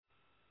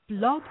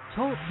Blog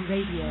Talk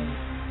Radio.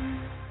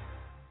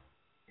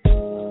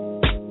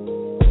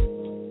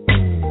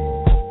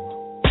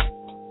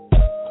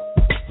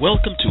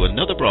 Welcome to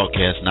another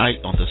broadcast night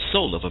on the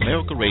Soul of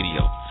America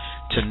Radio.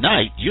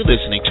 Tonight, you're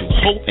listening to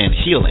Hope and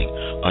Healing,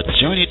 a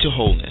journey to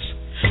wholeness.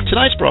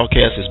 Tonight's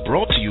broadcast is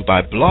brought to you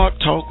by Blog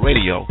Talk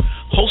Radio,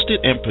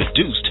 hosted and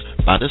produced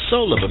by the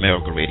Soul of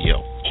America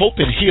Radio. Hope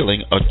and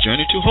Healing, a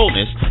journey to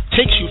wholeness,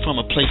 takes you from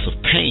a place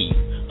of pain,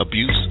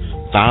 abuse,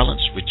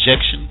 violence,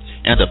 rejection,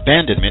 and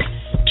abandonment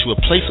to a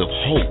place of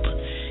hope,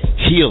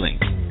 healing,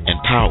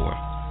 and power.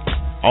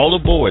 All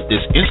aboard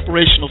this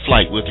inspirational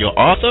flight with your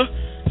author,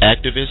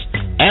 activist,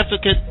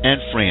 advocate,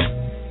 and friend,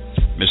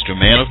 Mr.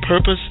 Man of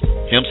Purpose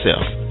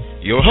himself,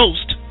 your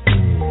host,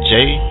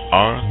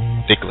 J.R.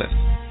 Thicklin.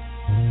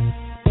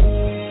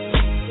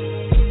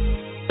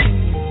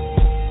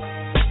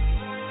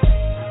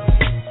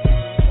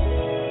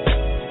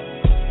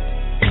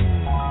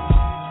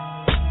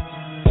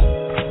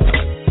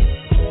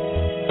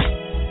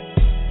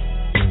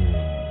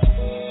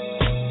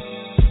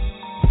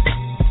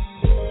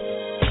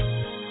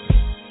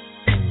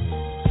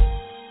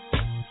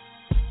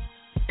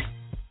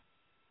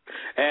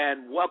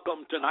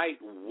 Welcome tonight.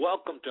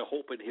 Welcome to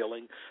Hope and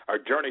Healing, our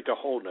journey to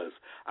wholeness.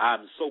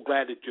 I'm so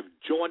glad that you've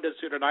joined us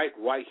here tonight,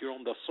 right here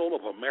on the Soul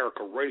of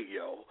America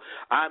Radio.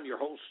 I'm your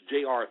host,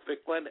 J.R.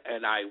 Thicklin,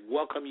 and I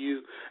welcome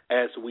you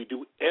as we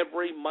do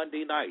every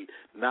Monday night,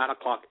 9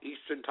 o'clock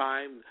Eastern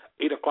Time,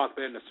 8 o'clock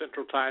there in the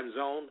Central Time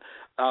Zone,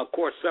 of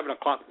course, 7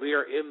 o'clock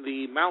there in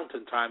the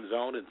Mountain Time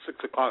Zone, and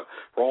 6 o'clock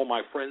for all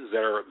my friends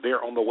that are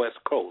there on the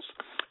West Coast.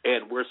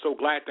 And we're so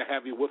glad to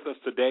have you with us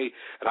today,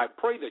 and I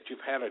pray that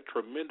you've had a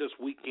tremendous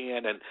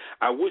weekend, and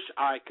I wish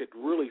I could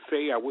really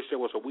say I wish there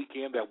was a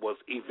weekend that was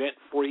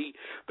event-free,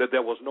 that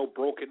there was no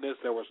brokenness,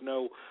 there was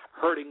no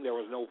hurting, there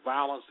was no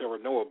violence, there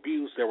was no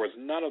abuse, there was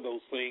none of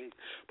those things.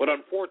 But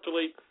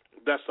unfortunately,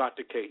 that's not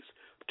the case.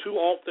 Too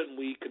often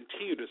we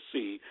continue to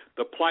see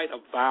the plight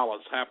of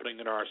violence happening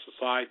in our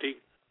society.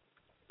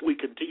 We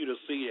continue to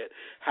see it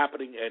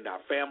happening in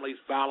our families,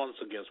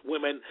 violence against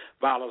women,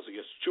 violence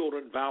against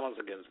children, violence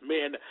against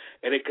men,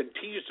 and it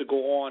continues to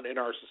go on in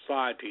our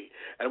society.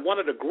 And one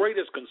of the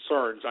greatest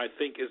concerns, I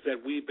think, is that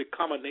we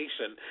become a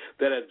nation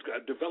that has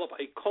developed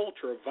a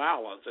culture of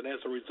violence, and as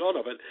a result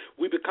of it,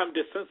 we become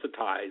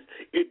desensitized.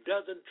 It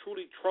doesn't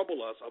truly trouble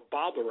us or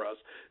bother us,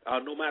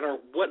 no matter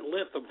what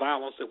length of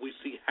violence that we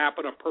see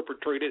happen or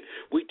perpetrated.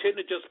 We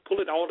tend to just pull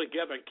it all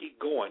together and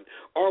keep going,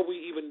 or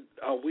we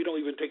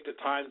don't even take the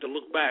time to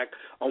look back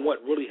on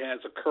what really has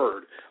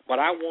occurred. But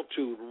I want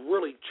to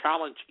really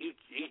challenge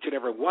each and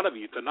every one of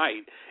you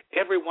tonight,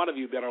 every one of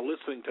you that are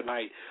listening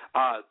tonight,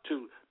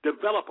 to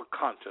develop a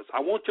conscience.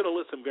 I want you to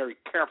listen very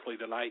carefully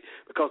tonight,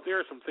 because there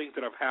are some things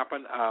that have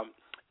happened,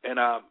 and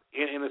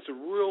it's a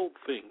real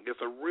thing.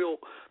 It's a real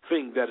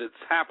thing that it's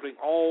happening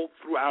all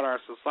throughout our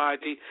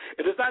society.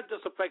 It is not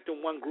just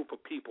affecting one group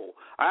of people.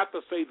 I have to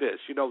say this,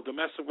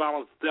 domestic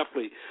violence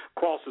definitely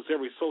crosses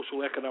every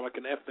social, economic,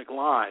 and ethnic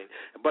line.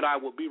 But I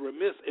would be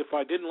remiss if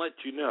I didn't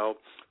let you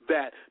know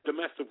that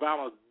domestic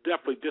violence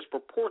definitely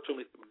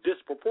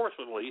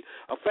disproportionately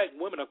affect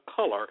women of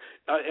color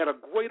at a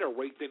greater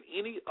rate than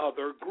any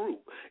other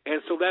group.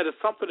 And so that is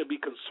something to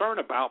be concerned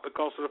about,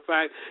 because of the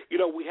fact,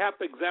 we have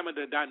to examine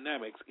the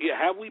dynamics.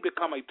 Have we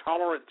become a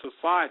tolerant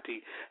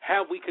society?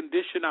 Have we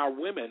conditioned our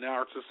women in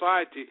our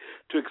society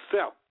to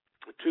accept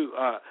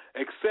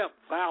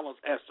violence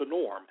as the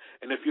norm?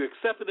 And if you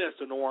accept it as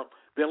the norm,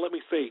 then let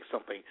me say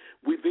something.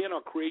 We then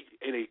are creating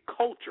a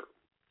culture.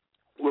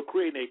 We're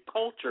creating a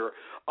culture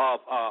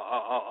of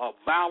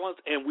violence,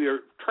 and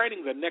we're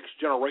training the next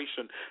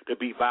generation to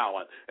be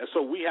violent. And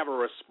so we have a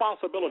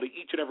responsibility,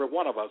 each and every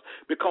one of us,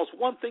 because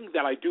one thing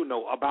that I do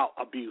know about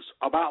abuse,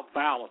 about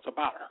violence,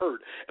 about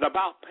hurt, and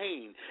about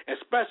pain,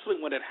 especially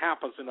when it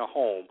happens in a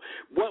home,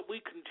 what we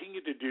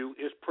continue to do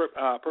is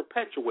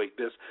perpetuate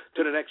this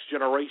to the next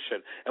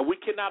generation. And we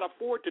cannot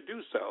afford to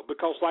do so,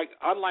 because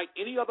unlike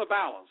any other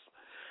violence,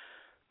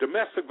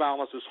 domestic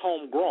violence is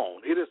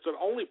homegrown. It is the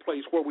only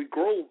place where we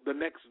grow the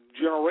next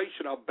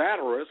generation of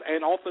batterers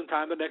and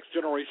oftentimes the next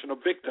generation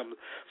of victims.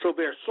 So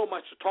there's so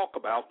much to talk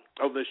about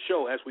on this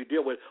show as we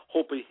deal with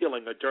Hope and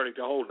Healing, a journey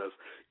to wholeness.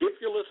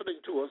 If you're listening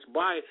to us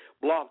by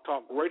Blog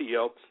Talk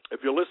Radio,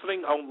 if you're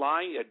listening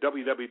online at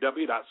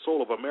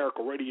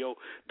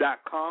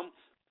www.soulamericaradio.com,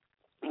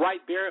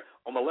 right there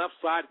on the left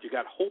side, you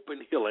got Hope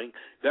and Healing.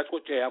 That's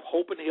what you have,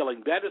 Hope and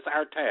Healing. That is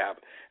our tab,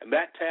 and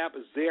that tab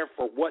is there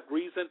for what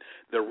reason?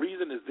 The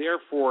reason is there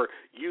for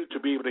you to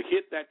be able to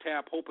hit that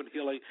tab, Hope and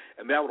Healing,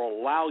 and that will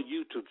allow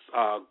you to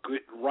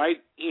get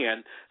right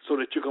in so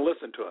that you can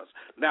listen to us.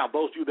 Now,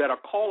 those of you that are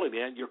calling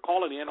in, you're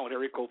calling in on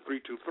area code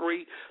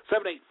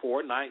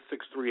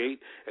 323-784-9638,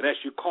 and as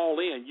you call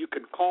in, you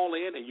can call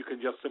in and you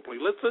can just simply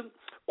listen,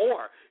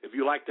 or if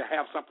you like to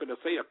have something to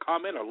say, a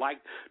comment, or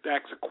like to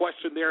ask a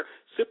question there,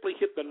 simply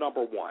hit the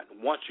number 1.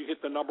 Once you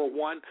hit the number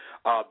 1,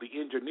 the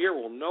engineer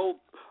will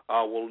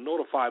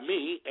notify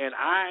me, and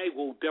I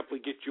will definitely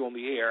get you on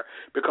the air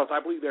because I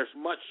believe there's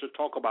much to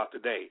talk about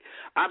today.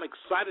 I'm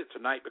excited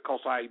tonight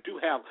because I do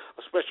have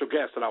a special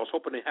guest, and I was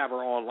hoping to have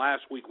her on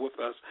last week with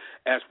us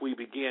as we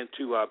began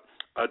to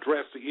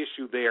address the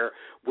issue there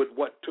with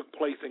what took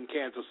place in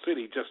Kansas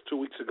City just 2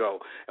 weeks ago.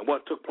 And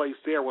what took place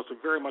there was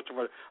very much of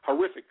a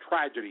horrific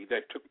tragedy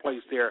that took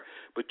place there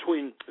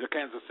between the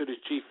Kansas City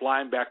chief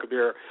linebacker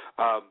there,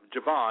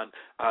 Javon,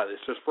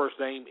 it's his first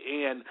name,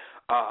 and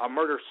a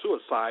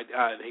murder-suicide.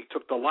 He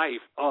took the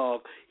life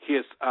of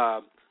his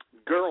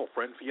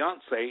girlfriend,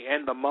 fiance,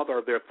 and the mother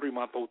of their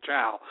 3-month-old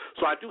child.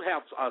 So I do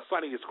have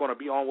Sonny is going to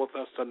be on with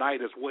us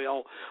tonight as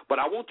well. But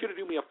I want you to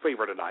do me a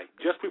favor tonight.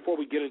 Just before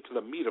we get into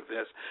the meat of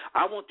this,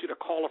 I want you to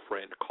call a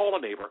friend, call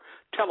a neighbor,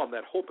 tell them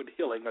that Hope and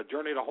Healing, A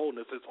Journey to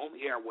Wholeness, is on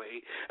the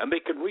airway, and they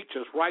can reach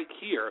us right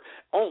here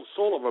on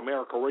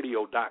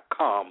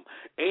soulofamerica.radio.com.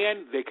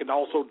 And they can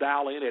also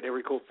dial in at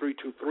area code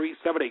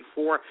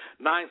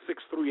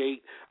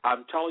 323-784-9638.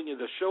 I'm telling you,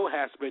 the show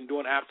has been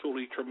doing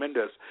absolutely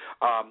tremendous.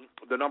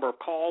 The number of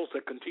calls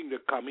that continue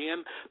to come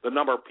in, the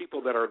number of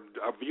people that are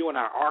viewing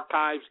our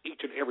archives each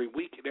and every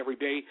week and every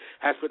day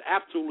has been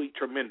absolutely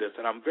tremendous,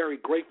 and I'm very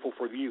grateful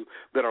for you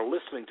that are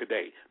listening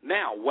today.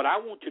 Now, what I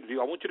want you to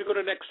do, I want you to go to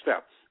the next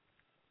step.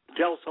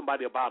 Tell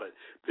somebody about it.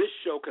 This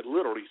show could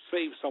literally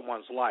save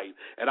someone's life,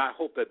 and I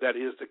hope that that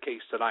is the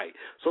case tonight.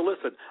 So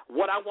listen,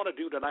 what I want to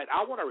do tonight,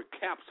 I want to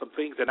recap some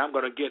things, and I'm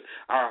going to get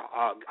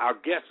our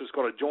guest is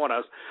going to join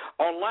us.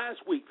 On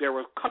last week, there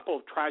were a couple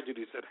of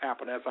tragedies that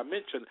happened. As I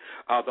mentioned,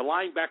 the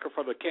linebacker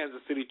for the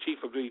Kansas City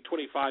Chiefs of the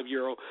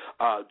 25-year-old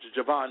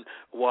Javon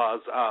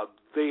was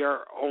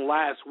there on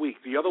last week,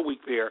 the other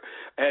week there,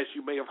 as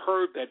you may have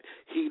heard, that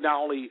he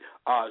not only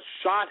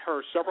shot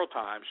her several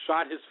times,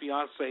 shot his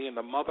fiancée and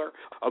the mother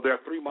of their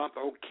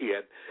 3-month-old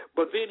kid,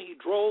 but then he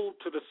drove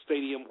to the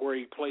stadium where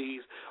he plays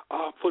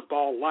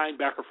football,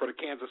 linebacker for the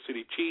Kansas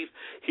City Chiefs.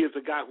 He is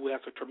a guy who has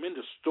a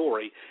tremendous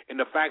story in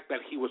the fact that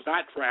he was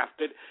not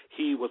drafted.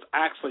 He was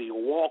actually a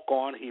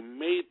walk-on. He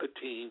made the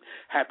team,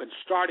 had been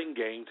starting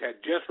games,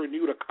 had just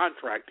renewed a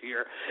contract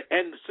here,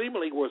 and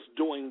seemingly was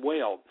doing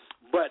well.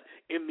 But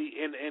in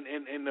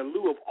the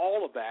lieu of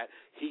all of that,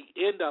 he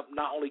ended up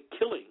not only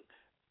killing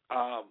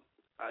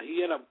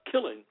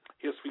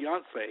his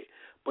fiancée,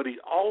 but he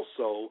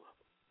also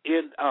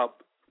ended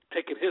up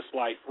taking his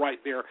life right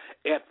there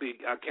at the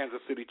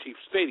Kansas City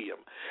Chiefs Stadium.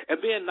 And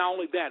then not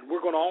only that,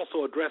 we're going to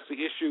also address the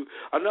issue,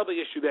 another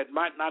issue that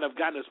might not have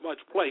gotten as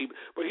much play,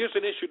 but here's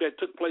an issue that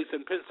took place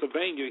in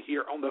Pennsylvania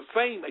here on the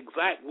same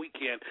exact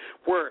weekend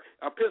where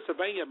a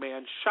Pennsylvania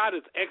man shot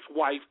his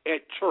ex-wife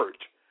at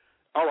church.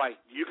 All right,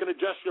 you can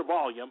adjust your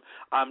volume.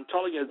 I'm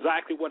telling you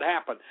exactly what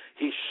happened.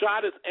 He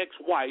shot his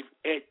ex-wife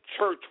at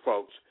church,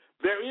 folks.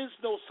 There is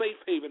no safe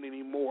haven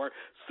anymore,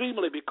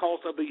 seemingly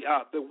because of the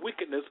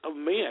wickedness of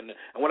men.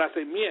 And when I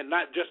say men,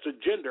 not just a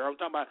gender, I'm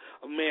talking about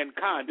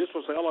mankind. This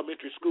was an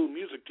elementary school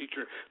music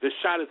teacher that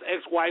shot his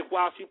ex-wife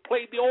while she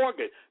played the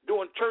organ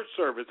during church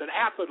service. And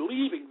after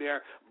leaving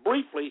there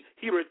briefly,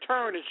 he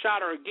returned and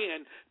shot her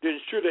again to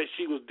ensure that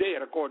she was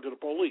dead, according to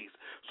the police.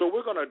 So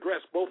we're going to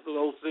address both of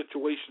those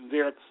situations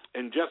there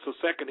in just a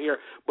second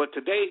here. But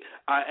today,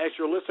 as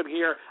you're listening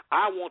here,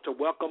 I want to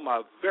welcome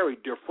a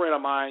very dear friend of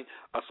mine,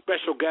 a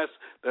special guest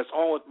that's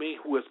on with me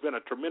who has been a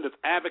tremendous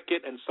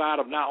advocate inside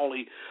of not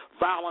only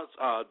violence,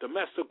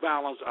 domestic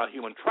violence,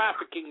 human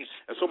trafficking,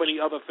 and so many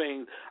other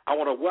things. I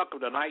want to welcome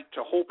tonight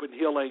to Hope and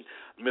Healing,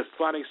 Miss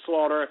Sonny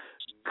Slaughter.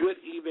 Good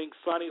evening,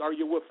 Sonny. Are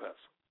you with us?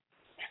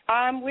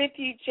 I'm with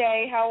you,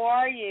 Jay. How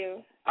are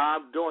you?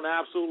 I'm doing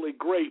absolutely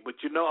great, but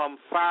you know I'm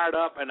fired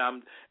up and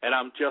I'm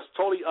just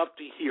totally up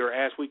to here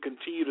as we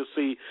continue to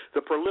see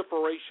the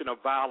proliferation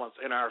of violence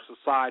in our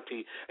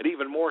society, and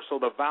even more so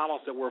the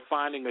violence that we're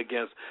finding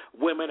against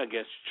women,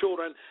 against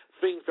children,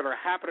 things that are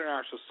happening in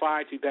our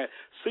society that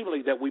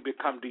seemingly that we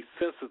become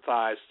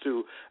desensitized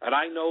to. And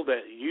I know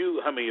that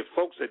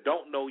folks that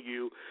don't know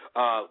you,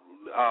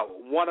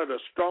 one of the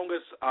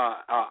strongest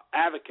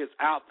advocates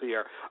out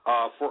there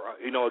for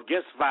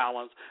against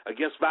violence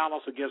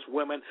against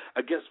women,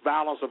 against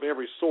violence of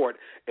every sort,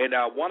 and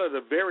one of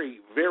the very,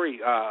 very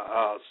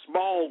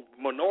small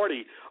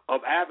minority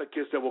of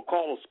advocates that will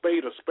call a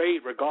spade,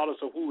 regardless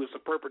of who is the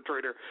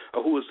perpetrator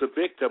or who is the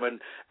victim. And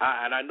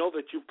I know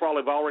that you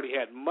probably have already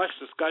had much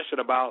discussion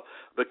about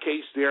the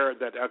case there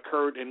that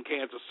occurred in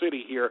Kansas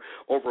City here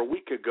over a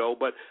week ago,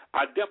 but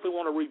I definitely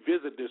want to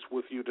revisit this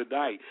with you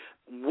tonight.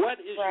 What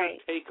is your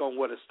take on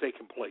what has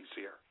taken place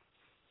here?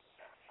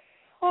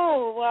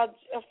 Oh, well,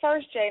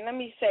 first, Jay, let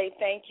me say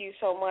thank you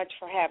so much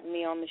for having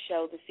me on the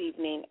show this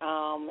evening.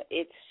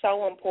 It's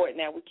so important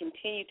that we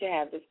continue to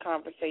have this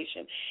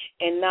conversation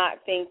and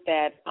not think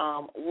that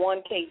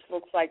one case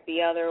looks like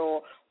the other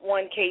or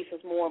one case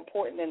is more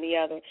important than the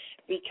other,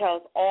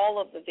 because all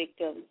of the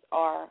victims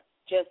are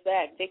just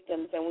that,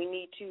 victims, and we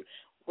need to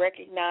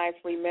recognize,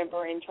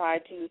 remember, and try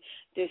to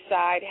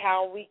decide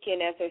how we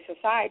can, as a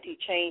society,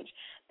 change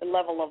the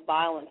level of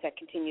violence that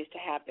continues to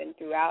happen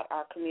throughout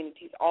our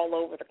communities all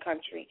over the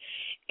country.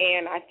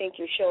 And I think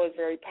your show is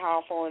very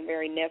powerful and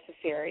very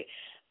necessary.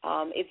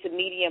 It's a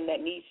medium that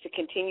needs to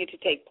continue to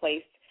take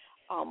place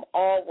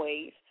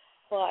always.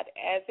 But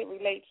as it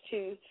relates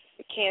to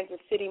the Kansas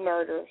City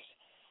murders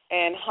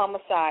and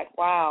homicide,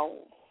 wow,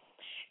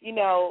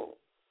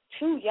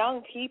 2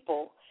 young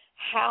people,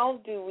 how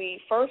do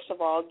we, first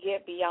of all,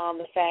 get beyond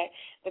the fact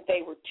that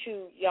they were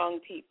 2 young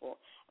people?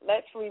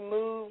 Let's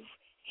remove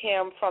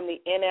him from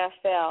the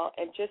NFL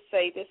and just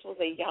say this was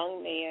a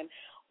young man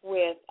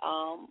with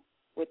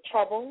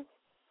trouble.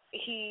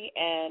 He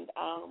and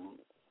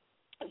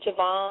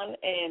Javon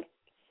and,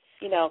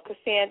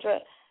 Cassandra,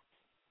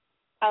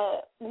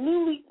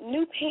 new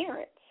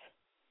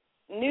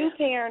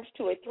parents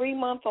to a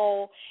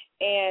 3-month-old,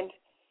 and,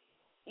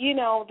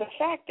 the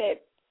fact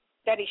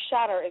that he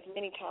shot her as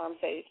many times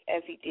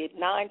as he did,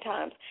 9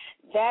 times,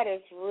 that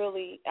is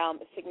really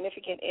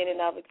significant in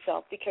and of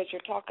itself, because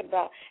you're talking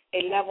about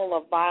a level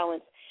of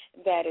violence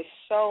that is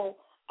so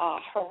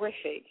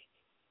horrific.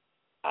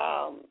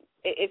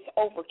 It's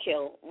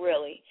overkill,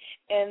 really.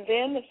 And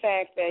then the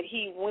fact that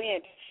he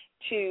went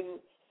to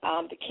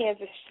the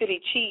Kansas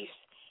City Chiefs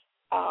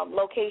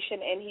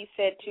location and he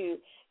said to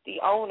the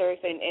owners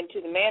and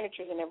to the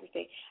managers and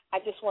everything, I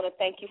just want to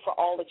thank you for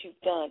all that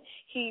you've done.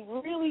 He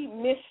really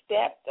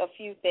misstepped a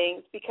few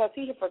things because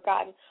he had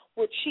forgotten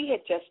what she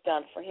had just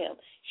done for him.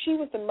 She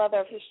was the mother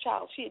of his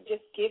child. She had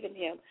just given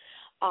him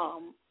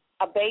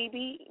a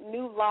baby,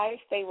 new life.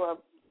 They were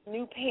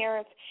new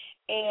parents,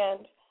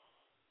 and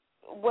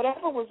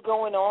whatever was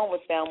going on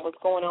with them was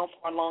going on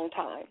for a long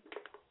time.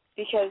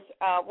 Because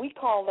we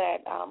call that,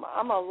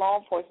 I'm a law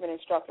enforcement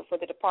instructor for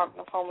the Department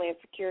of Homeland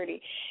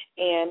Security,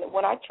 and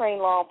when I train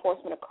law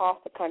enforcement across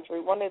the country,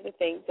 one of the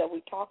things that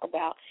we talk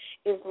about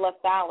is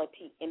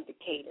lethality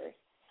indicators.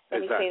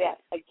 Let me say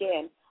that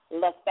again,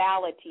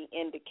 lethality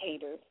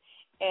indicators.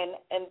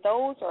 And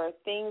those are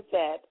things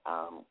that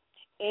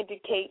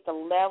indicate the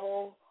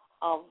level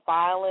of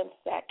violence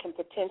that can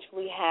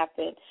potentially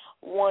happen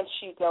once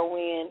you go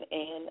in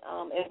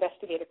and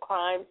investigate a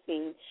crime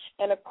scene.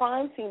 And a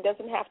crime scene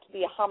doesn't have to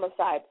be a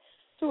homicide,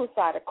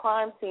 suicide. A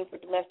crime scene for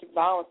domestic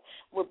violence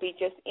would be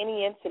just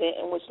any incident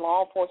in which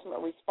law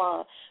enforcement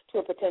respond to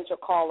a potential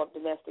call of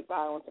domestic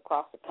violence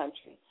across the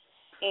country.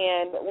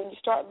 And when you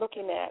start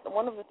looking at,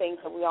 one of the things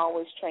that we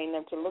always train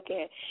them to look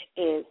at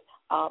is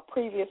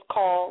previous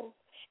calls.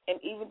 And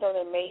even though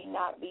there may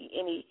not be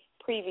any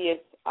previous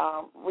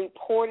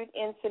reported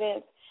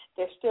incidents,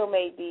 there still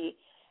may be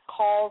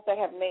calls that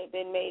have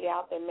been made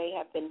out. There may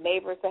have been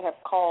neighbors that have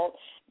called.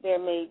 There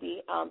may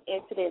be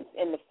incidents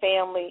in the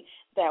family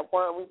that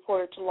weren't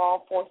reported to law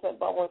enforcement,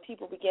 but when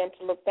people begin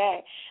to look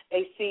back,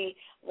 they see,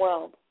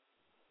 well,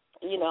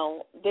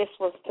 this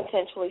was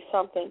potentially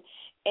something.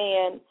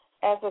 And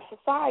as a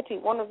society,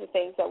 one of the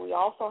things that we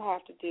also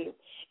have to do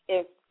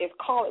is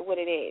call it what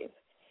it is.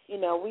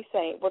 We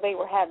say, well, they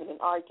were having an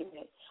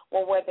argument.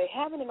 Well, were they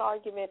having an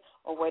argument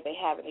or were they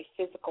having a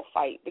physical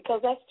fight? Because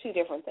that's 2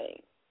 different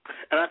things.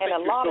 And I think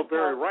you're so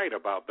very right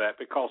about that,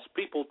 because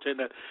people tend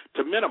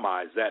to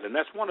minimize that, and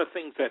that's one of the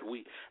things that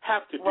we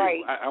have to do.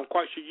 Right. I'm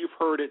quite sure you've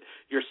heard it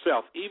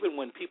yourself, even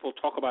when people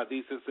talk about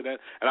these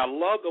incidents, and I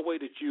love the way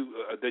that you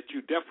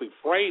definitely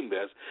frame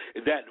this,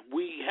 that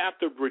we have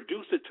to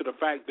reduce it to the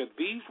fact that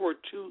these were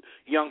 2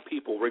 young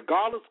people,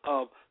 regardless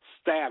of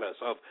status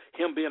of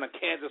him being a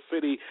Kansas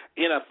City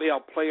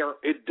NFL player,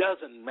 it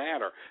doesn't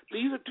matter.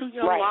 These are 2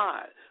 young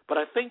lives. But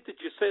I think that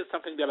you said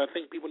something that I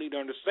think people need to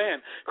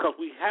understand, because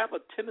we have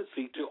a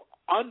tendency to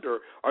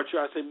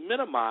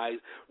minimize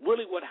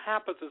really what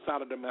happens inside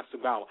of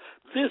domestic violence.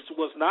 This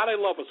was not a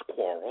lover's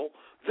quarrel.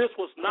 This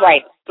was not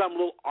some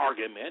little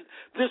argument.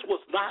 This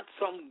was not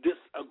some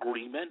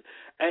disagreement.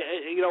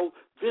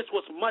 This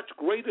was much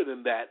greater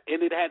than that,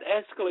 and it had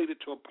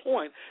escalated to a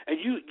point. And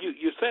you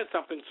said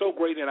something so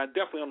great, and I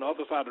definitely, on the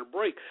other side of the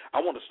break, I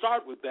want to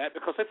start with that,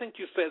 because I think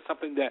you said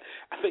something that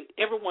I think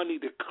everyone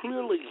needs to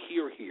clearly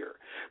hear here.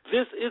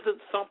 This isn't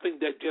something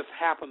that just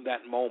happened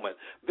that moment.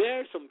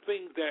 There's some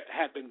things that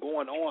had been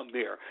going on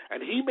there,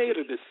 and he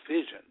made a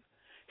decision.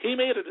 He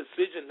made a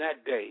decision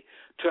that day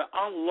to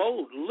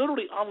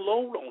literally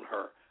unload on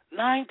her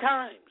 9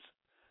 times.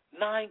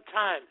 9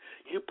 times.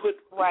 You put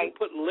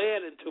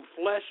lead into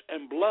flesh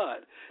and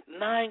blood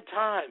 9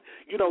 times.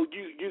 You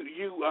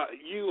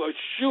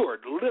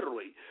assured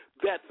literally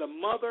that the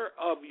mother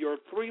of your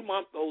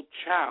 3-month-old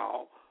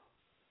child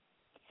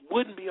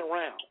wouldn't be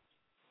around.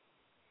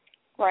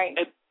 Right.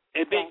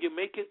 And then you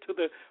make it to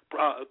the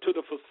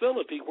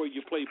facility where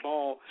you play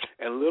ball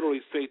and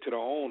literally say to the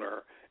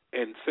owner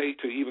and say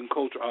to even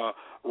Coach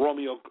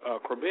Romeo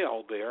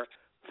Crabell there,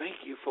 thank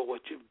you for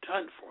what you've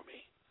done for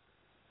me.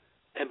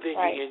 And then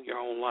you end your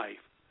own life.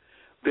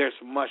 There's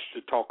much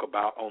to talk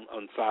about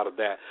on side of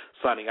that,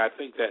 Sonny. I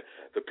think that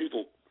the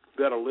people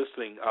that are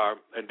listening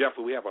and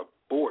definitely we have a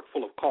board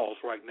full of calls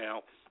right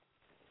now,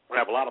 We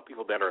have a lot of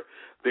people that are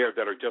there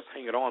that are just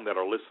hanging on, that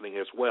are listening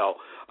as well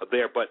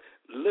there. But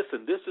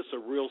listen, this is a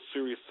real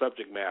serious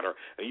subject matter.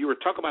 And you were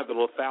talking about the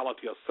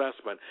lethality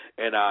assessment,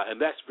 and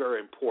that's very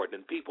important.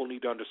 And people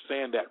need to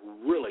understand that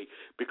really,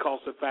 because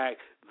the fact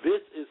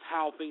this is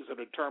how things are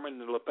determined.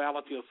 The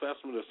lethality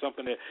assessment is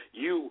something that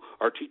you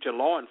are teaching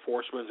law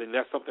enforcement, and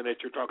that's something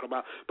that you're talking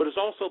about. But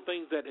it's also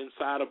things that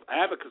inside of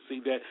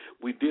advocacy that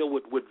we deal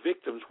with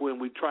victims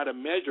when we try to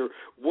measure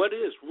what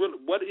is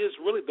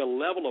really the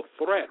level of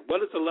threat,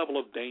 what is the level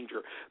of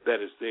danger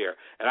that is there.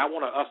 And I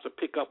want us to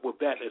pick up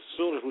with that as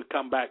soon as we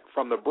come back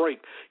from the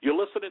break. You're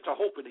listening to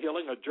Hope and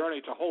Healing, A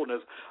Journey to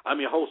Wholeness. I'm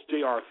your host,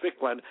 J.R.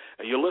 Thicklin,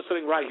 and you're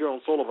listening right here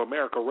on Soul of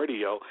America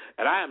Radio.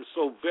 And I am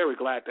so very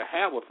glad to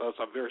have with us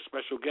a very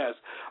special guest,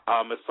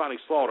 Ms. Sonny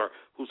Slaughter,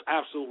 who's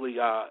absolutely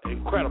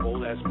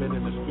incredible, has been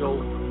in this field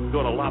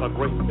doing a lot of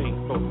great things.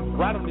 So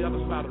right on the other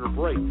side of the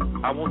break,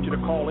 I want you to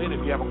call in.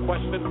 If you have a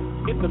question,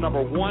 hit the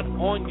number 1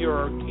 on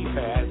your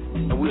keypad,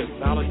 and we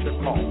acknowledge your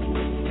call.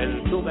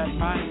 And until that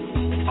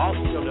time, I'll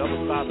see you on the other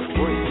side of the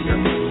break here.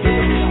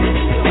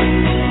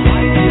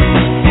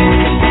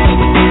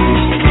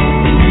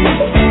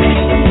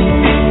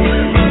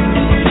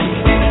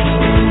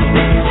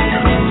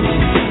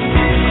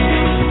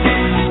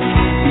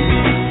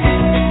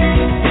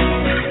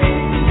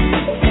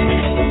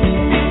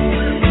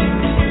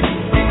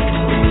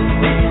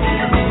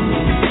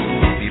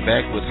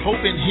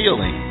 Hope and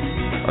Healing,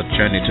 A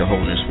Journey to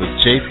Wholeness with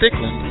Jay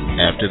Thicklin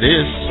after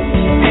this.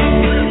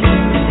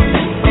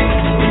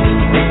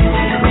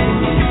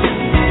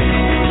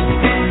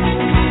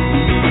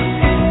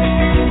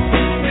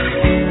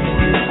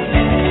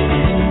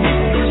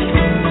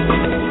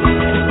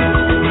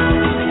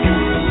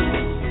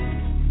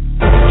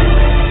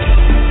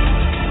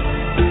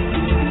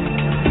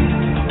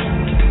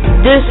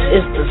 This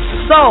is the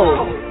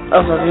Soul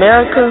of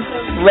America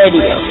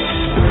Radio.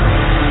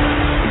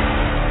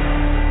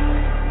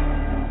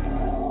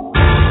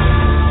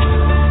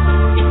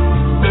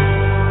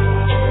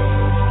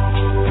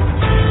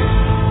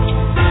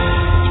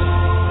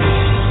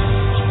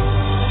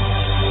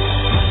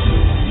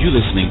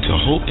 Listening to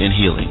Hope and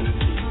Healing,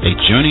 A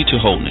Journey to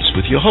Wholeness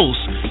with your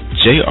host,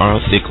 J.R.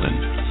 Thicklin.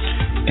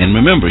 And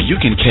remember, you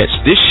can catch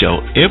this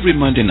show every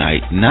Monday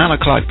night, 9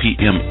 o'clock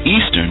p.m.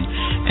 Eastern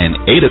and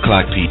 8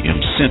 o'clock p.m.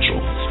 Central.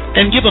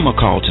 And give them a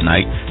call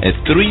tonight at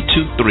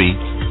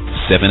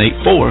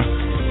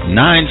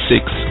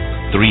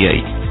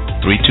 323-784-9638.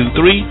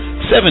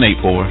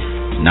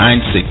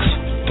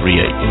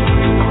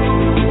 323-784-9638.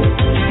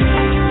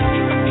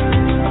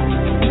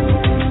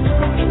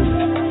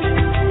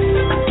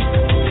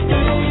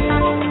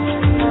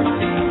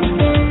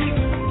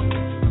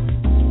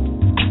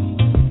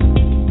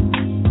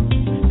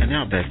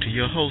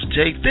 Host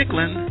Jay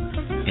Thicklin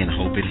in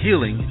Hope and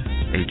Healing,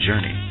 A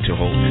Journey to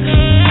Wholeness.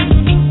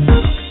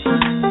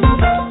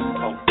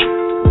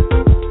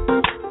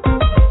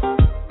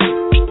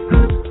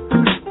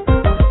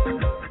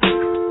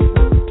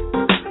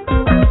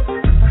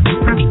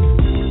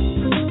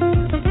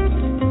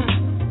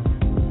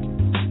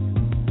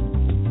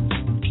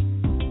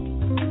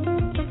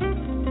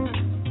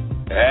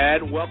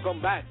 And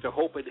welcome back to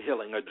Hope and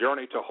Healing, A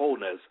Journey to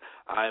Wholeness.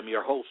 I am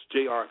your host,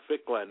 J.R.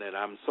 Thicklin, and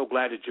I'm so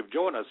glad that you've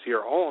joined us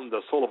here on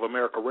the Soul of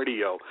America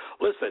Radio.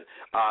 Listen,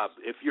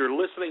 if you're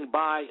listening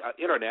by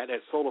internet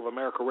at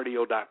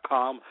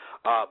soulamericaradio.com,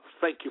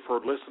 thank you for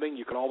listening.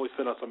 You can always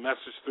send us a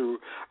message through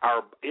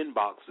our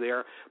inbox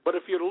there. But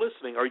if you're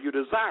listening or you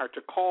desire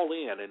to call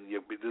in and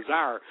you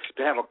desire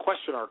to have a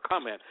question or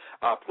comment,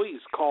 please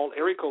call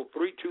area code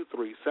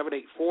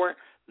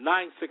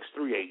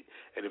 323-784-9638.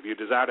 And if you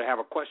desire to have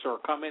a question or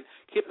comment,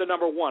 hit the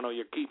number 1 on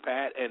your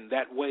keypad, and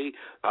that way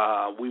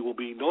we will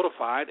be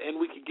notified and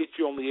we can get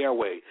you on the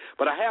airway.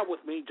 But I have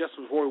with me, just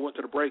before we went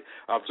to the break,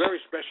 a very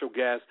special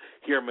guest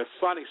here, Ms.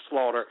 Sonny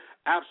Slaughter,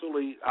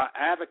 absolutely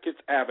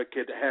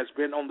advocate, has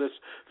been on this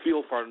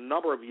field for a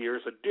number of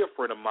years, a dear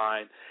friend of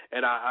mine,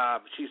 and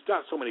she's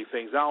done so many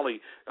things. Not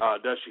only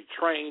does she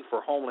train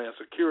for Homeland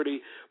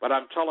Security, but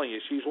I'm telling you,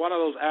 she's one of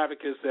those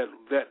advocates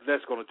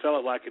that's going to tell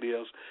it like it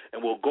is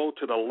and will go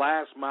to the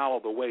last mile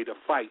of the way to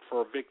fight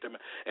for a victim.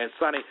 And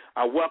Sonny,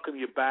 I welcome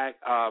you back.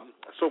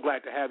 So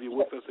glad to have you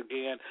with us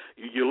again.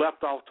 You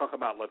left off talking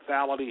about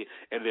lethality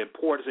and the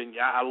importance, and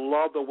I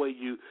love the way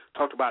you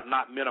talked about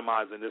not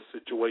minimizing this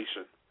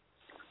situation.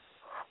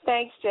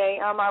 Thanks, Jay.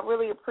 I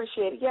really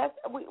appreciate it. Yes,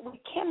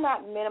 we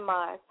cannot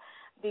minimize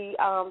the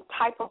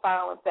type of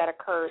violence that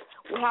occurs.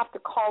 We have to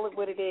call it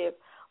what it is.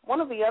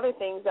 One of the other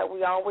things that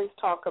we always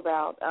talk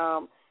about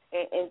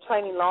in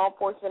training law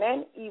enforcement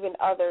and even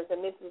others,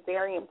 and this is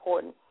very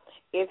important,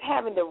 is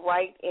having the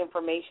right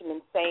information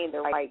and saying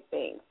the right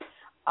things.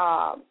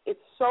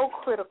 It's so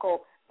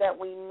critical that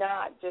we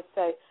not just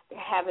say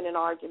having an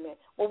argument.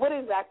 Well, what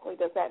exactly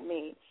does that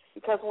mean?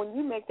 Because when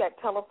you make that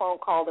telephone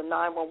call to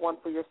 911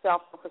 for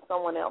yourself or for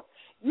someone else,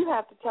 you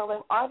have to tell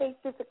them, are they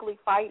physically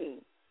fighting?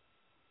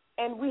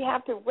 And we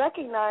have to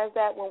recognize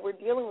that when we're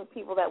dealing with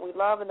people that we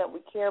love and that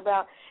we care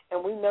about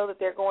and we know that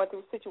they're going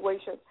through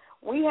situations,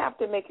 we have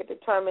to make a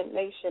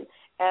determination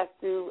as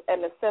to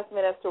an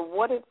assessment as to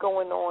what is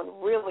going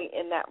on really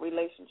in that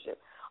relationship.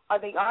 Are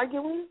they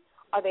arguing?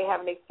 Are they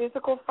having a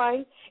physical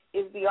fight?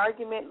 Is the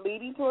argument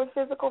leading to a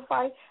physical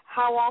fight?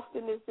 How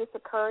often is this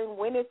occurring?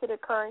 When is it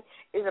occurring?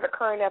 Is it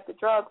occurring after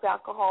drugs,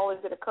 alcohol? Is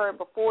it occurring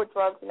before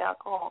drugs and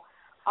alcohol?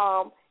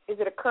 Is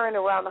it occurring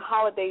around the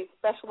holidays,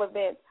 special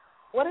events?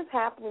 What is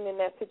happening in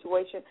that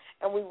situation?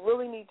 And we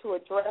really need to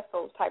address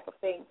those type of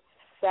things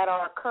that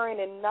are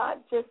occurring and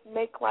not just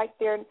make like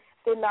they're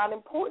not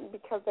important,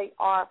 because they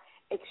are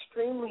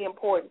extremely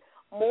important.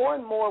 More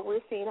and more we're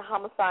seeing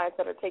homicides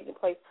that are taking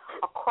place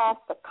across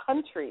the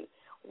country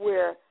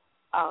where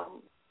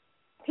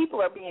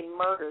people are being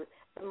murdered.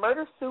 The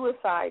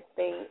murder-suicide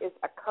thing is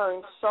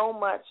occurring so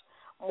much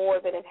more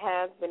than it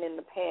has been in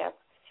the past.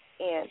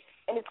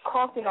 And it's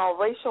crossing all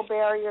racial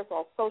barriers,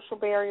 all social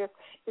barriers.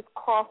 It's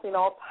crossing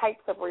all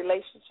types of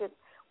relationships.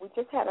 We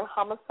just had a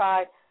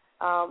homicide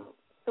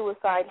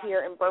suicide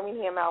here in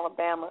Birmingham,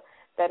 Alabama,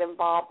 that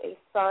involved a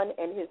son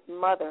and his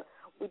mother.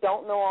 We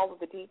don't know all of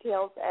the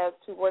details as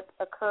to what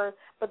occurred,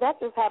 but that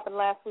just happened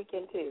last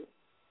weekend too.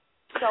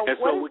 So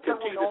what is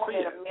going on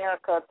in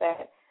America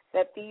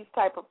that these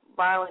type of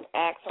violent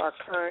acts are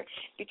occurring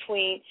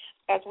between,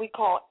 as we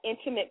call,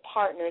 intimate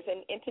partners?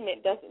 And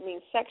intimate doesn't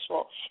mean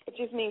sexual. It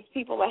just means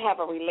people that have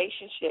a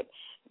relationship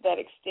that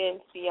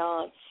extends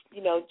beyond,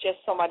 just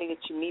somebody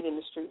that you meet in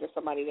the street or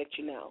somebody that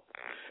you know.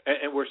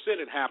 And we're seeing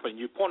it happen.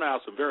 You point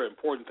out some very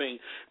important things,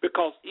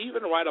 because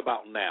even right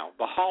about now,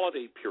 the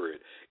holiday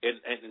period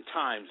and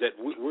times that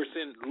we're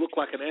seeing look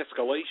like an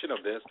escalation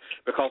of this,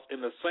 because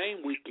in the same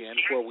weekend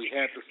where we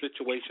had the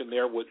situation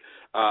there with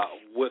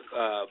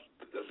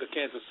the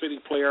Kansas City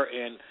player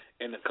and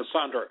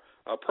Cassandra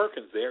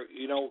Perkins there,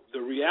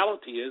 the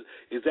reality is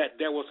that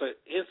there was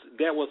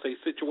a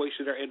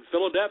situation there in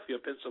Philadelphia,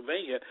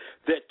 Pennsylvania,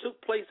 that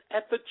took place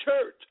at the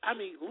church. I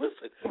mean,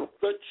 listen,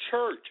 the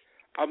church.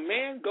 A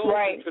man goes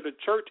into the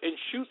church and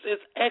shoots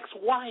his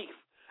ex-wife.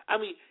 I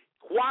mean,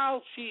 while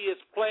she is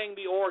playing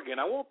the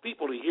organ. I want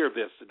people to hear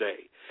this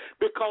today,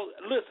 because,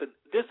 listen,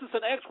 this is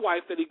an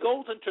ex-wife that he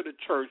goes into the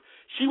church.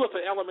 She was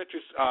an elementary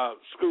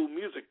school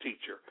music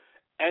teacher.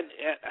 And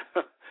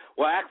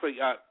well, actually,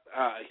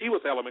 he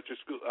was an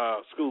elementary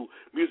school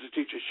music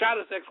teacher,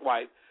 shot his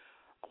ex-wife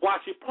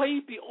while she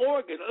played the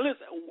organ.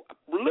 Listen,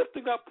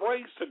 lifting up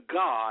praise to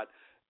God,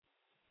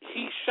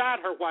 he shot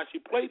her while she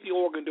played the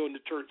organ during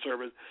the church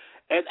service.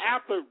 And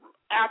after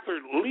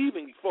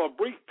leaving for a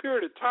brief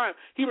period of time,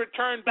 he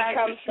returned back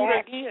to shoot her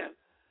again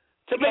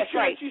to make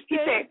sure that she's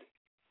dead.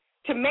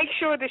 To make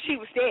sure that she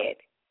was dead.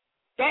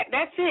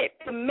 That's it.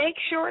 To make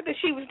sure that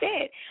she was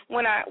dead.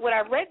 When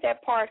I read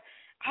that part,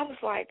 I was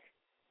like,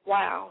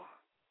 wow.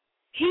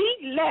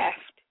 He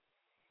left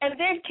and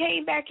then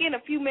came back in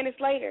a few minutes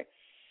later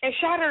and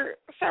shot her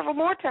several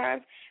more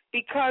times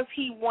because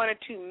he wanted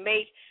to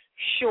make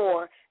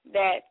sure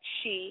that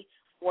she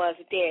was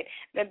dead.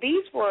 Now,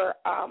 these were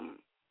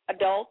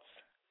adults,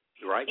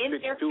 right? In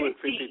 52 their 50s. and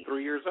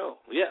 53 years old.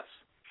 Yes.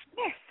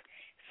 Yes.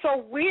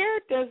 So where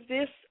does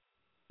this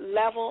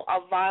level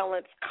of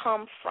violence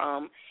come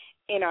from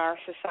in our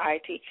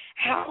society?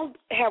 How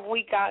have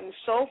we gotten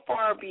so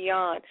far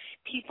beyond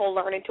people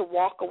learning to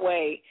walk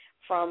away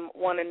from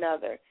one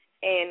another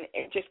and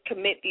just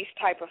commit these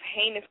type of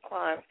heinous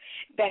crimes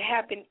that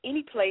happen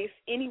any place,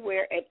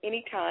 anywhere, at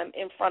any time,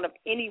 in front of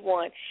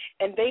anyone,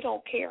 and they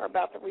don't care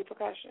about the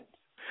repercussions?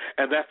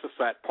 And that's the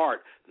sad part,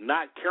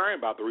 not caring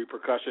about the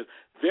repercussions.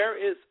 There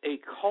is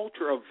a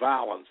culture of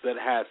violence that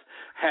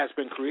has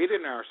been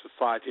created in our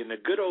society in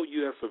the good old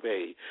U.S. of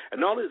A.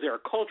 And not only is there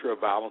a culture of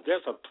violence,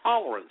 there's a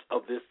tolerance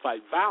of this type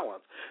of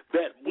violence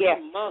that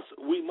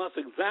we must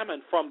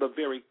examine from the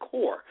very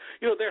core.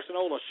 There's an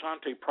old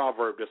Ashanti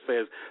proverb that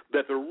says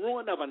that the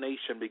ruin of a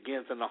nation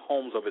begins in the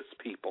homes of its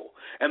people.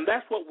 And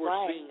that's what we're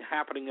seeing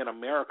happening in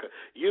America.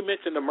 You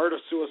mentioned the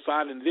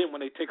murder-suicide, and then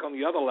when they take on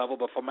the other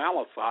level, the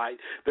familicide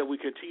that we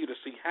continue to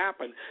see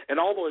happen. And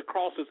although it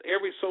crosses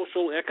every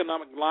social,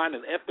 economic line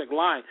and ethnic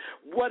line,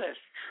 what has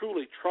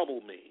truly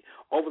troubled me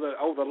over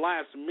the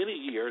last many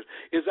years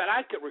is that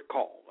I could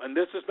recall, and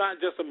this is not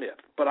just a myth,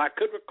 but I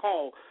could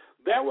recall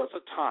there was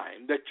a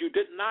time that you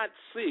did not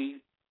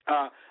see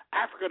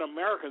African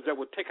Americans that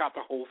would take out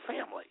the whole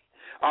family.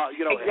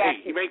 Exactly.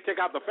 Hey, you may take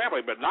out the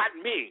family, but not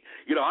me.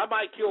 I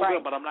might kill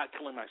them, but I'm not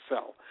killing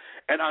myself.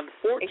 And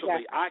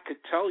unfortunately, I could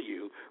tell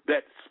you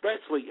that,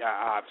 especially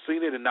I've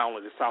seen it in not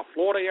only the South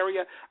Florida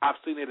area, I've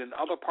seen it in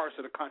other parts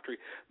of the country.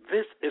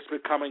 This is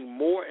becoming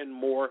more and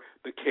more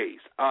the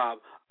case.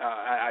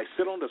 I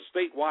sit on the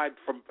statewide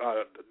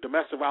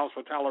domestic violence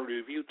fatality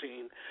review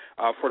team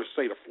for the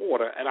state of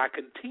Florida, and I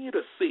continue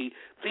to see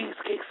these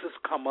cases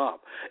come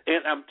up.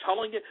 And I'm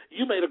telling you,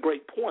 you made a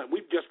great point.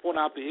 We've just pointed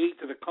out the age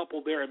of the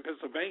couple there in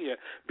Pennsylvania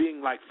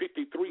being like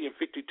 53 and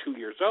 52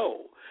 years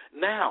old.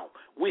 Now,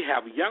 we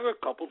have younger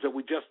couples that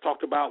we just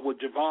talked about with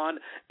Javon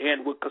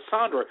and with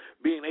Cassandra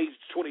being aged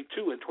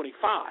 22 and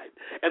 25.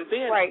 And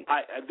then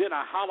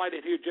I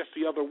highlighted here just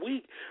the other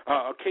week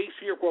a case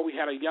here where we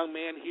had a young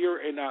man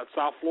here in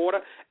South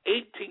Florida,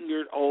 18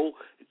 years old,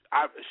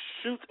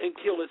 shoots and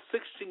kills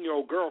his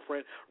 16-year-old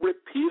girlfriend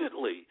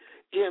repeatedly.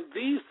 And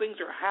these things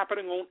are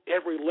happening on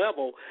every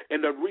level.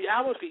 And the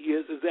reality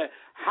is that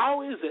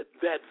how is it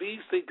that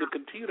these things can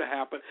continue to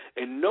happen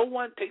and no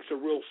one takes a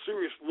real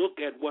serious look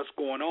at what's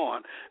going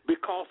on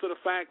because of the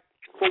fact,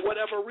 for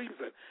whatever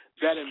reason,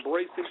 that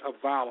embracing of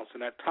violence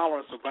and that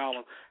tolerance of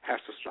violence has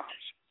to stop.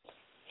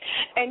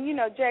 And,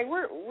 Jay,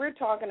 we're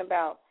talking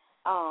about,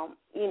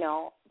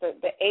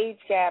 the age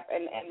gap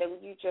and then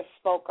you just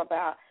spoke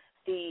about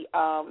the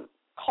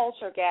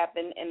culture gap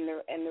and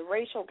the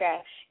racial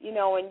gap,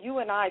 and you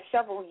and I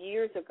several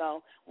years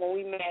ago when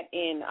we met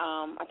in,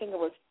 I think it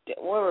was,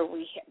 where were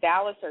we,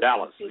 Dallas?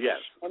 Yes.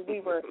 And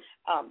we were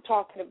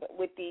talking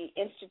with the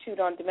Institute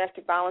on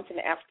Domestic Violence in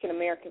the African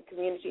American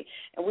Community,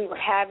 and we were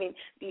having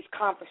these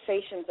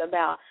conversations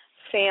about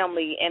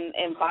family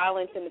and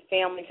violence in the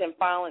families and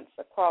violence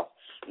across,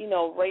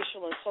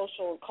 racial and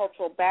social and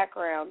cultural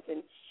backgrounds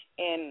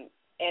and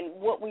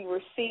what we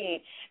were seeing.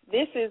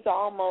 This is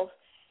almost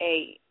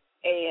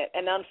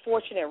an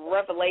unfortunate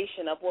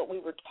revelation of what we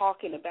were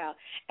talking about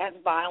as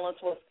violence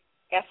was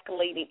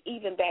escalating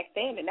even back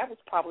then, and that was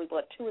probably,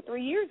 2 or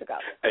 3 years ago.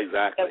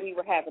 Exactly. That we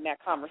were having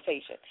that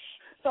conversation.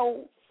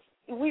 So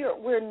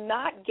we're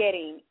not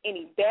getting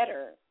any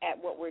better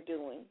at what we're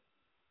doing.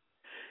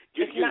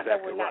 It's not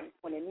that we're not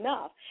doing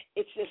enough.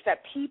 It's just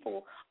that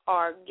people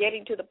are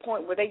getting to the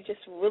point where they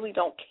just really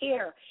don't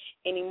care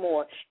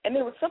anymore. And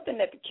there was something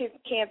that the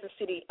Kansas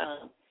City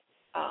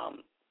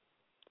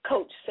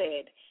coach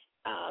said,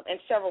 and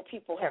several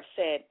people have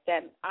said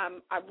that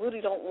I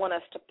really don't want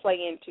us to play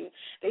into.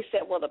 They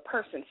said, well, the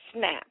person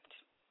snapped.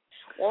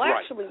 Well,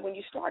 actually, when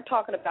you start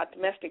talking about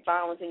domestic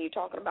violence and you're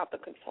talking about the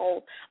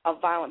control of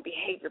violent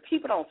behavior,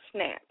 people don't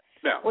snap.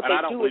 No, what and they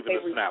I don't do believe is they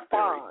in the snap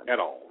respond theory at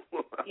all.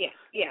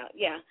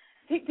 Yeah.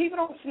 People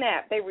don't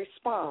snap; they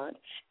respond,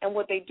 and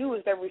what they do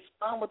is they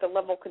respond with a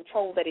level of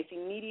control that is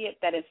immediate,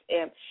 that is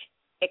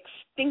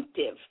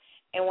extinctive.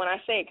 And when I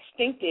say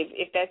extinctive,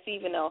 if that's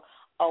even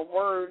a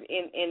word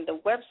in the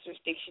Webster's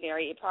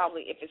dictionary, it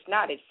probably, if it's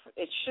not, it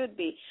should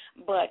be.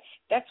 But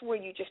that's where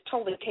you just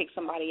totally take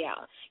somebody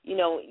out.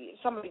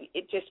 Somebody,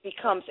 it just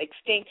becomes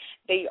extinct.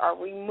 They are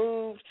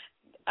removed,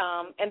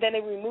 and then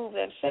they remove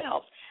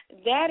themselves.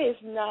 That is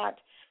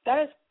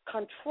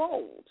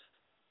controlled.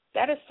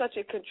 That is such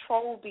a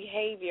controlled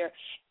behavior,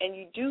 and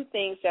you do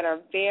things that are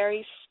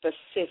very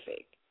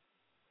specific.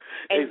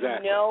 And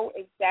exactly. You know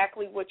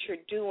exactly what you're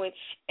doing.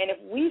 And if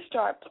we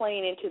start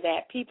playing into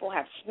that, people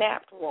have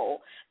snapped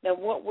role, then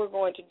what we're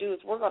going to do is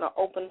we're going to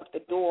open up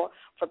the door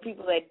for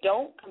people that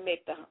don't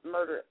commit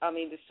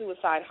the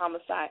suicide,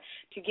 homicide,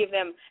 to give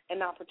them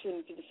an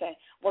opportunity to say,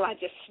 well, I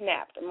just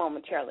snapped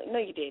momentarily. No,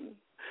 you didn't.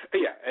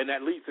 Yeah, and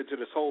that leads into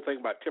this whole thing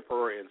about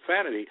temporary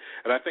insanity,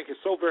 and I think it's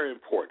so very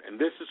important.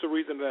 And this is the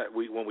reason that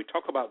when we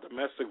talk about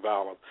domestic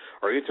violence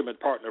or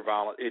intimate partner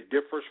violence, it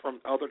differs from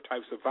other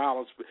types of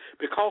violence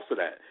because of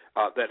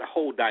that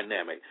whole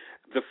dynamic.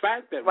 The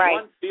fact that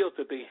one feels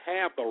that they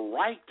have the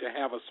right to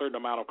have a certain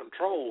amount of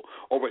control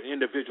over an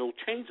individual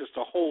changes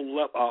the whole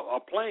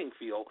playing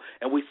field,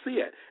 and we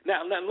see it.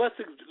 Now let's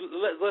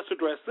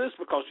address this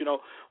because,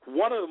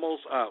 one of the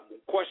most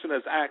question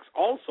that's asked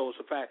also is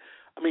the fact,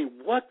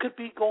 what could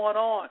be going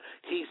on?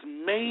 He's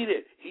made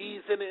it.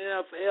 He's in the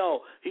NFL.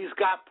 He's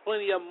got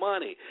plenty of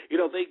money.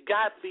 They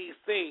got these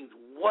things.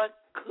 What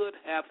could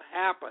have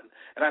happened?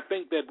 And I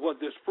think that what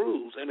this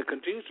proves, and it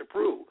continues to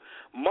prove,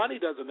 money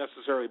doesn't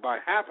necessarily buy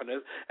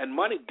happiness, and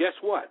money, guess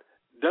what?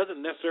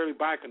 Doesn't necessarily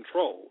buy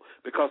control,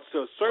 because to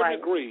a certain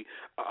degree,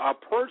 a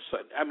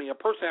person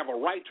have a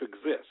right to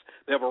exist.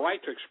 They have a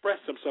right to express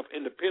themselves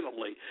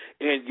independently,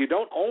 and you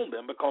don't own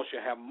them because you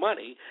have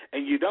money,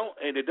 and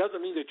it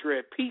doesn't mean that you're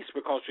at peace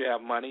because you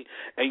have money,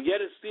 and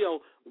yet it's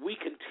still, we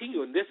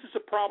continue, and this is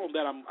a problem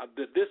that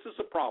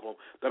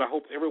I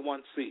hope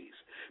everyone sees,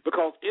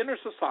 because in our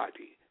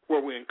society, where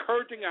we're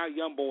encouraging our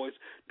young boys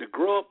to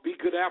grow up, be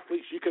good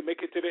athletes. You can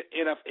make it to the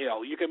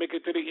NFL. You can make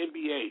it to the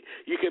NBA.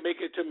 You can make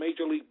it to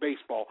Major League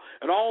Baseball,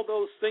 and all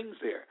those things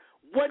there.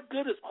 What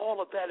good is all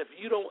of that if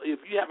you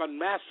haven't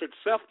mastered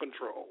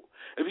self-control?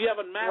 If you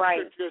haven't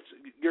mastered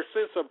your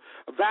sense of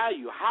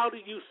value? How do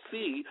you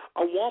see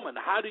a woman?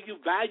 How do you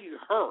value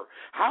her?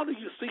 How do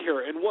you see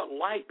her? In what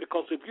light?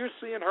 Because if you're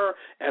seeing her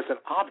as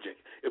an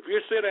object, if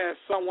you're seeing her as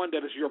someone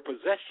that is your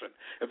possession,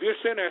 if you're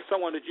seeing her as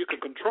someone that you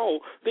can control,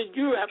 then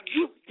your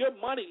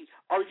money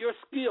or your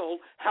skills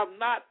have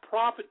not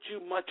profited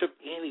you much of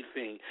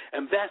anything.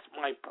 And that's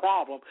my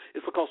problem,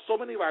 is because so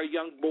many of our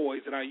young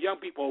boys and our young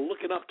people are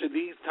looking up to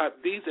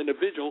these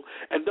individuals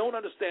and don't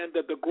understand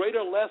that the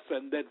greater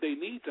lesson that they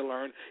need to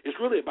learn is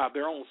really about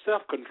their own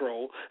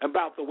self-control,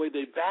 about the way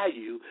they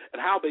value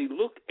and how they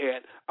look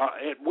at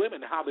women,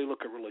 how they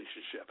look at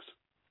relationships.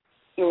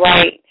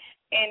 Right.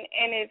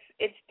 And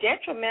it's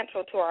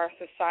detrimental to our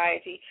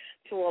society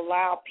to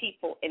allow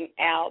people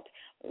out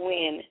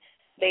when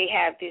they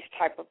have this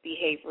type of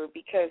behavior,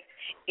 because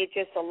it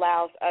just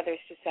allows others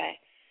to say,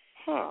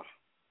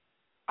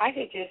 I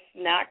could just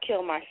not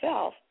kill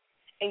myself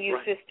and use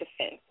this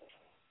defense.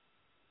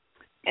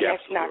 And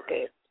that's not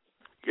good.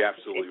 You're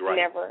absolutely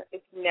right.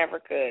 It's never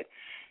good.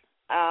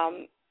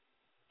 And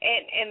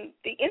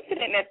the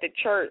incident at the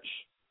church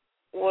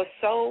was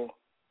so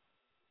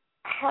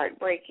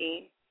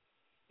heartbreaking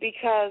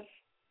because,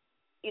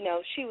 you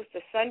know, she was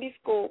the Sunday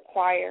school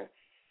choir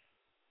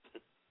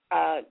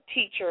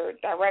teacher,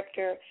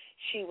 director.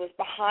 She was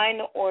behind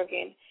the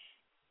organ.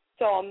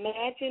 So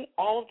imagine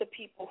all of the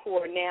people who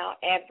are now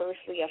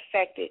adversely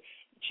affected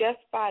just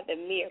by the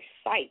mere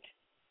sight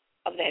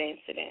of that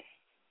incident.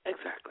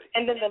 Exactly.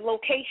 And then the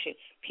location.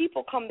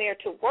 People come there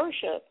to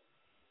worship,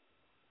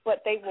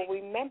 but they will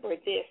remember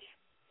this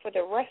for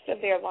the rest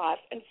of their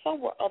lives, and so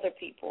will other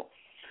people.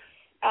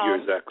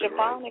 You're exactly Javon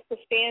right. and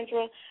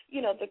Cassandra,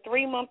 you know, the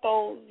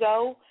 3-month-old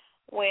Zoe,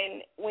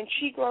 when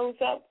she grows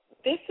up,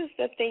 this is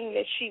the thing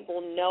that she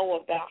will know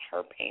about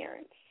her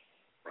parents.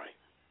 Right.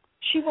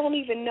 She won't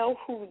even know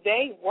who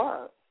they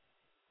were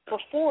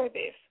before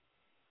this,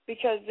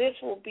 because this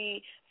will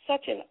be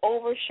such an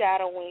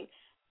overshadowing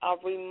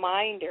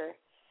reminder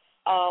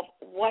of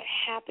what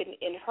happened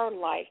in her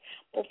life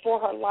before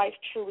her life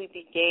truly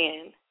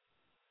began.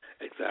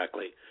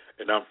 Exactly.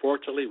 And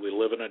unfortunately, we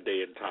live in a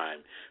day and time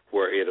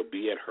where it'll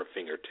be at her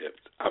fingertips,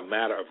 a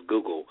matter of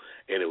Google,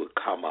 and it will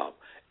come up.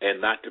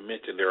 And not to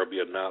mention there will be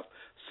enough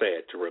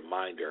said to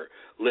remind her.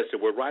 Listen,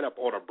 we're right up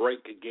on a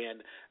break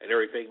again and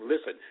everything.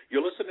 Listen,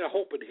 you're listening to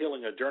Hope and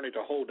Healing, A Journey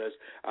to Wholeness.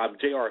 I'm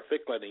J.R.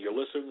 Ficklin, and you're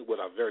listening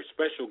with our very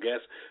special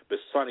guest, Ms.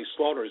 Sonny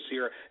Slaughter is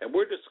here. And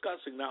we're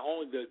discussing not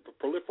only the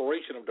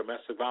proliferation of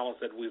domestic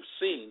violence that we've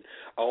seen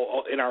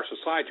in our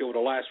society over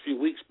the last few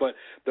weeks, but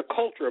the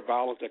culture of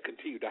violence that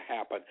continue to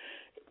happen.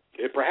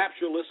 And perhaps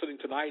you're listening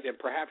tonight, and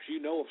perhaps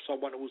you know of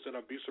someone who's in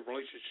an abusive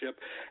relationship,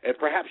 and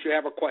perhaps you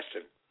have a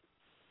question.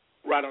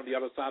 Right on the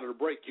other side of the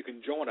break, you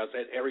can join us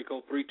at area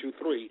code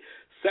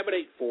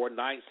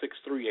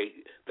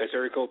 323-784-9638. That's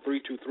area code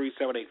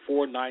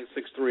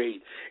 323-784-9638,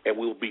 and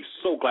we'll be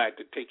so glad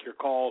to take your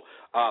call.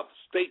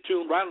 Stay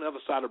tuned. Right on the other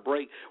side of the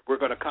break, we're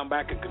going to come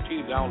back and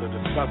continue now to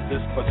discuss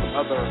this, but some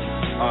other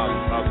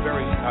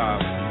very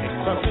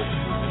incredible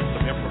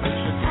some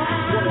information.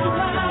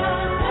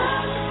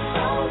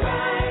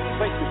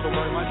 Thank you so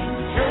very much.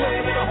 You're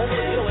listening to Hope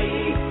and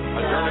Healing,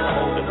 A Journey to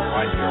Wholeness,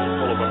 right here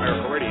on Soul of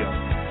America Radio.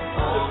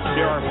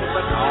 There are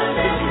people all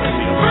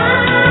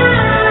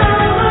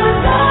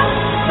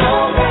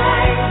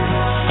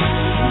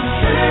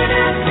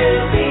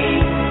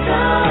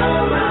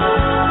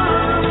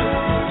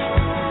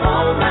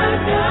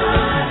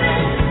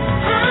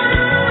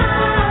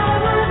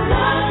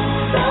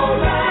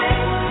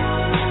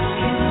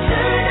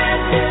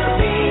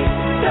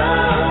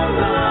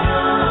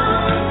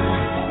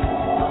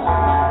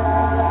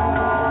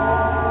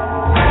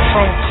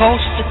From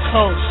coast to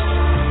coast,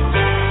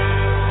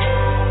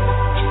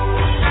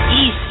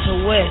 east to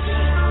west,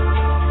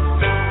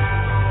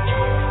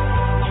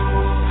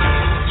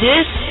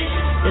 this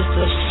is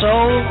the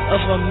Soul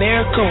of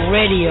America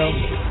Radio.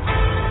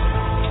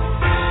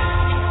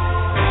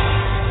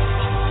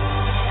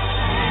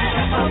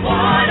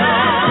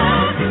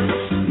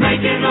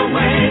 Making a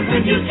way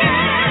when you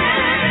can.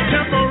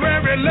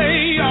 Temporary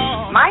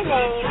layoff. My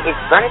name is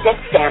Bernadette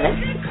Stannis,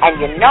 and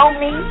you know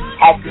me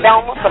as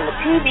Velma from the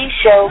TV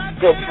show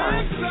Good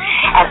Times.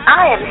 And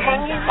I am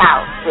hanging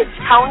out with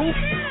Tony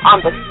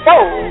on the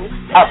Soul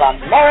of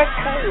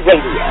America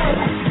Radio.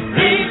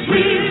 Ain't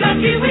we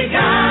lucky we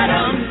got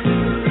 'em?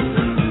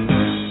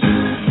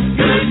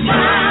 Good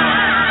times.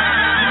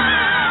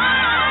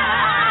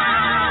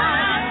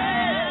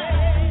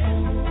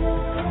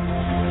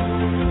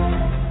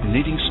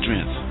 Needing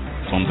strength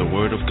from the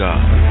Word of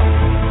God.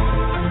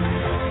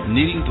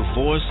 Needing the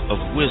voice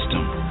of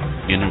wisdom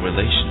in a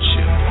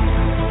relationship.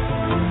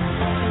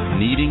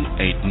 Needing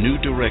a new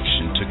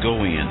direction to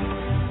go in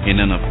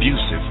an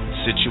abusive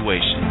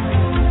situation.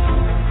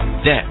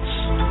 That's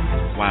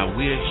why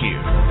we're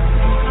here.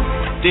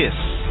 This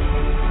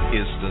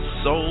is the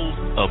Soul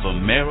of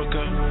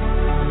America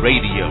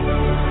Radio.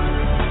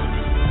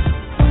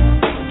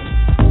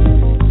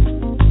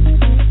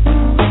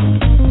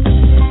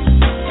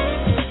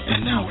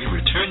 And now we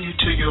return you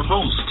to your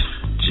host,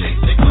 Jay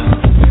Ficklin.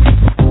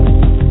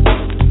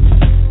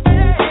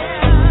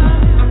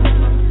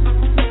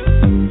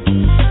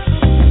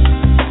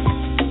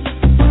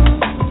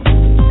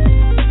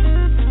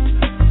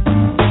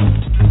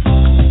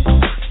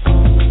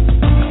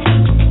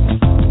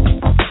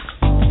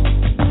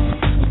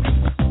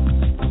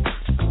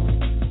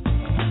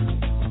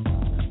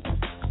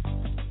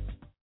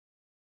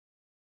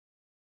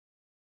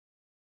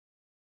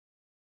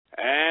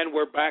 And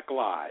we're back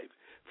live.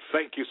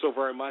 Thank you so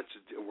very much.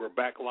 We're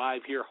back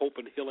live here, Hope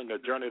and Healing, A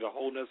Journey to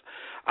Wholeness.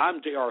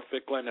 I'm J.R.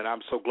 Ficklin, and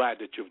I'm so glad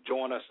that you've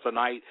joined us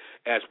tonight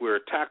as we're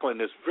tackling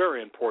this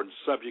very important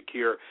subject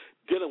here,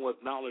 dealing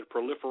with not only the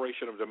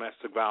proliferation of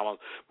domestic violence,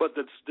 but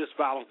this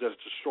violence that's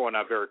destroying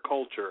our very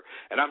culture.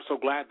 And I'm so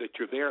glad that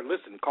you're there.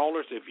 Listen,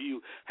 callers, if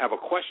you have a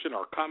question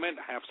or comment,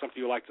 have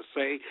something you'd like to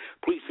say,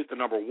 please hit the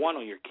number 1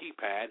 on your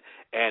keypad,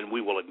 and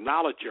we will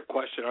acknowledge your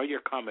question or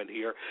your comment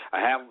here. I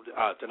have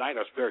tonight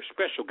a very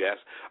special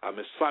guest,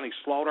 Ms. Sonny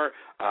Slaughter.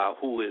 daughter,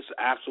 who is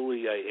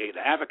absolutely an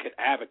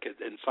advocate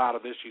inside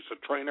of this. She's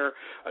a trainer,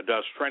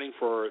 does training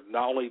for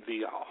not only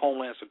the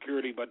Homeland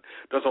Security, but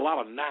does a lot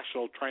of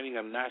national training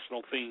and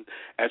national things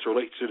as it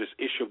relates to this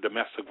issue of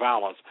domestic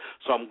violence.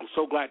 So I'm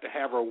so glad to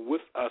have her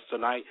with us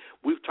tonight.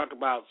 We've talked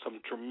about some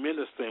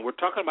tremendous things. We're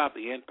talking about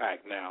the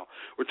impact now.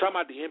 We're talking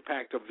about the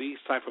impact of these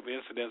type of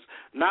incidents,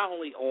 not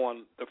only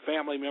on the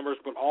family members,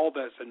 but all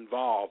that's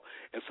involved.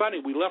 And Sonny,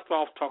 we left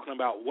off talking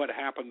about what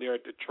happened there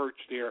at the church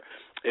there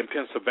in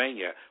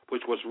Pennsylvania,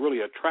 which was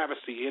really a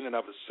travesty in and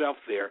of itself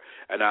there.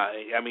 And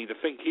I mean, to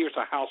think here's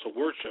a house of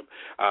worship,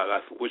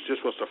 which this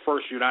was the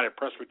first United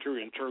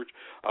Presbyterian Church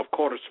of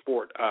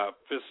Cordersport,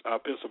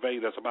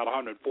 Pennsylvania. That's about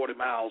 140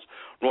 miles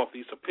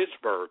northeast of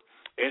Pittsburgh.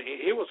 And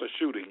it was a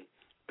shooting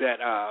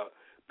that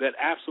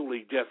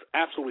absolutely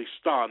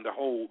stunned the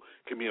whole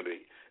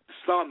community,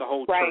 stunned the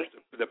whole church.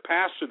 The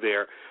pastor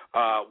there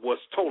was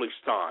totally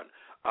stunned.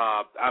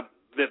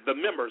 The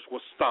members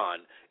were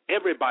stunned.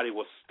 Everybody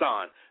was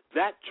stunned.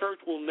 That church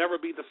will never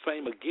be the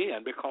same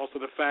again because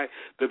of the fact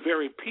the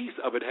very peace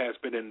of it has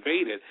been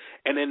invaded,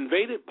 and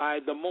invaded by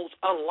the most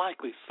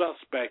unlikely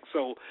suspect.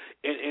 So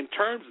in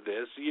terms of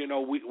this, you know,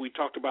 we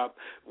talked about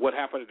what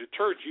happened at the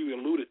church. You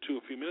alluded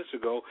to a few minutes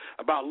ago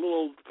about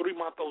little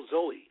 3-month-old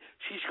Zoe.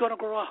 She's going to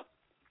grow up.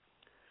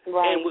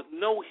 Right. And with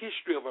no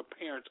history of her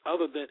parents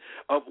other than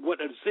of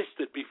what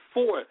existed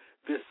before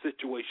this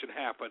situation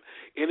happened.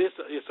 And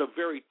it's a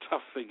very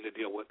tough thing to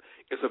deal with.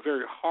 It's a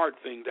very hard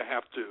thing to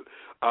have to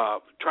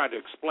try to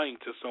explain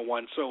to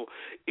someone. So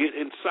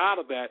inside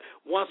of that,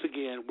 once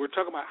again, we're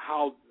talking about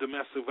how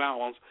domestic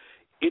violence,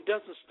 it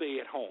doesn't stay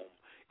at home.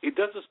 It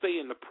doesn't stay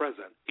in the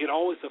present. It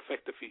always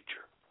affects the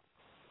future.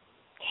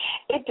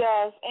 It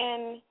does.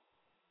 And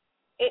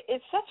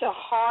it's such a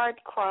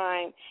hard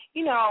crime,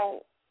 you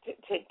know,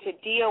 to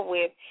deal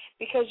with,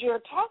 because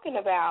you're talking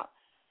about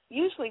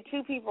usually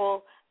two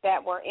people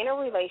that were in a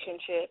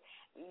relationship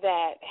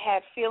that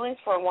had feelings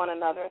for one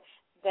another,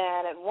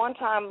 that at one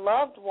time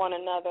loved one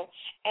another,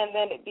 and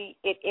then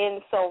it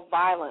ends so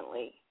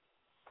violently.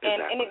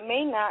 Exactly. And it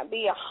may not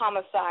be a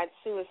homicide,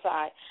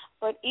 suicide,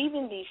 but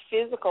even the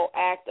physical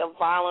act of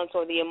violence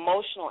or the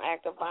emotional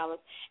act of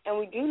violence, and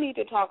we do need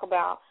to talk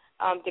about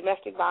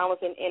domestic violence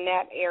in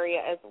that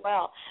area as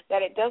well,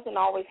 that it doesn't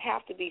always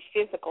have to be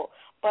physical,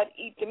 but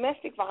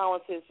domestic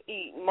violence is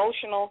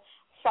emotional,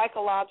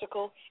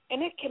 psychological,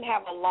 and it can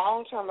have a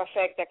long-term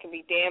effect that can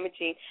be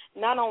damaging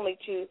not only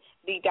to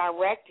the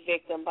direct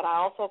victim, but I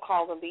also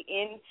call them the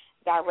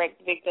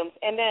indirect victims.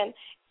 And then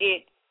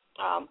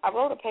I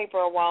wrote a paper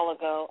a while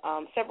ago,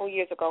 several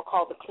years ago,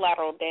 called The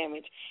Collateral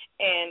Damage,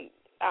 and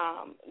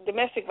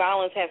domestic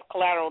violence has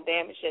collateral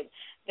damage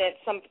that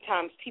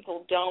sometimes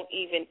people don't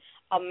even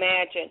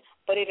imagine,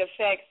 but it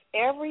affects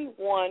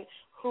everyone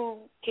who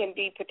can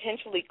be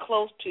potentially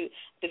close to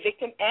the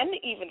victim and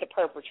even the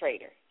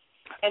perpetrator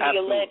and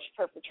the alleged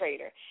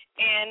perpetrator.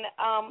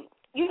 And,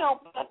 you know,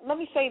 let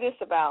me say this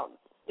about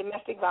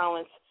domestic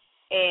violence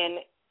and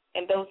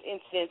those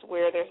incidents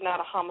where there's not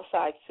a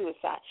homicide,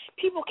 suicide.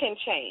 People can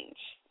change.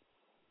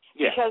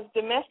 Yeah. Because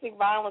domestic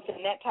violence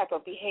and that type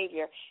of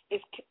behavior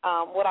is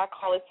what I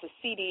call it's the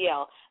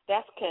CDL.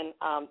 That's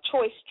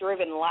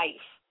choice-driven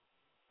life,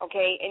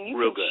 okay? And you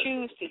can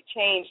choose to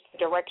change the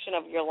direction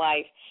of your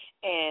life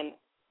and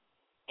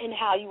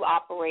how you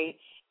operate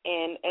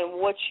and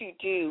what you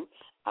do.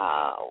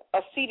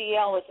 A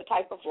CDL is a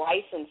type of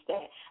license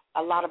that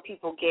a lot of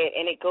people get,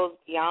 and it goes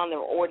beyond their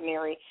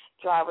ordinary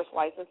driver's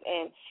license.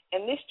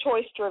 And this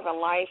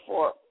choice-driven life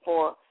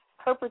for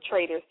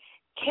perpetrators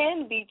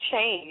can be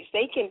changed.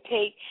 They can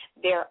take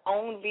their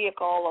own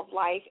vehicle of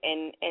life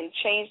and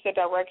change their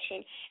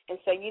direction and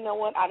say, you know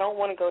what, I don't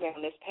want to go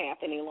down this path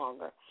any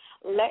longer.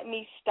 Let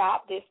me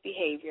stop this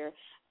behavior.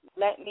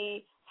 Let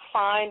me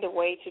find a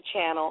way to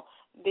channel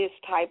this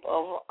type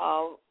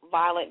of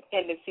violent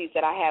tendencies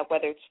that I have,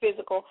 whether it's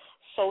physical,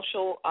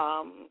 social,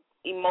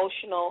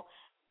 emotional,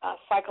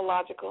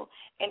 psychological,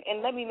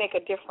 and let me make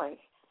a difference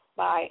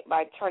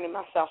by turning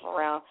myself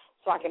around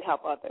so I can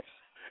help others.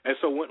 And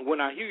so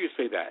when I hear you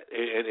say that,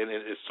 and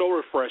it's so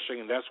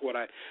refreshing, and that's what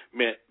I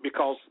meant,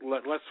 because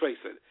let's face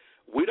it,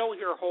 we don't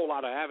hear a whole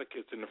lot of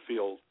advocates in the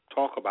field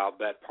talk about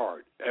that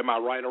part. Am I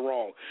right or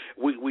wrong?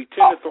 We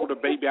tend to throw the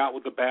baby out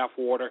with the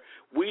bathwater.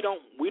 We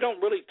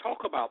don't really talk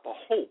about the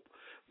hope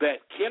that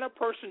can a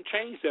person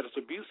change that is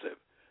abusive?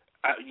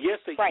 Yes,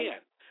 they can.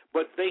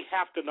 But they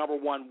have to, number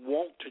one,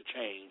 want to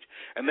change.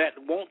 And that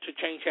want to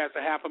change has to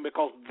happen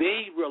because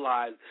they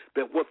realize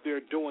that what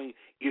they're doing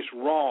is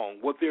wrong.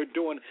 What they're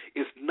doing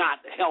is not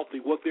healthy.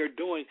 What they're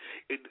doing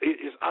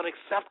is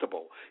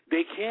unacceptable.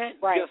 They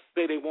can't just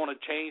say they want to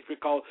change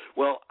because,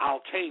 well,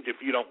 I'll change if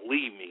you don't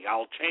leave me.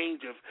 I'll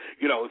change if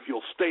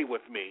you'll stay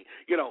with me.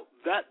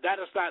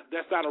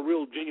 That's not a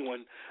real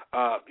genuine,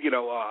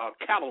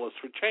 catalyst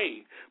for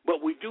change.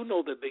 But we do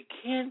know that they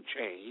can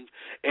change,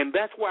 and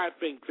that's why I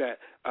think that,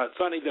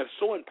 Sonny, that's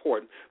so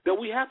important that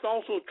we have to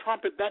also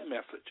trumpet that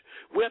message.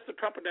 We have to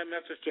trumpet that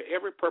message to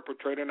every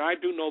perpetrator, and I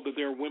do know that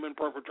there are women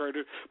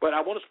perpetrators, But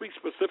I want to speak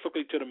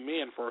specifically to the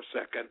men for a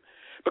second,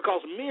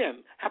 because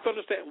men have to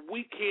understand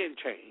we can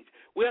change.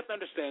 We have to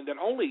understand that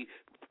only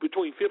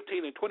between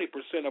 15 and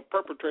 20% of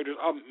perpetrators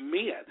are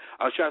men.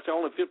 Should I say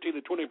only 15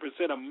 to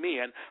 20% of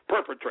men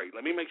perpetrate?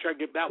 Let me make sure I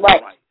get that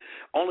one right.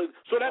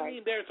 So that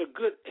means there's a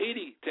good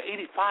 80 to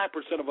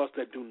 85% of us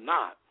that do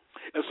not.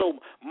 And so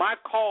my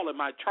call and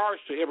my charge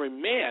to every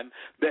man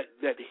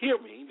that hear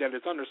me, that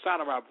is under the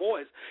sound of our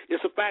voice, is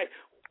the fact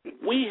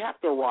we have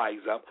to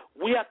rise up.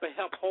 We have to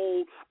help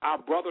hold our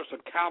brothers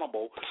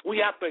accountable.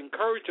 We have to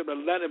encourage them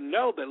and let them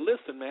know that,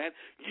 listen, man,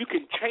 you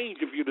can change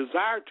if you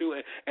desire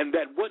to, and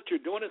that what you're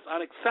doing is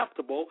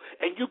unacceptable,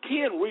 and you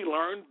can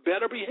relearn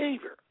better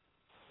behavior.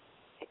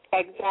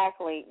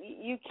 Exactly.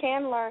 You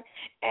can learn.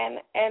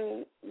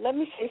 And let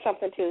me say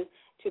something to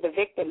the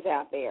victims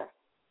out there,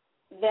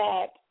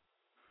 that,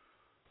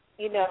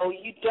 you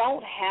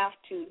don't have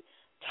to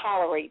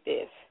tolerate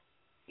this.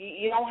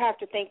 You don't have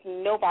to think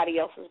nobody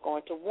else is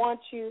going to want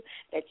you,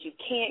 that you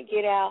can't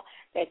get out,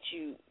 that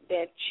you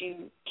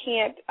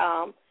can't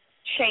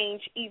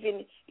change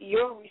even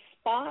your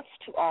response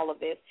to all of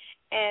this.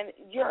 And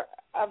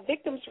a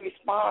victim's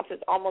response is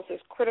almost as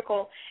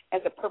critical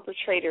as a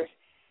perpetrator's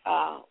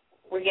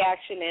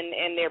reaction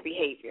and their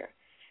behavior.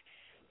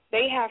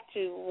 They have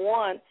to,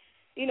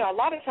 a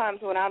lot of times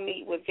when I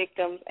meet with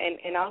victims,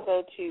 and I'll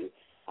go to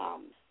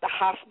the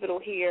hospital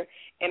here,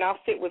 and I'll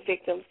sit with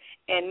victims,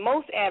 and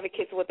most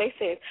advocates, what they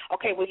say is,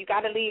 okay, well, you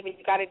got to leave, and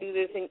you got to do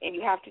this, and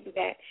you have to do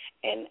that.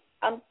 And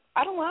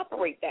I don't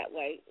operate that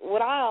way.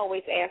 What I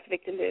always ask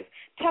victims is,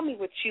 tell me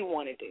what you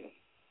want to do.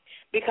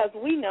 Because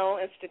we know,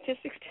 and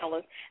statistics tell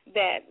us,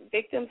 that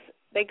victims,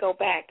 they go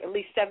back at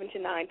least 7 to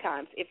 9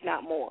 times, if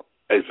not more.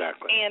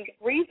 Exactly. And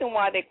the reason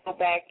why they go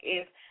back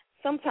is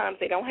sometimes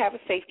they don't have a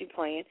safety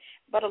plan,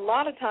 but a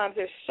lot of times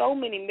there's so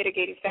many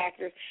mitigating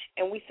factors,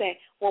 and we say,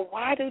 well,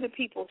 why do the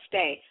people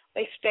stay?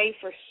 They stay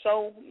for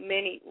so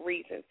many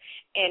reasons.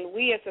 And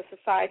we as a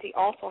society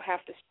also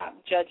have to stop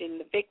judging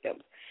the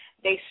victims.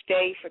 They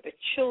stay for the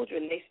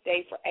children. They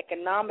stay for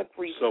economic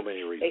reasons. So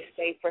many reasons. They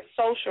stay for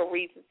social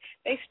reasons.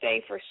 They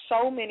stay for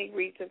so many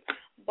reasons.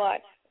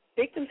 But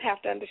victims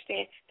have to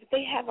understand that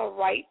they have a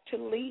right to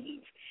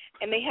leave,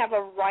 and they have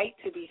a right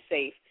to be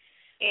safe.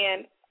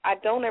 And I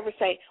don't ever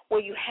say,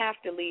 well, you have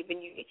to leave.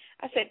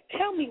 I said,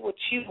 tell me what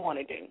you want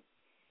to do.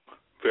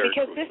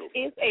 Because this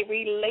is a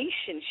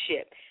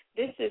relationship.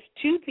 This is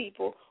two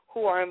people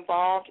who are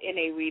involved in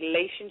a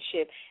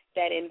relationship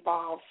that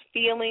involves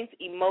feelings,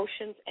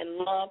 emotions, and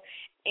love.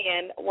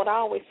 And what I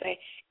always say,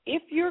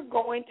 if you're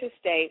going to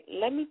stay,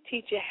 let me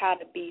teach you how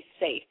to be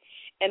safe.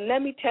 And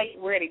let me tell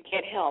you where to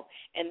get help.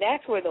 And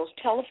that's where those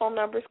telephone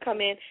numbers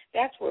come in.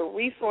 That's where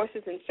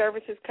resources and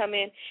services come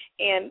in.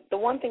 And the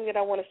one thing that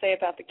I want to say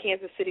about the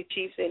Kansas City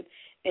Chiefs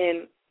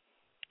and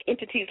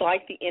entities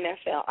like the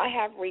NFL, I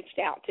have reached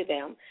out to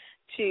them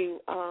to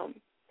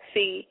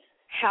see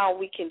how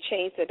we can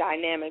change the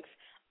dynamics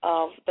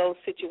of those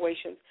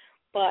situations.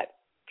 But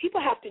people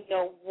have to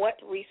know what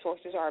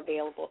resources are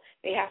available.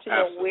 They have to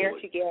know where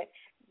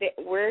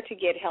to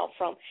get help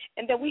from,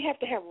 and then we have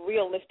to have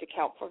realistic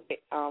help for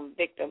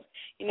victims.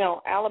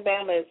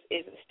 Alabama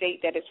is a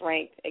state that is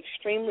ranked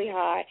extremely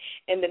high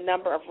in the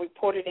number of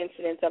reported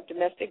incidents of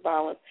domestic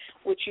violence,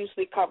 which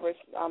usually covers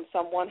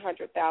some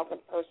 100,000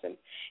 persons,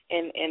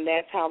 and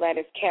that's how that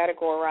is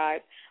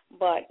categorized.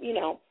 But,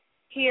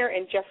 here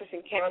in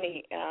Jefferson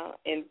County,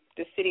 in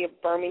the city of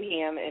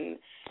Birmingham, and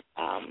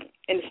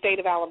in the state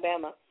of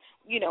Alabama,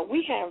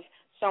 we have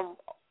some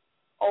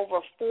over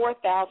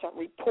 4,000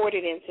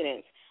 reported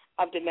incidents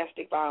of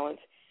domestic violence,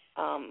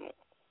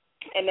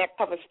 and that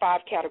covers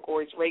 5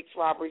 categories: rapes,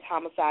 robberies,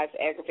 homicides,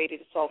 aggravated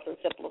assaults, and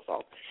simple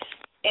assaults.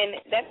 And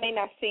that may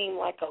not seem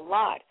like a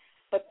lot,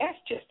 but that's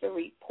just the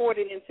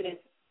reported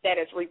incidents that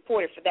is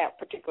reported for that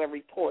particular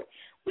report.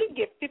 We can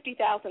get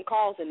 50,000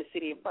 calls in the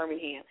city of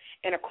Birmingham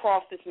and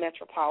across this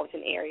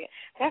metropolitan area.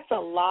 That's a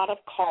lot of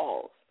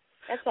calls.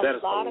 That's a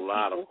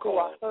lot of people who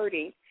are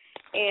hurting.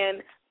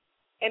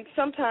 And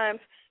sometimes,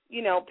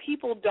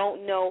 people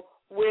don't know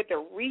where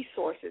the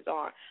resources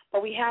are,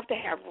 but we have to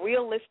have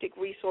realistic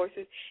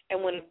resources.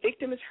 And when a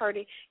victim is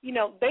hurting,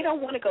 they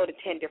don't want to go to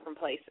 10 different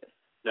places.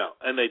 No,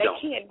 and they don't.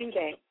 They can't do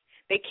that.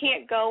 They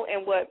can't go,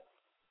 and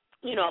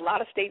a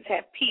lot of states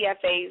have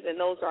PFAs, and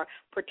those are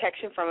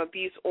protection from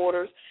abuse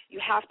orders. You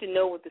have to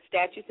know what the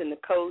statutes and the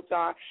codes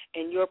are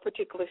in your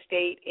particular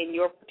state, in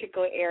your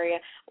particular area,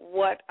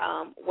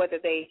 whether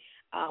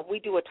we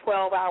do a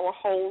 12-hour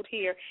hold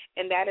here,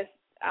 and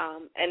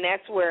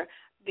that's where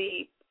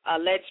the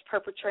alleged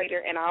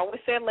perpetrator, and I always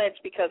say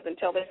alleged because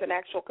until there's an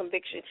actual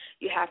conviction,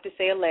 you have to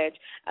say alleged.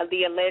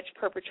 The alleged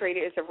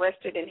perpetrator is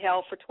arrested and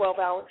held for 12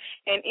 hours,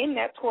 and in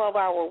that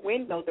 12-hour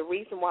window, the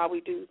reason why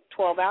we do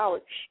 12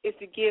 hours is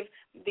to give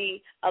the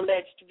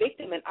alleged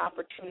victim an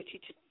opportunity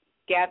to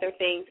gather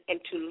things and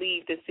to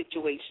leave the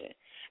situation,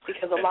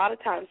 because a lot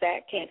of times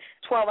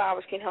 12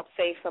 hours can help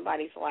save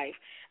somebody's life.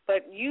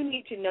 But you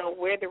need to know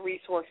where the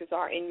resources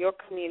are in your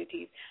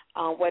communities,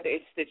 whether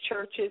it's the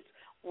churches,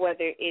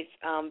 whether it's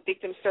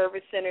victim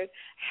service centers,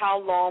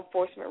 how law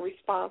enforcement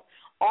responds.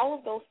 all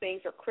of those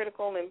things are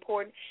critical and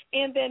important.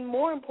 And then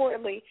more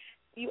importantly,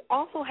 you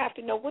also have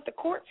to know what the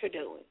courts are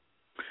doing.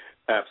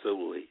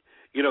 Absolutely.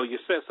 You know, you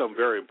said something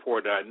very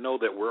important. I know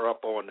that we're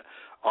up on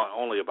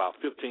only about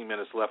 15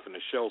 minutes left in the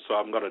show, so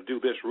I'm going to do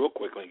this real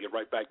quickly and get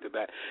right back to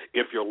that.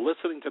 If you're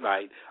listening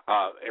tonight,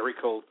 area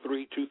code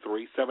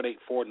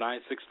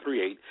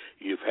 323-784-9638,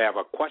 you have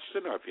a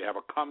question or if you have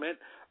a comment,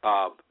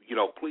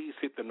 please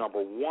hit the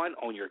number 1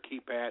 on your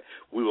keypad.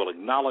 We will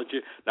acknowledge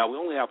it. Now, we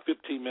only have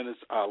 15 minutes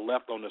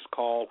left on this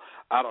call.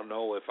 I don't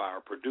know if our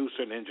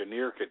producer and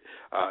engineer could,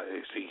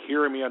 is he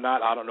hearing me or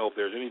not? I don't know if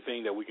there's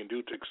anything that we can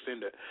do to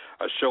extend a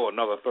show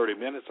another 30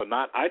 minutes or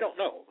not. I don't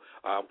know.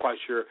 I'm quite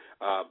sure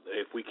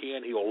if we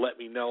can, he will let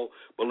me know.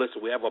 But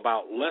listen, we have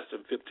about less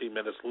than 15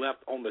 minutes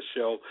left on the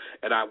show,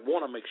 and I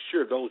want to make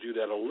sure those of you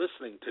that are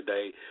listening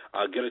today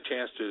get a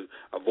chance to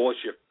voice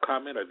your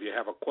comment or if you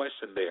have a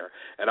question there.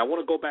 And I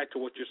want to go back to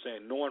what you're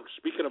saying.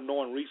 Speaking of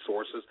knowing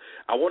resources,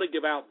 I want to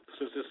give out,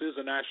 since this is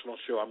a national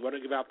show, I'm going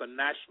to give out the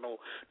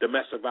National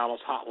Domestic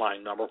Violence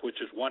Hotline number,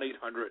 which is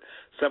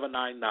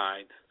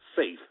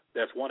 1-800-799-SAFE.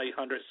 That's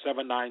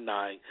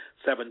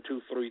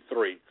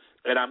 1-800-799-7233.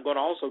 And I'm going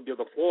to also give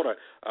the Florida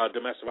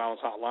Domestic Violence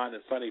Hotline.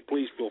 And, Sonny,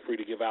 please feel free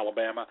to give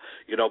Alabama.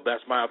 You know,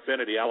 that's my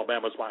affinity.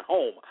 Alabama's my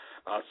home.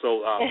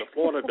 So the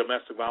Florida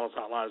Domestic Violence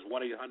Hotline is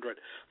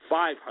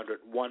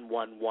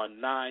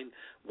 1-800-500-1119,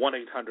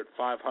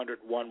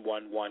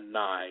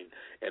 1-800-500-1119.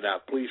 And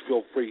please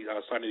feel free,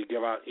 Sonny, to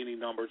give out any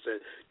numbers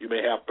that you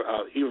may have,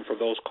 even for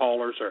those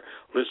callers or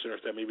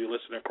listeners that may be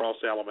listening across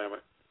the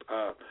Alabama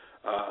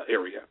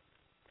area.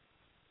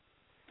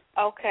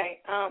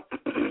 Okay.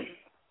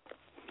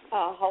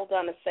 Hold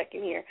on a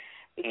second here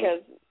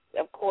because,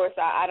 of course,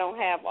 I don't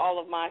have all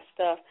of my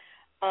stuff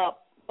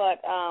up.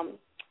 But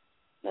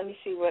let me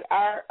see what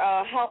our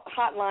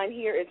hotline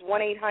here is,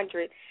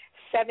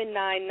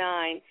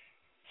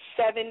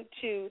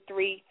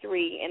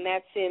 1-800-799-7233, and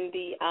that's in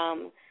the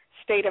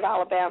state of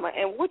Alabama.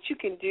 And what you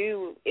can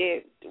do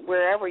is,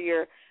 wherever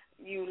you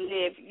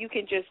live, you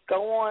can just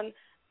go on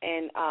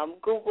and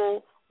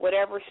Google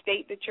whatever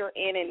state that you're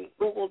in and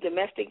Google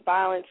domestic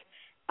violence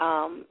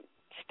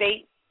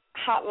state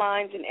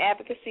hotlines and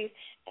advocacies,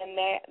 and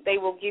that they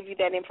will give you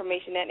that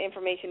information. That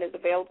information is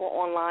available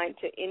online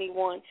to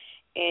anyone,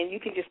 and you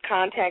can just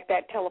contact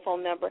that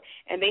telephone number,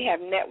 and they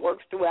have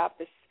networks throughout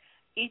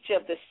each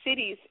of the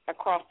cities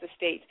across the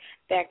states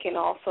that can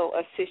also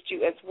assist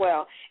you as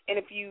well. And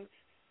if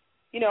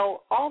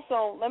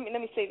also, let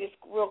me say this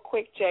real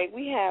quick, Jay.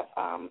 We have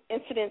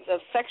incidents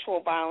of sexual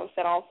violence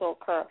that also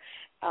occur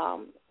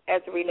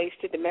as it relates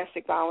to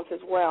domestic violence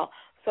as well.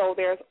 So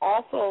there's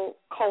also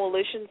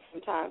coalitions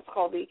sometimes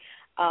called the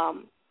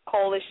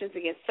Coalitions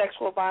Against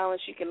Sexual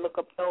Violence. You can look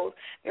up those.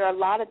 There are a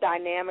lot of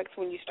dynamics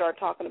when you start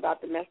talking about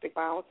domestic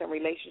violence and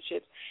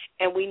relationships,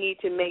 and we need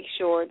to make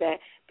sure that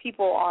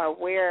people are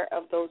aware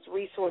of those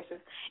resources.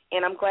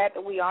 And I'm glad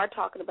that we are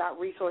talking about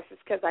resources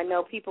because I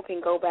know people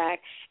can go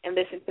back and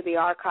listen to the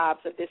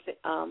archives of this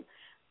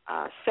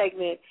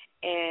segment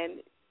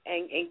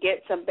and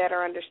get some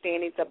better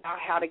understandings about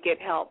how to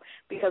get help,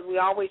 because we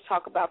always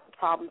talk about the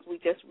problems. We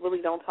just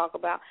really don't talk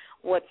about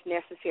what's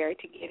necessary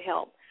to get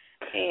help.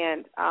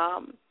 And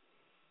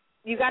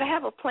you got to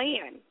have a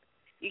plan.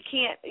 You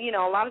can't, a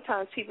lot of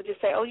times people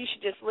just say, oh, you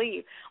should just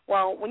leave.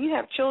 Well, when you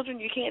have children,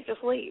 you can't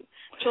just leave.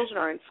 Children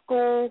are in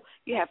school.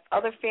 You have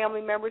other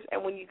family members,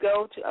 and when you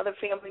go to other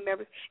family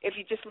members, if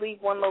you just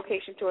leave one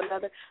location to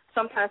another,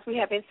 sometimes we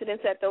have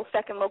incidents at those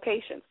second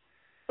locations.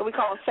 So we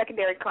call them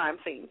secondary crime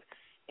scenes.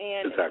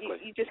 And exactly.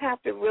 you just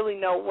have to really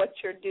know what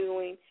you're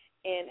doing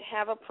and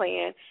have a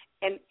plan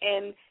and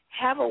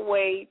have a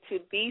way to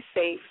be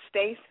safe,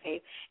 stay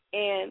safe,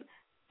 and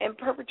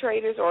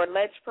perpetrators or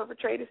alleged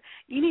perpetrators,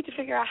 you need to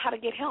figure out how to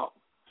get help.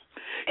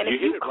 And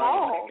if you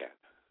call,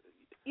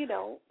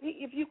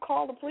 if you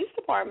call the police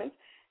department,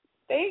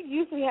 they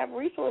usually have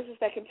resources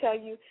that can tell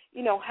you,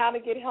 how to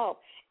get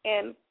help.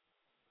 And,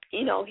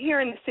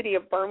 here in the city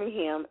of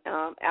Birmingham,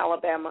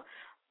 Alabama,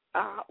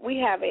 we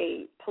have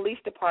a police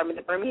department.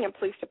 The Birmingham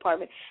Police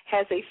Department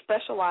has a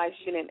specialized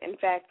unit, in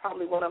fact,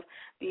 probably one of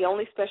the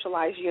only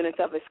specialized units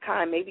of its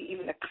kind, maybe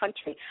even the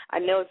country. I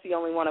know it's the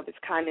only one of its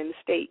kind in the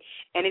state,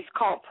 and it's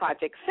called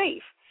Project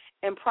SAFE.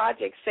 And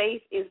Project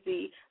SAFE is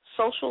the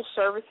social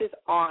services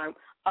arm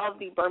of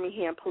the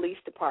Birmingham Police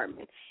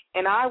Department.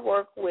 And I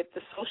work with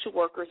the social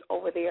workers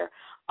over there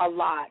a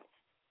lot.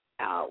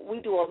 We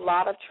do a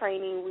lot of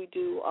training. We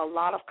do a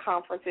lot of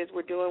conferences.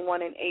 We're doing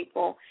one in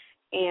April,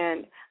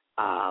 and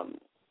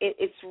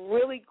it's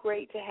really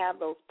great to have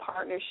those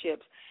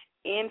partnerships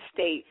in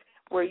states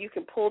where you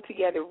can pull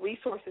together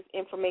resources,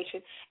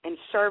 information, and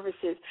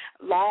services.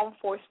 Law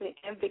enforcement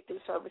and victim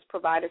service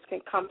providers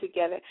can come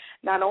together.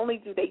 Not only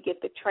do they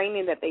get the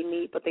training that they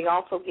need, but they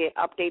also get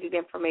updated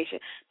information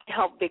to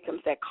help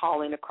victims that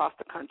call in across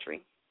the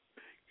country.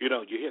 You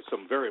hit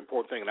some very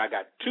important things, and I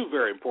got two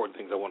very important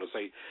things I want to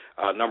say.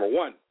 Number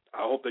one,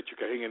 I hope that you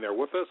can hang in there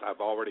with us. I've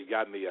already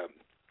gotten the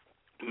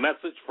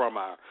message from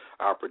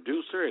our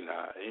producer and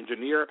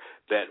engineer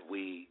that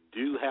we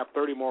do have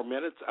 30 more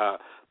minutes.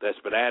 that's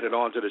been added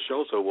on to the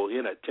show, so we'll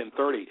end at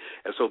 10:30.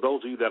 And so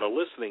those of you that are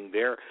listening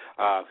there,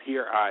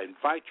 here, I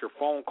invite your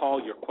phone call,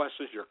 your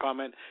questions, your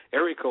comment,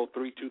 area code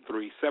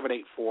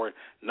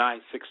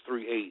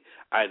 323-784-9638.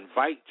 I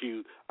invite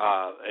you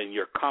and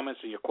your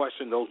comments and your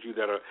questions, those of you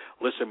that are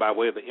listening by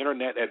way of the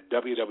internet at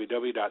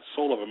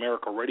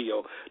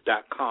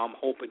www.soulamericaradio.com,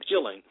 Hope and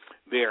Healing.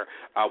 There,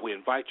 we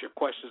invite your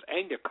questions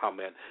and your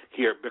comment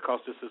here because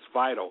this is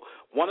vital.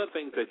 One of the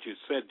things that you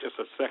said just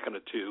a second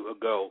or two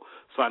ago,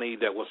 Sonny,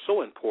 that was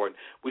so important,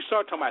 we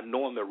started talking about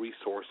knowing the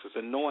resources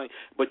and knowing,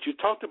 but you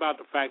talked about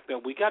the fact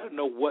that we got to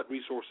know what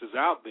resources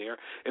are out there,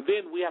 and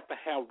then we have to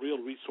have real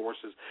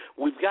resources.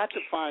 We've got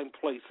to find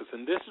places,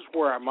 and this is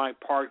where my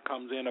part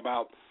comes in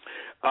about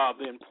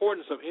the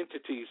importance of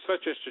entities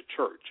such as the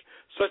church,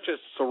 such as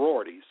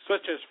sororities,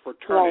 such as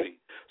fraternity,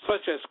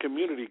 such as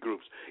community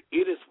groups.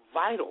 It is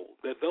vital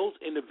that those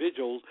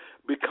individuals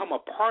become a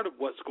part of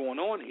what's going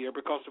on here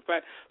because, in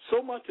fact,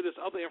 so much of this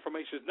other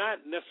information is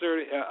not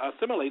necessarily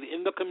assimilated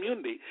in the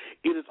community.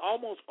 It is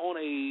almost on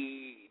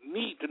a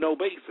need-to-know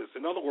basis.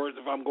 In other words,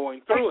 if I'm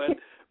going through it,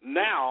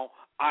 now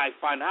I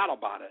find out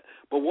about it.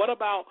 But what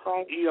about,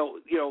 here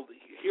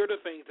are the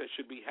things that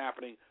should be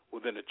happening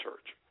within the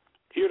church.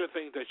 Here are the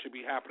things that should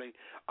be happening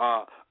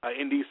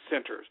in these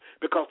centers,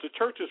 because the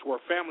churches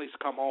where families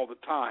come all the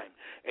time,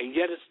 and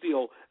yet it's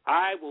still.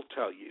 I will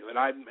tell you, and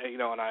I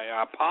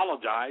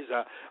apologize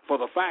for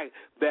the fact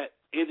that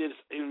it is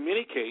in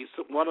many cases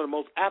one of the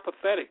most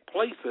apathetic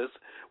places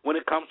when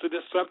it comes to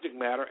this subject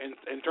matter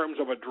in terms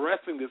of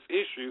addressing this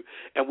issue,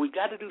 and we've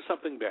got to do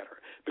something better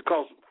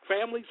because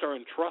families are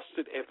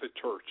entrusted at the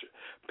church.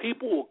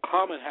 People will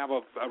come and have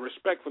a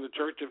respect for the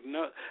church if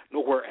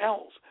nowhere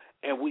else.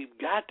 And we've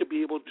got to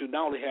be able to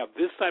not only have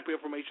this type of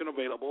information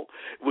available,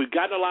 we've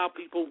got to allow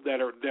people that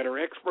are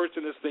experts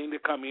in this thing to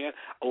come in,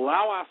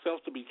 allow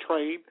ourselves to be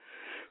trained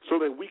so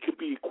that we can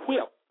be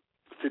equipped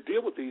to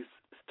deal with these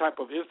type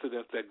of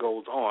incidents that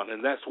goes on.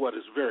 And that's what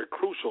is very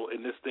crucial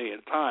in this day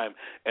and time.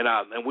 And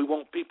we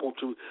want people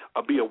to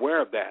be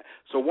aware of that.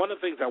 So one of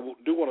the things I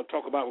do want to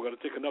talk about, we're going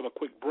to take another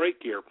quick break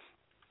here,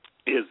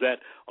 is that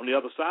on the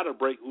other side of the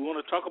break, we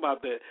want to talk about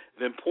the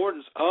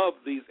importance of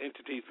these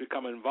entities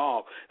becoming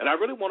involved. And I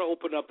really want to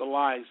open up the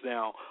lines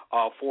now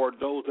for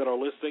those that are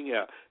listening.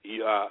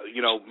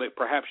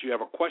 Perhaps you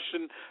have a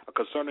question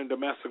concerning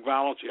domestic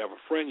violence, you have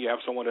a friend, you have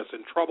someone that's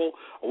in trouble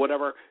or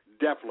whatever.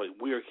 Definitely,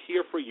 we are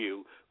here for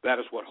you. That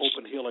is what Hope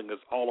and Healing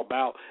is all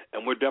about,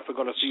 and we're definitely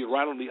going to see you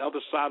right on the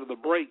other side of the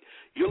break.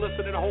 You're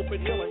listening to Hope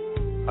and Healing,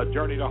 a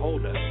journey to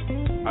wholeness.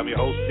 I'm your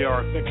host,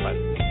 J.R. Fickman,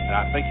 and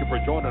I thank you for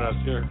joining us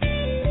here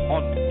on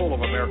Soul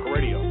of America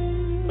Radio.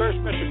 Very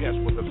special guest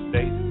with us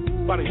today,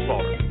 Bunny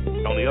Slaughter.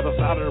 And on the other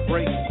side of the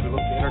break, we look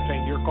to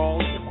entertain your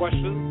calls, your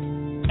questions,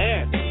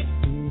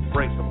 and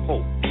bring some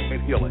hope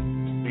and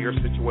healing to your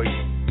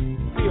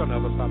situation. See you on the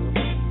other side of the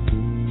break.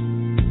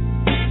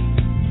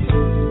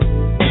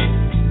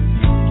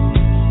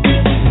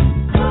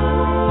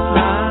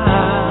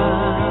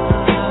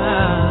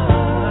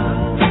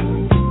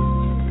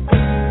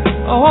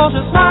 Won't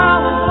you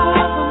smile and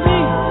smile for me,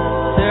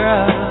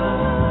 Sarah?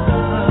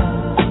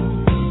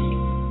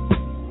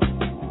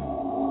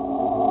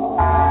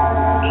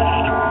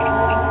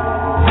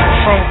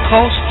 From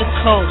coast to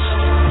coast,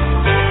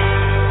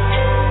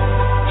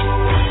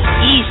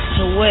 east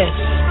to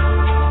west,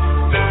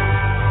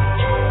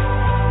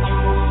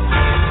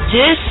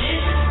 this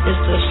is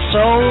the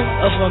Soul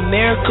of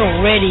America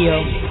Radio.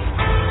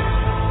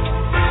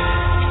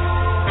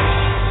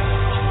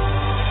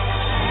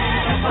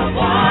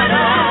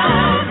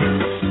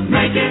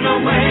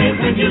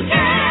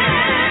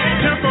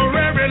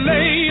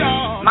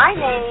 My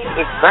name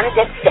is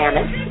Bernadette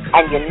Stannis,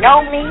 and you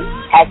know me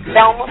as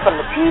Thelma from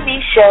the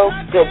TV show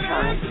Good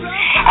Times.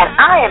 And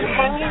I am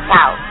hanging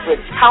out with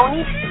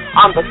Tony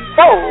on the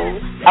Soul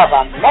of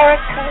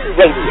America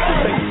Radio.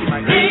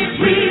 Ain't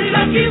we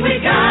lucky we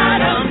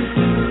got 'em?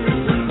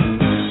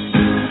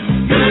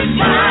 Good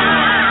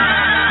times.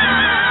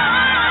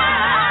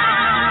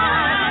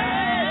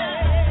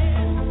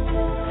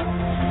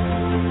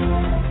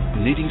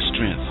 Needing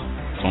strength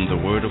from the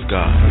Word of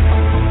God.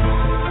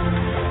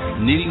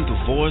 Needing the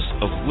voice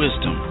of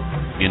wisdom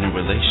in a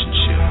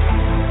relationship.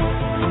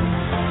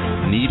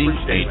 Needing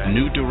a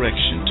new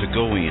direction to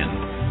go in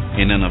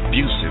an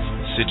abusive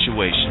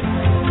situation.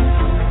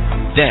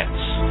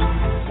 That's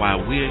why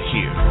we're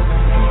here.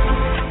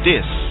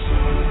 This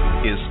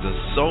is the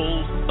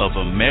Soul of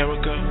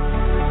America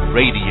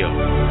Radio.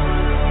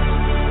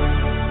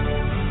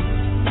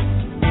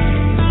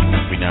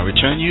 We now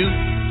return you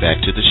back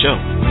to the show.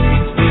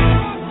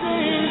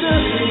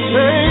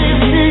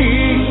 Save me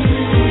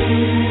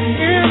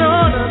in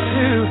order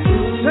to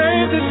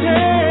save the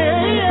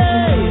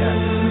day.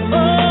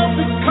 Oh,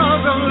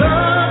 because of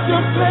love, you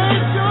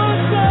place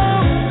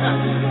yourself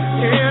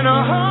in a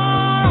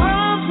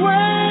harm's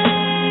way.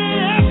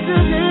 Yes, you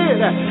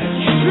did.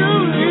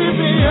 Truly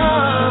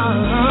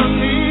beyond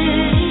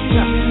me.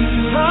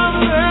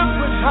 I'm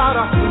left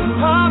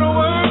without a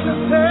word to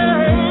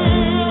say.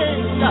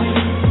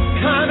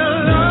 Kind of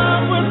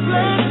love was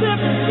blessed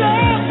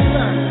itself.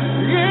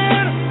 Yeah.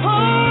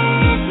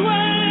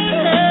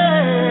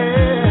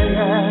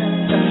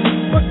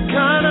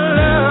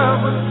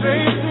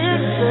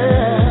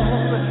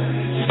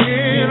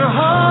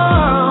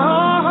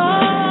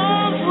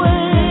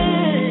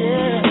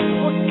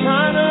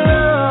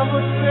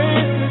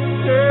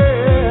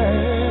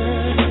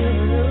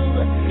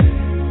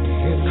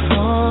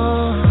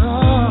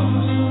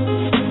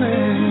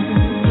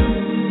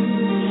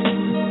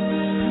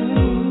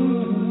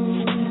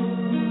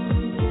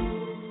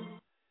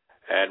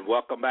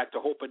 Welcome back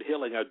to Hope and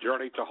Healing, A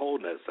Journey to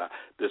Wholeness.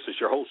 This is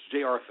your host,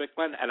 J.R.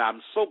 Thicklin, and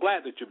I'm so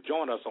glad that you've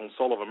joined us on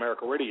Soul of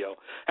America Radio.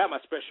 I have my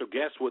special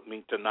guest with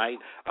me tonight,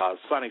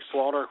 Sunny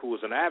Slaughter, who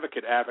is an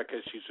advocate.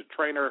 She's a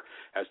trainer,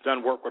 has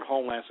done work with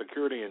Homeland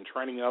Security and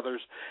training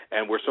others,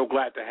 and we're so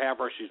glad to have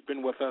her. She's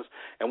been with us.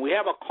 And we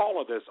have a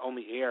caller that's on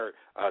the air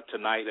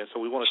tonight, and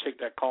so we want to take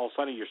that call.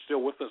 Sunny, you're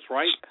still with us,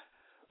 right?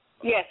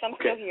 Yes, I'm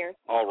still here.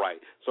 All right.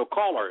 So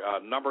caller,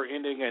 number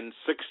ending in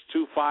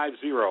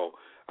 6250.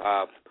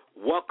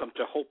 Welcome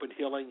to Hope and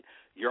Healing.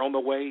 You're on the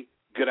way.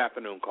 Good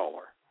afternoon,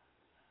 caller.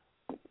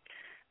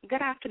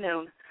 Good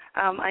afternoon.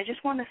 I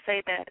just want to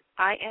say that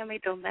I am a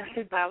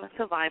domestic violence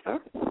survivor.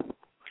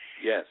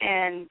 Yes.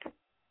 And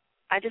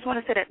I just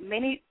want to say that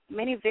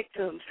many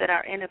victims that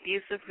are in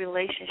abusive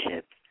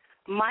relationships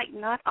might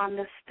not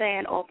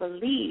understand or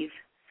believe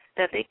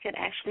that they can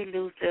actually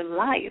lose their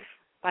life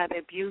by the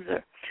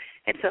abuser.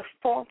 It's a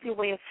faulty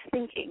way of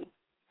thinking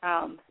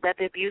that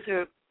the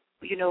abuser,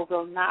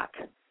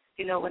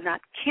 will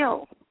not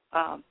kill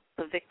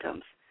the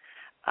victims.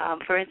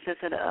 For instance,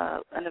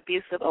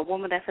 a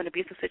woman that's in an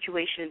abusive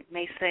situation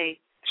may say,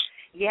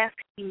 yes,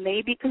 he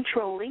may be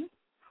controlling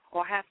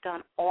or have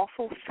done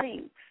awful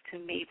things to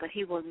me, but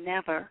he will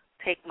never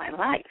take my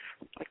life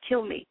or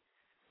kill me.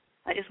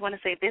 I just want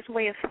to say this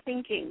way of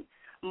thinking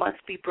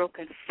must be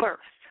broken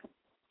first.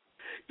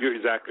 You're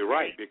exactly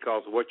right,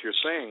 because what you're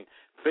saying,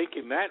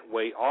 thinking that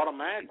way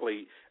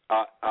automatically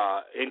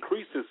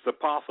increases the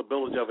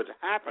possibility of it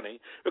happening,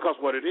 because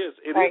what it is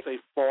a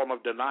form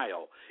of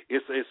denial.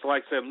 It's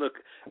like saying, look,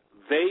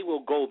 they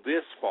will go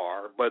this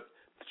far, but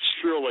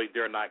surely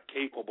they're not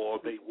capable, or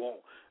they won't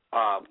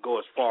go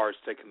as far as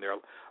taking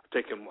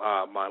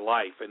my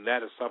life, and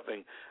that is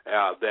something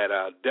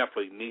that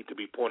definitely need to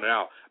be pointed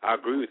out. I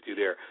agree with you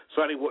there.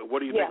 Sonny, what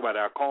do you think about it?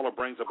 Our caller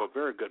brings up a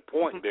very good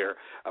point there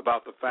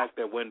about the fact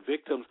that when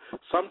victims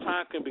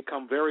sometimes can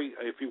become very,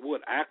 if you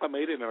would,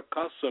 acclimated and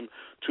accustomed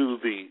to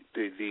the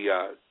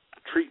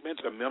treatment,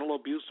 the mental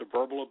abuse, the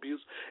verbal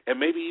abuse, and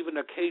maybe even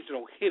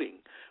occasional hitting,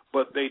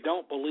 but they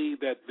don't believe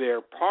that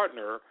their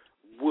partner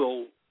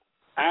will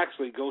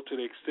actually go to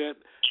the extent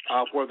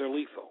where they're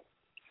lethal.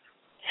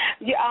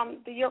 Yeah,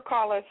 your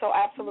caller is so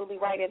absolutely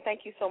right, and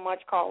thank you so much,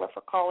 caller,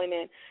 for calling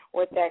in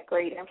with that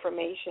great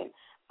information.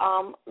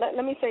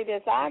 Let me say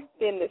this. I've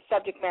been the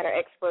subject matter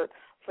expert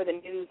for the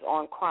news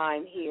on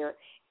crime here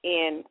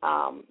in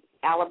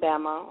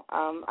Alabama.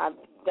 I've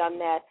done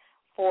that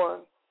for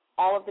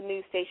all of the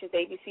news stations,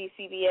 ABC,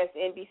 CBS,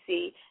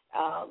 NBC,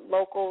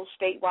 local,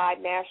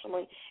 statewide,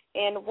 nationally.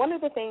 And one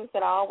of the things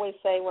that I always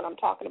say when I'm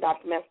talking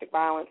about domestic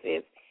violence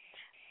is,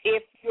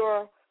 if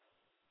your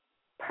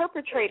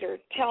perpetrator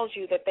tells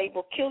you that they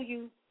will kill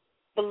you,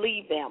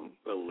 believe them.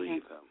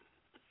 Believe them.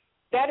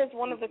 That is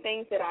one of the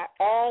things that I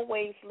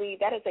always leave.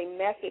 That is a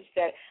message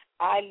that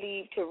I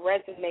leave to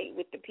resonate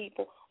with the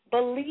people.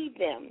 Believe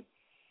them,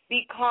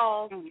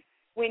 because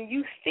when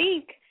you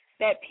think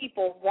that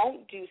people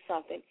won't do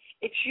something,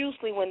 it's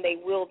usually when they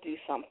will do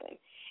something.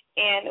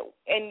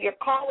 And your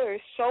caller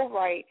is so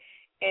right.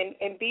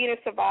 And being a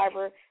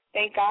survivor,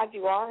 thank God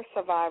you are a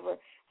survivor.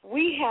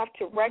 We have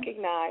to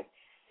recognize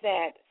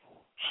that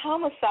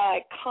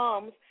homicide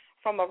comes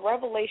from a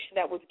revelation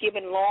that was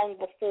given long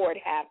before it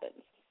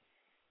happens.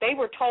 They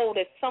were told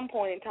at some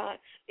point in time,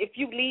 if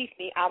you leave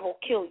me, I will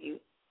kill you.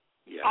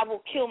 Yeah. I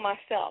will kill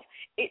myself.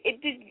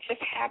 It didn't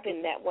just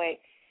happen that way.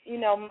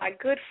 My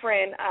good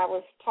friend, I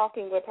was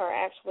talking with her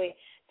actually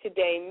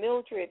today,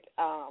 Mildred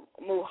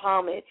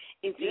Muhammad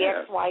is the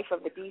ex-wife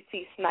of the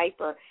D.C.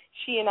 sniper.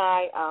 She and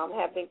I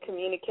have been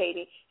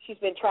communicating. She's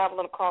been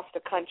traveling across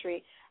the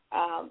country.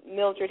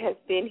 Mildred has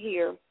been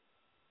here.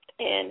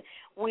 And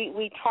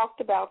we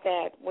talked about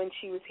that when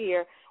she was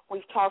here.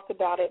 We've talked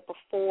about it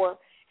before,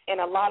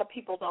 and a lot of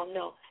people don't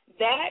know.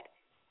 That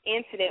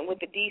incident with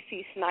the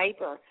D.C.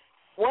 sniper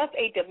was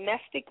a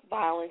domestic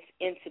violence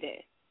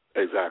incident.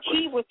 Exactly.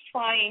 He was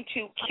trying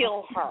to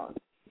kill her.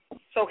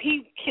 So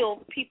he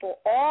killed people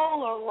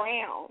all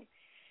around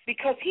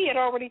because he had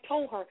already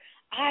told her,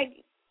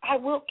 I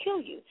will kill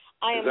you.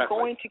 I am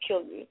going to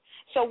kill you.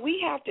 So we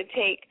have to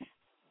take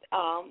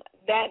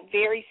that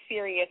very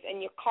serious,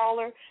 and your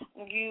caller,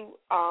 you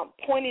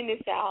pointing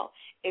this out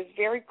is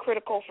very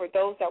critical for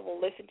those that will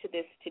listen to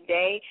this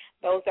today,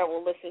 those that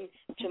will listen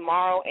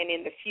tomorrow and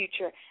in the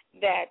future,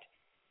 that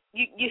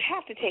you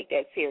have to take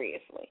that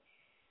seriously,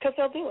 because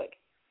they'll do it.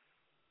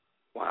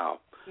 Wow.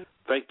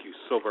 Thank you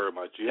so very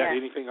much. Do you have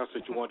anything else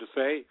that you want to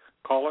say,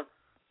 caller?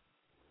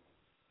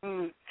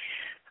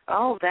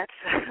 Oh, that's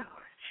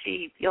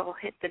you'll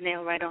hit the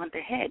nail right on the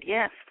head,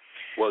 yes.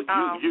 Well,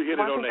 you hit it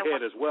on the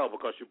head as well,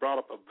 because you brought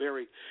up a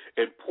very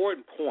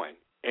important point,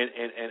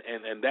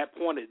 and that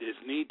point is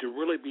need to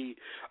really be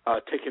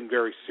taken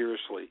very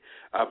seriously,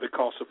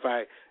 because of the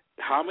fact,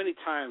 how many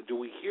times do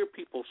we hear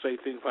people say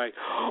things like,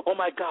 oh,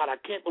 my God, I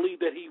can't believe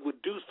that he would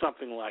do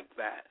something like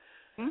that,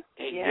 and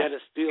yet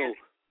it's still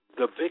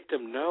the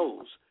victim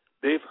knows.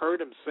 They've heard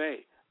him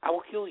say, I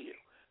will kill you.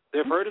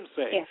 They've heard him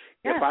say,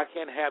 if I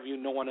can't have you,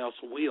 no one else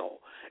will.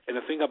 And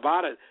the thing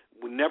about it,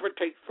 we never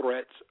take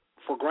threats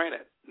for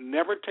granted.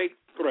 Never take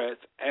threats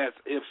as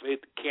if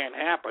it can't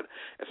happen.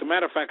 As a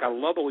matter of fact, I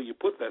love the way you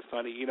put that,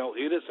 Sonny. You know,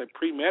 it is a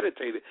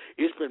premeditated.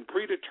 It's been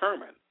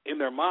predetermined in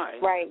their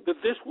mind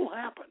that this will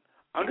happen.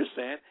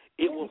 Understand?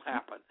 It will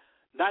happen.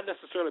 Not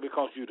necessarily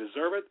because you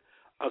deserve it,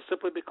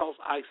 simply because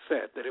I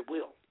said that it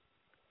will.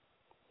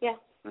 Yeah.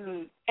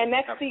 Mm-hmm. And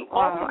that's the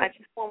ultimate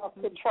form of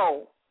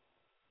control.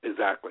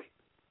 Exactly.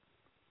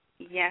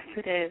 Yes,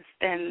 it is.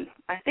 And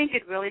I think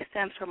it really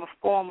stems from a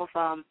form of,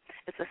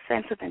 it's a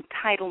sense of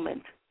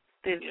entitlement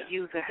the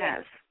user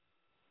has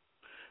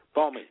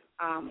on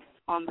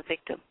the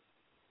victim.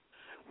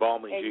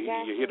 Balmy,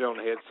 you hit it on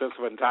the head. Sense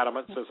of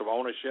entitlement, sense of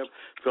ownership.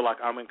 Feel like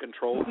I'm in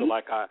control. Feel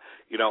like and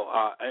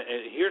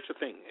here's the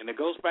thing, and it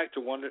goes back to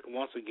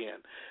once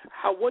again,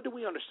 what do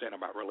we understand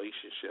about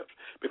relationships?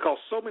 Because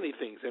so many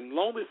things, and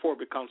long before it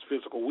becomes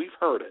physical, we've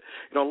heard it.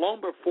 You know,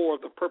 long before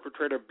the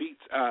perpetrator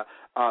beats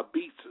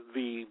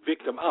the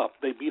victim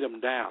up, they beat him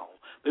down.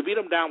 They beat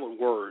them down with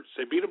words.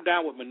 They beat them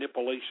down with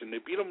manipulation. They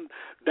beat them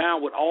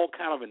down with all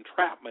kind of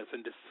entrapments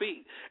and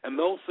deceit, and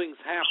those things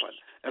happen.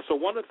 And so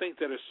one of the things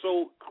that is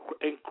so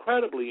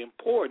incredibly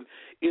important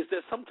is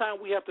that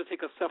sometimes we have to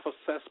take a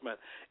self-assessment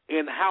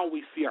in how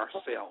we see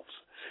ourselves.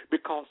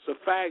 Because the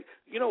fact,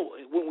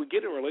 when we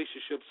get in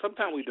relationships,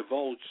 sometimes we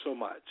divulge so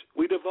much.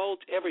 We divulge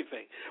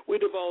everything. We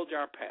divulge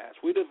our past.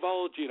 We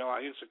divulge,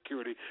 our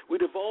insecurity. We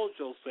divulge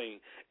those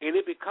things, and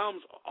it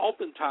becomes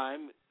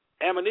oftentimes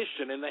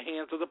ammunition in the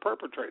hands of the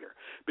perpetrator,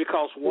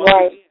 because once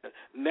again,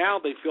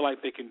 now they feel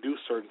like they can do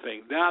certain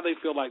things. Now they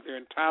feel like they're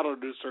entitled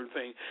to do certain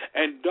things,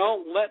 and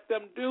don't let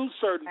them do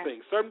certain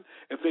things.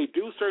 If they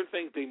do certain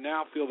things, they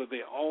now feel that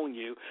they own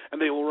you,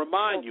 and they will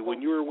remind you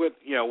when you were with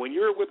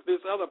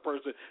this other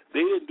person,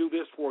 they didn't do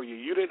this for you.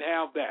 You didn't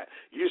have that.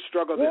 You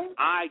struggled this.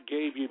 I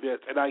gave you this,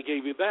 and I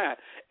gave you that.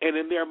 And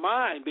in their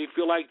mind, they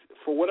feel like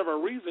for whatever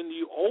reason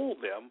you owe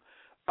them.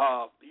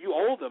 You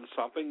owe them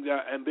something,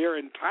 and they're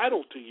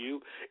entitled to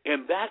you,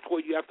 and that's where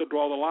you have to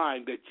draw the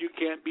line, that you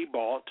can't be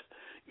bought.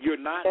 You're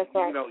not,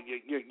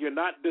 you're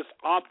not this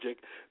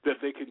object that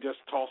they can just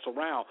toss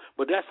around.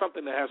 But that's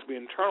something that has to be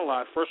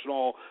internalized, first of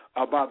all,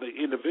 by the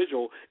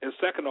individual, and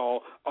second of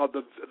all,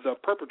 the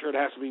perpetrator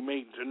has to be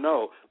made to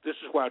know, this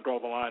is where I draw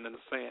the line in the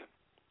sand.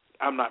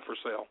 I'm not for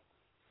sale.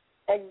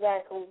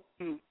 Exactly.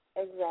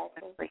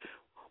 Exactly.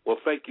 Well,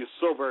 thank you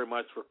so very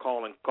much for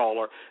calling,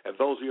 caller. And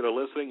those of you that are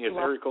listening, it's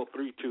area code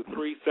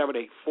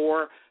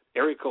 323-784,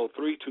 area code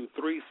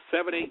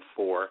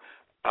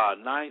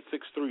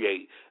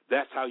 323-784-9638.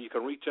 That's how you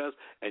can reach us,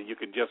 and you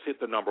can just hit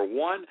the number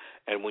 1.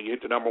 And when you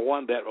hit the number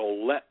 1, that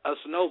will let us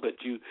know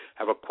that you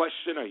have a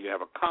question or you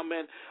have a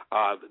comment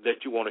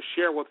that you want to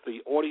share with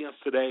the audience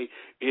today.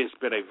 It's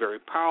been a very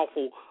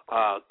powerful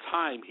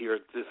time here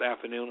this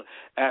afternoon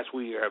as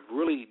we have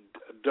really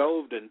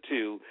dove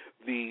into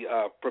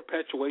the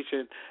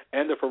perpetuation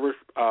and the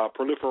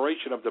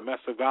proliferation of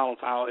domestic violence,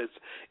 how it's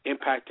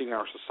impacting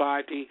our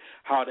society,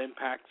 how it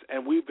impacts,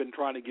 and we've been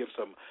trying to give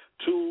some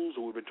tools,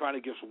 or we've been trying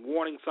to give some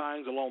warning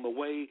signs along the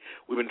way.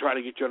 We've been trying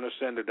to get you to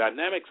understand the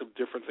dynamics of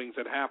different things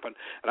that happen,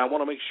 and I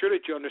want to make sure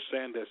that you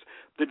understand this.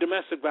 The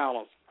domestic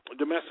violence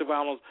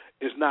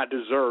is not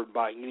deserved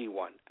by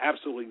anyone.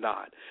 Absolutely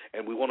not.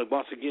 And we want to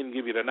once again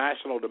give you the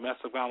National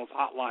Domestic Violence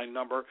Hotline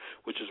number,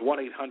 which is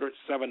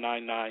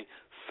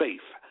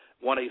 1-800-799-SAFE.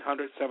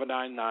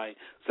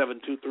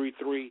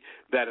 1-800-799-7233.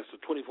 That is the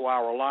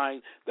 24-hour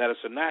line. That is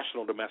the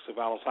National Domestic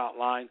Violence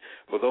Hotline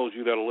for those of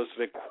you that are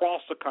listening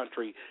across the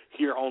country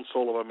here on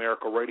Soul of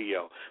America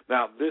Radio.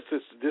 Now, this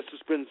has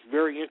been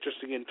very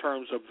interesting in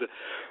terms of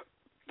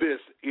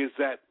this is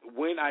that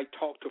when I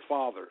talk to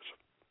fathers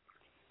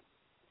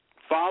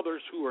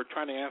who are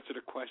trying to answer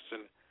the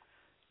question,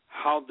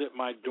 how did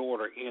my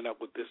daughter end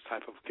up with this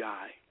type of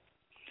guy?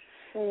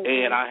 Mm-hmm.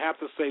 And I have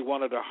to say,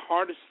 one of the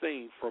hardest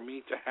things for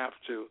me to have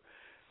to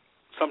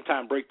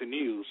sometimes break the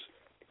news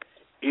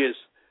is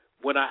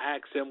when I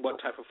ask him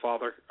what type of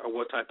father or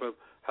what type of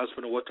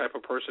husband or what type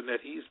of person that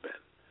he's been.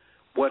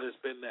 What has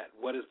been that?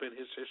 What has been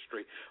his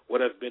history?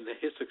 What has been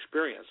his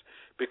experience?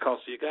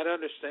 Because you got to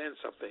understand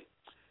something.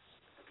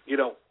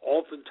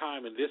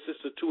 Oftentimes, and this is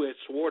the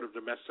two-edged sword of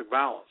domestic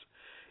violence,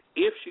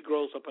 if she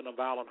grows up in a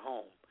violent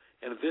home,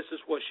 and this is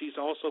what she's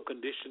also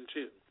conditioned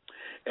to,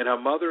 and her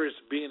mother is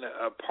being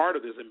a part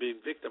of this and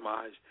being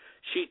victimized,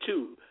 she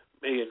too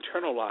may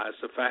internalize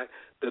the fact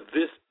that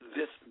this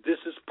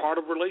is part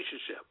of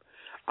relationship.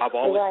 I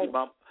always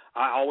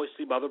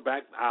see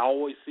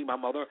my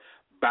mother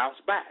bounce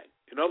back.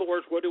 In other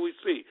words, what do we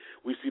see?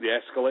 We see the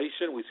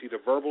escalation, we see the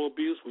verbal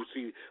abuse, we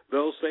see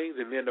those things,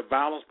 and then the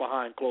violence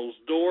behind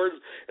closed doors.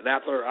 And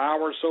after an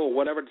hour or so, or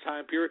whatever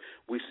time period,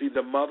 we see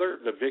the mother,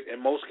 in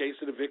most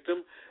cases the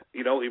victim,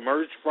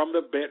 emerge from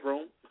the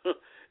bedroom,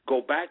 go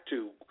back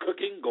to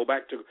cooking, go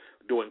back to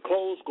doing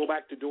clothes, go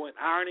back to doing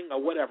ironing or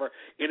whatever,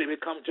 and it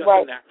becomes just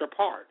an after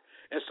part.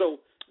 And so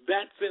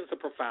that sends a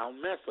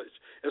profound message.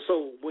 And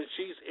so when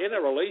she's in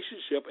a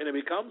relationship and it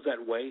becomes that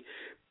way,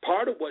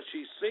 part of what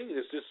she's seeing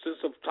is this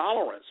sense of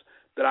tolerance,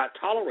 that I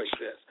tolerate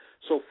this.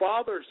 So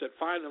fathers that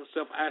find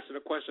themselves asking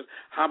the question,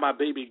 how my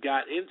baby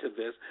got into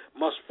this,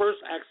 must first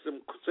ask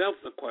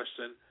themselves the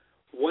question,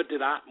 what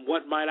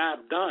might I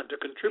have done to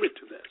contribute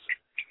to this?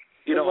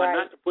 You know, right.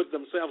 And not to put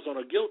themselves on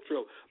a guilt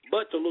trip,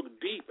 but to look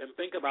deep and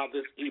think about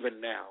this even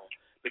now.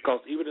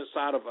 Because even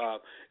inside of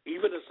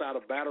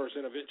batterers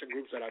intervention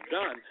groups that I've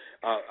done,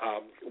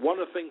 one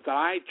of the things that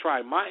I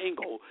try, my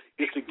angle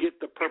is to get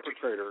the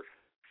perpetrator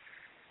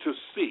to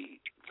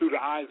see through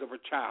the eyes of a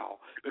child.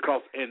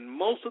 Because in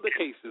most of the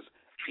cases,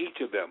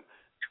 each of them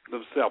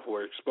themselves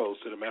were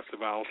exposed to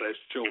domestic violence as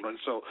children.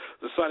 So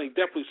the Sonny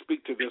definitely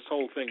speak to this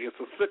whole thing. It's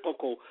a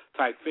cyclical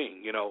type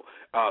thing. You know,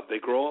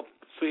 they grow up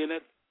seeing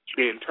it,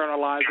 they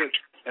internalize it.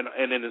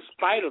 And in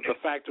spite of the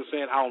fact of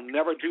saying, I'll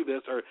never do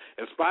this, or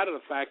in spite of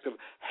the fact of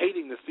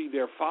hating to see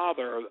their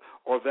father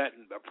or that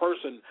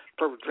person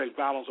perpetrate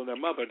violence on their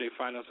mother, they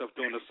find themselves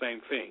doing the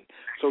same thing.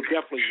 So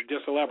definitely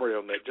just elaborate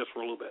on that just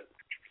for a little bit.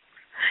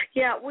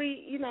 Yeah,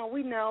 we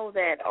know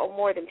that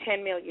more than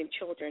 10 million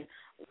children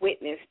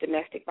witness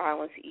domestic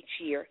violence each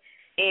year.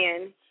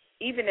 And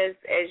even as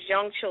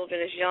young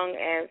children, as young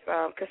as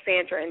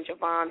Cassandra and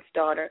Javon's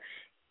daughter,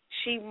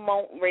 she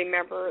won't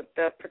remember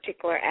the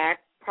particular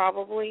act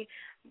probably,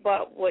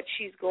 but what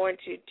she's going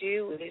to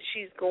do is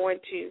she's going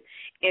to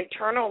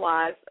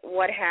internalize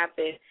what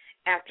happened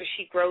after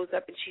she grows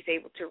up and she's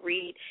able to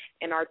read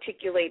and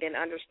articulate and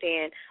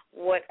understand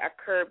what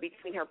occurred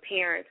between her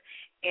parents.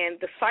 And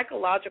the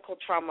psychological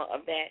trauma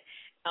of that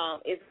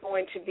is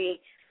going to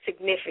be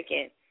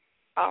significant.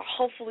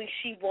 Hopefully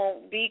she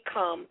won't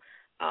become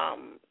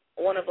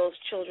one of those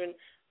children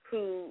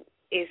who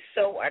is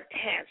so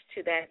attached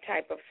to that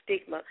type of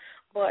stigma.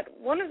 But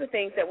one of the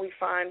things that we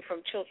find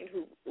from children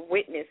who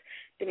witness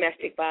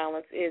domestic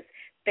violence is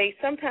they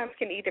sometimes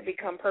can either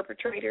become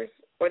perpetrators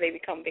or they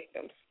become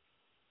victims.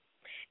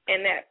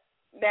 And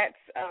that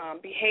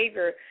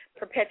behavior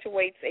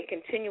perpetuates a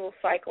continual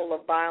cycle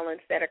of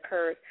violence that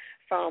occurs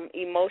from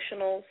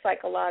emotional,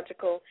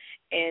 psychological,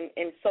 and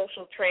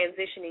social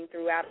transitioning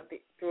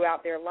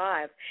throughout their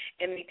lives.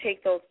 And they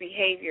take those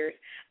behaviors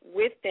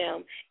with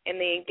them and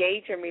they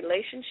engage in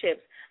relationships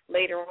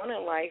later on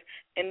in life,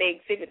 and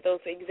they exhibit those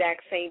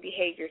exact same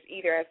behaviors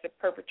either as the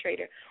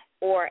perpetrator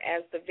or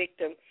as the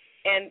victim.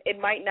 And it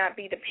might not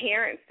be the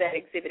parents that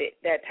exhibited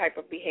that type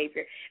of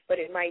behavior, but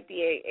it might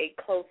be a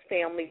close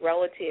family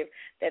relative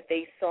that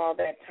they saw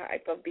that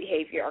type of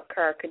behavior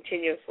occur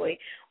continuously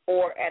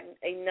or at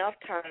enough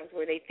times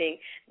where they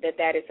think that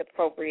that is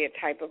appropriate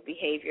type of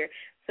behavior.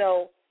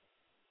 So,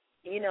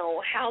 you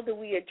know, how do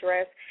we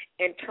address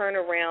and turn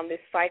around this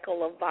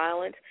cycle of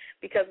violence?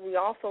 Because we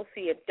also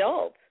see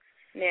adults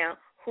now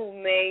who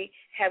may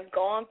have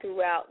gone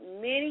throughout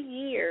many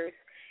years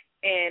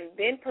and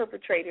been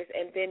perpetrators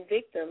and been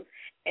victims,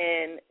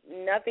 and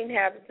nothing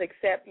happens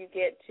except you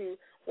get to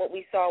what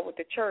we saw with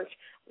the church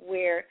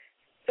where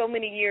so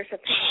many years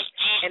have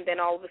passed and then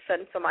all of a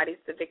sudden somebody's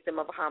the victim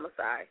of a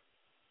homicide.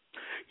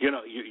 You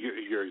know,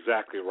 you're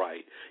exactly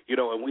right. You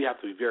know, and we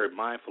have to be very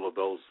mindful of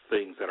those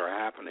things that are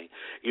happening.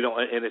 You know,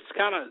 and it's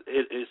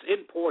it's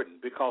important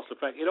because the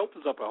fact it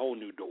opens up a whole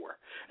new door.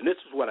 And this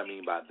is what I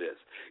mean by this,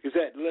 is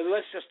that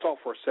let's just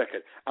talk for a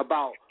second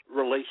about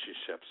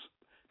relationships.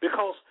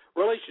 Because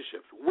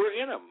relationships, we're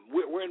in them,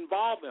 we're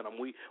involved in them.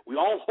 We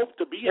all hope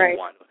to be in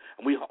one,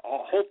 and we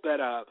hope that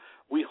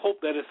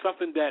it's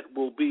something that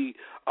will be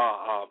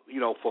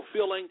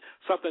fulfilling,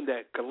 something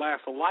that can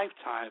last a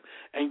lifetime.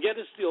 And yet,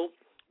 it's still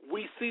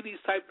we see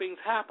these type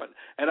things happen.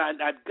 And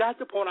I've got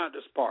to point out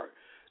this part.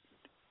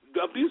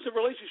 The abusive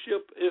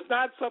relationship is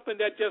not something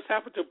that just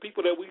happened to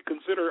people that we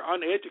consider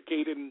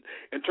uneducated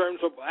in terms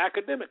of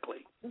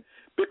academically.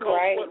 Because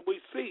what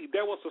we see,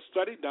 there was a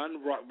study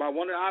done by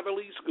one of the Ivy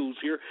League schools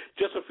here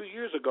just a few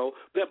years ago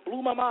that blew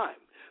my mind,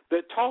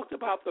 that talked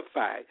about the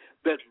fact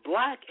that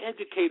black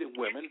educated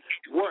women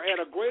were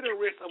at a greater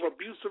risk of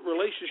abusive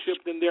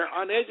relationship than their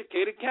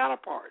uneducated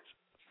counterparts.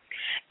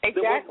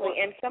 Exactly,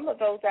 and some of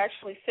those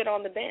actually sit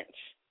on the bench.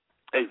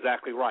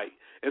 Exactly right.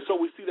 And so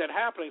we see that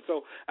happening.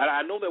 So, and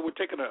I know that we're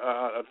taking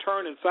a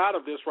turn inside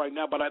of this right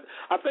now, but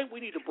I think we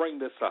need to bring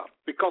this up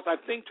because I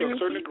think to a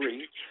certain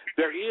degree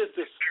there is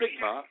this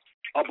stigma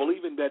of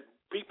believing that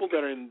people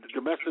that are in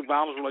domestic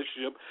violence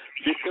relationship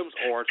victims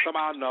or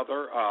somehow or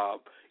another,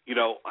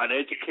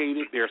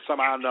 uneducated, they're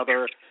somehow or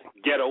another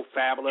ghetto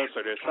fabulous,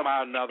 or they're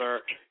somehow or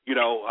another,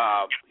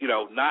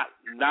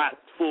 not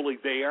fully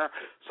there.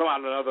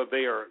 Somehow or another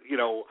they are,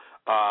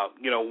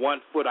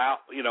 1 foot out,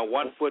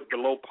 1 foot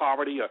below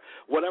poverty or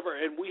whatever.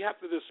 And we have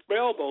to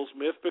dispel those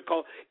myths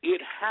because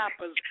it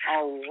happens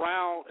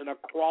around and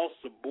across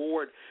the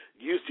board.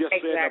 You just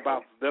said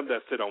about them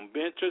that sit on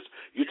benches.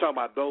 You're talking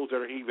about those that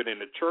are even in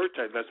the church.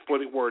 Let's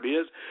put it where it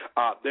is.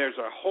 I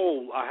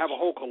have a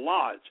whole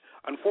collage,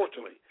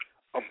 unfortunately,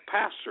 of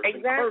pastors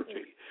and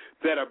clergy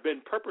that have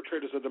been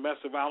perpetrators of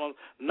domestic violence,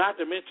 not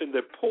to mention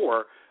the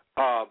poor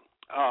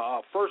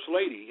first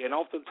lady, and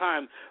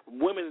oftentimes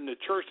women in the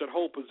church that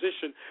hold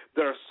position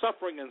that are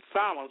suffering in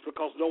silence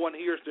because no one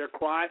hears their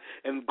cry,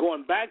 and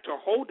going back to a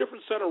whole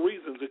different set of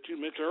reasons that you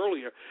mentioned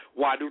earlier,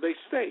 why do they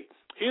stay?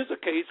 Here's a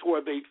case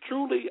where they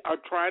truly are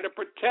trying to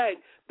protect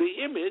the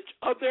image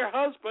of their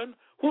husband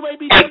who may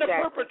be going to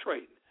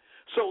perpetrate.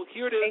 So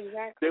here it is.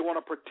 Exactly. They want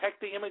to protect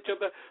the image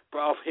of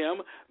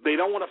him. They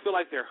don't want to feel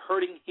like they're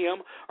hurting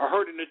him or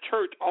hurting the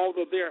church,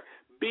 although they're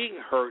being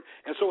hurt.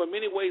 And so in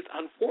many ways,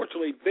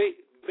 unfortunately,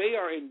 they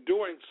are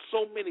enduring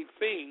so many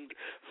things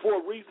for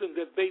a reason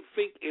that they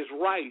think is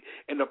right.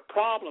 And the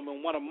problem,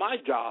 and one of my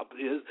jobs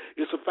is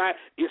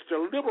to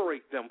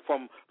liberate them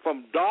from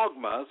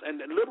dogmas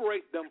and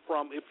liberate them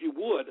from, if you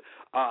would,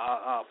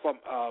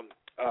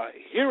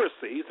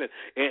 heresies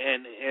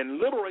and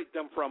liberate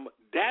them from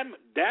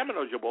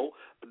damnable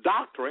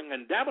doctrine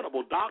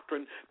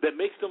that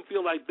makes them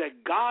feel like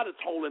that God is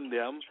holding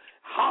them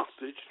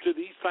hostage to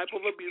these type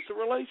of abusive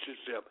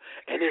relationship,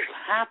 and it's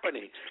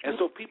happening. And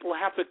so people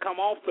have to come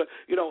off the,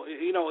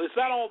 it's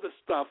not all the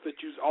stuff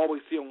that you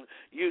always see on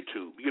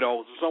YouTube.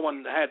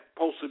 Someone had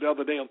posted the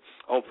other day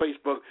on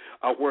Facebook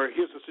where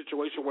here's a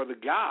situation where the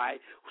guy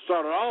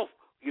started off,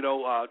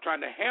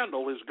 trying to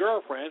handle his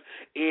girlfriend,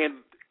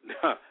 and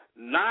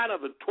 9 of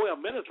the 12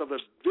 minutes of the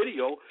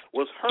video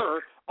was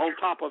her on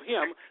top of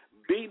him,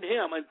 beating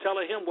him and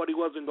telling him what he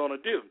wasn't going to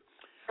do.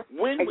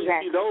 When we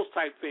see those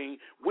type things,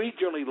 we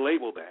generally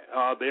label that.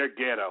 They're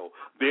ghetto,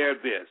 they're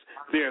this,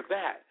 they're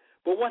that.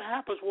 But what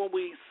happens when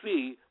we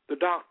see the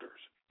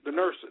doctors, the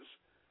nurses,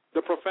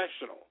 the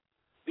professional,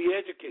 the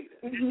educated?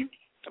 Mm-hmm.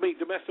 I mean,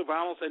 domestic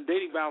violence and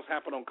dating violence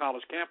happen on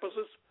college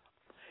campuses.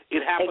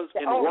 It happens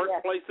in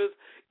workplaces.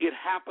 It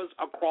happens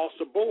across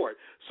the board.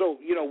 So,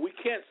 we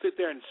can't sit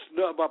there and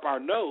snub up our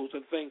nose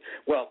and think,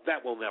 well,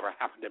 that will never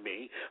happen to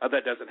me, or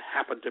that doesn't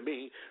happen to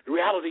me. The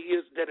reality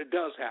is that it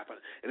does happen,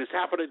 and it's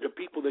happening to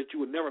people that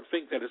you would never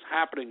think that it's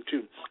happening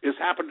to. It's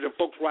happening to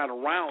folks right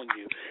around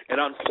you,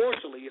 and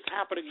unfortunately, it's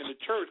happening in the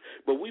church,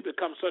 but we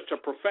become such a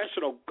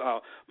professional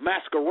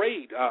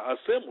masquerade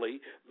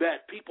assembly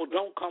that people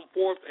don't come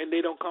forth, and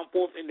they don't come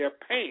forth in their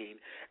pain.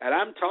 And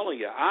I'm telling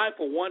you, I,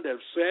 for one,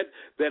 have said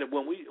that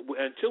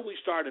until we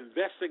start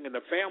investing in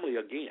the family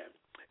again,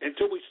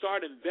 until we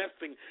start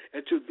investing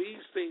into these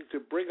things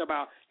to bring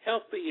about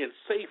healthy and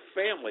safe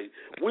families,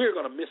 we're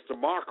going to miss the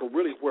mark of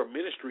really where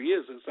ministry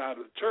is inside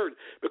of the church,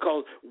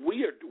 because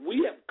we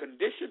have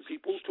conditioned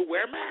people to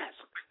wear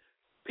masks.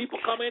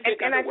 People come in, they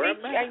got to wear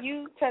masks. And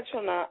you touched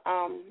on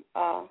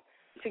a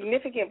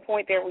significant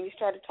point there when you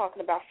started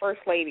talking about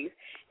first ladies,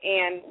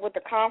 and with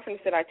the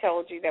conference that I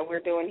told you that we're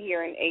doing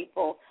here in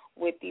April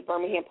with the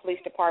Birmingham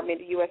Police Department,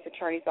 the U.S.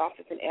 Attorney's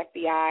Office, and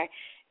FBI,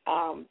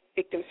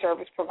 victim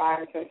service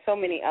providers, and so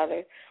many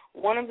others.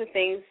 One of the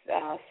things,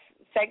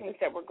 segments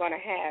that we're going to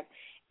have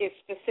is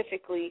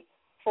specifically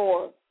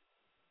for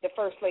the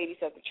first ladies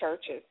of the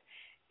churches,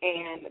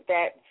 and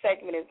that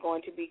segment is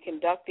going to be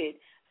conducted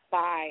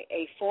by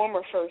a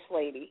former first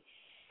lady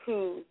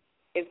who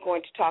is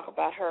going to talk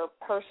about her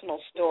personal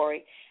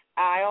story.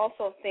 I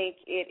also think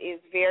it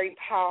is very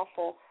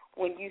powerful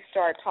when you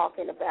start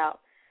talking about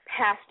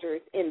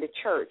pastors in the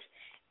church.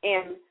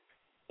 And,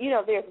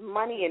 there's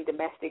money in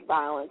domestic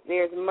violence.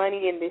 There's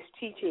money in this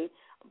teaching,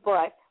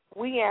 but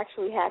we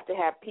actually have to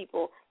have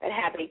people that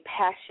have a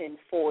passion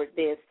for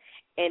this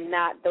and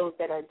not those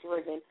that are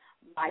driven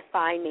by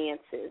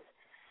finances,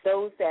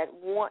 those that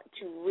want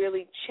to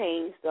really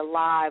change the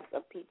lives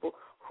of people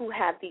who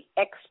have the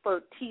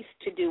expertise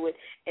to do it,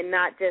 and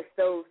not just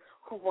those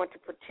who want to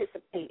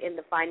participate in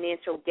the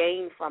financial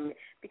gain from it,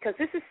 because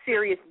this is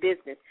serious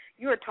business.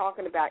 You are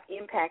talking about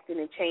impacting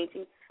and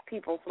changing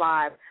people's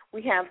lives.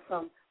 We have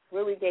some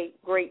really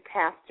great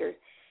pastors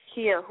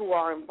here who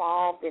are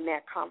involved in that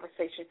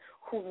conversation,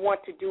 who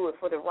want to do it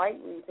for the right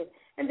reason,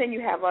 and then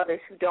you have others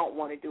who don't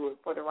want to do it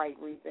for the right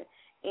reason.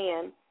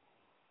 And,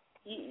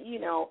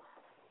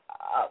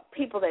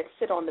 people that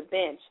sit on the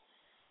bench,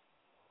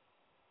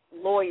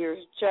 lawyers,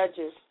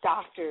 judges,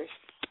 doctors,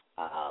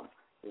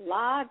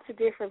 lots of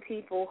different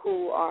people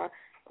who are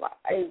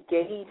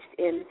engaged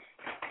in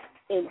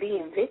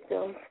being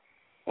victims,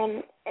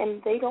 and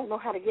they don't know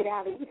how to get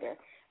out either,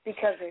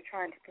 because they're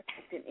trying to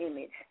protect an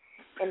image,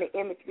 and the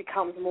image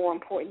becomes more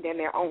important than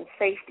their own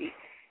safety.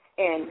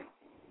 And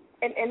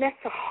that's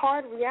a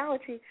hard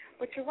reality,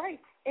 but you're right.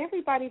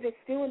 Everybody that's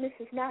doing this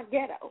is not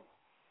ghetto.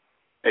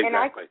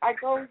 Exactly. And I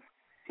go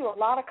to a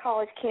lot of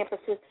college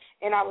campuses,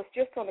 and I was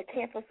just on the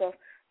campus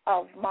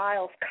of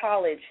Miles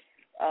College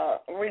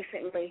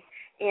recently,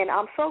 and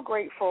I'm so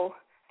grateful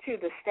to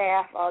the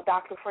staff,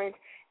 Dr. French,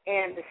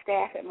 and the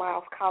staff at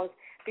Miles College,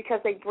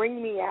 because they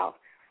bring me out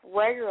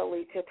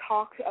regularly to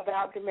talk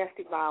about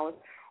domestic violence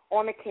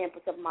on the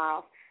campus of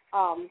Miles.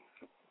 I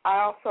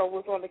also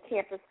was on the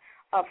campus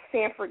of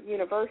Stanford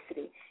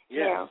University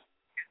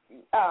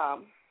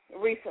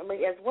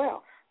recently as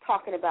well,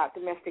 talking about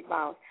domestic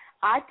violence.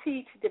 I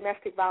teach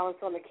domestic violence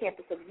on the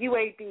campus of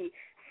UAB,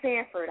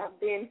 Stanford. I've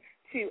been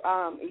to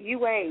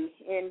UA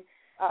in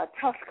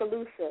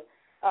Tuscaloosa,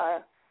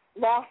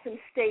 Lawson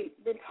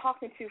State, been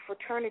talking to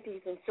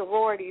fraternities and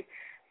sororities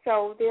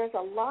So there's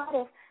a lot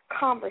of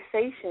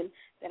conversation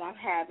that I'm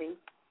having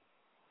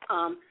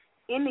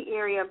in the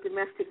area of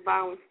domestic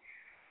violence,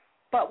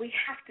 but we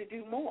have to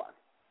do more.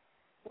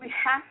 We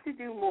have to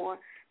do more.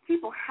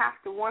 People have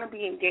to want to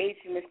be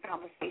engaged in this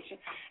conversation.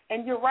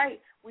 And you're right,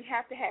 we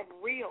have to have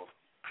real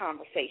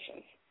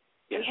conversations.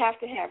 We have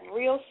to have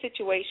real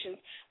situations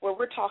where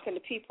we're talking to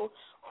people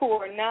who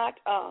are not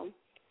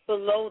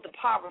below the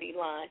poverty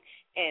line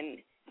and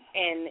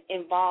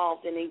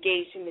involved and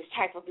engaged in this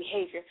type of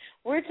behavior.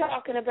 We're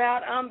talking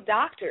about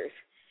doctors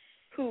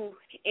who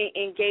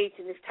engage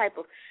in this type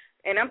of,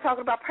 and I'm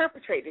talking about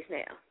perpetrators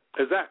now.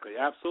 Exactly,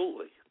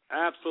 absolutely.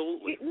 I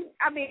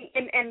mean,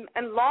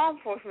 and law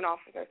enforcement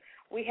officers.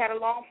 We had a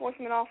law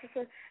enforcement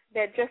officer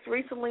that just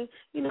recently,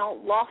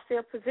 lost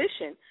their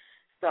position.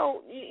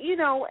 So,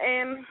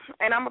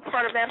 and I'm a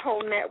part of that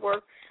whole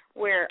network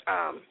where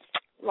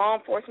law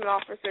enforcement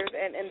officers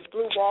and the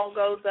blue wall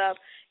goes up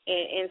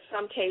in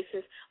some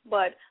cases,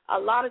 but a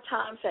lot of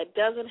times that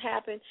doesn't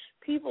happen.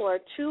 People are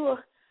too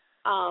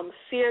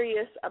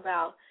serious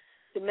about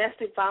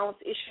domestic violence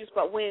issues,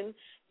 but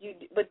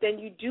then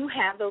you do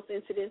have those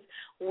incidents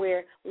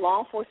where law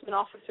enforcement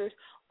officers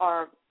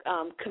are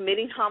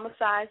committing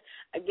homicides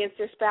against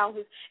their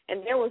spouses.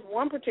 And there was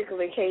one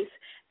particular case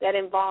that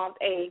involved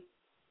a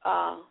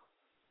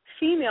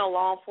female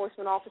law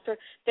enforcement officer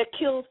that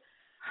killed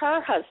her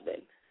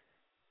husband.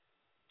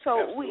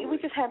 So we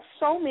just have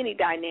so many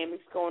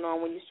dynamics going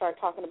on when you start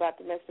talking about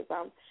domestic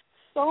violence.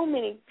 So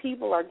many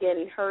people are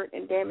getting hurt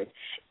and damaged,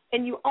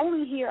 and you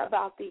only hear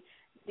about the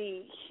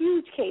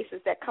huge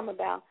cases that come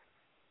about,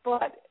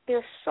 but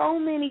there's so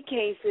many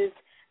cases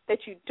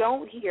that you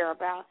don't hear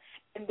about,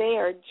 and they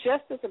are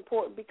just as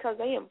important because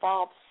they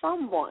involve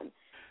someone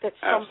that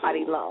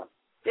somebody loves.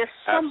 They're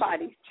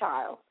somebody's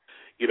child.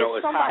 It's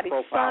somebody's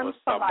son,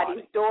 somebody.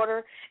 somebody's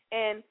daughter,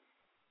 and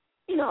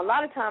a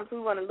lot of times we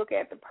want to look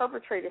at the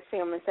perpetrator's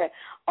family and say,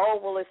 oh,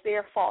 well, it's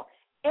their fault.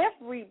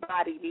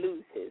 Everybody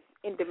loses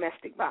in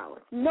domestic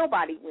violence.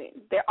 Nobody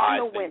wins. There are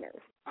no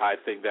winners. I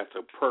think that's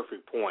a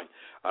perfect point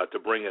to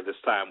bring at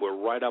this time. We're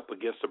right up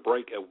against the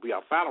break. It will be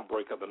our final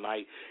break of the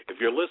night.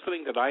 If you're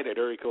listening tonight at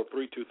area code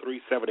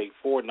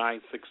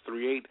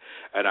 323-784-9638,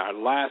 and our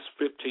last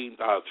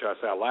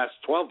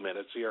 12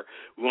 minutes here,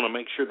 we want to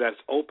make sure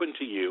that's open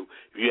to you.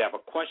 If you have a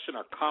question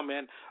or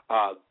comment,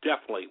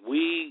 definitely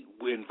we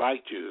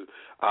invite you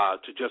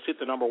to just hit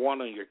the number 1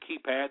 on your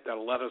keypad.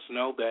 That'll let us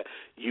know that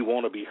you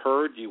want to be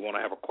heard, you want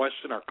to have a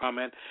question or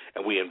comment,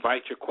 and we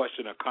invite your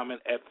question or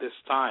comment at this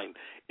time.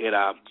 And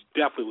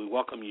definitely we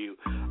welcome you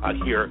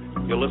here.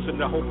 You're listening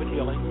to Hope and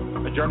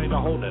Healing, A Journey to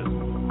Wholeness.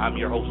 I'm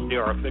your host,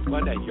 J.R.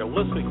 Ficklin, and you're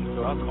listening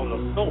to us on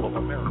the Soul of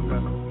America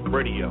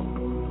Radio.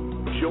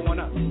 Join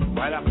us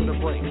right after the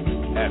break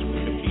as we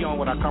continue on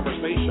with our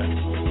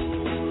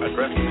conversation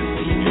addressing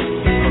this issue of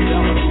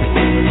violence.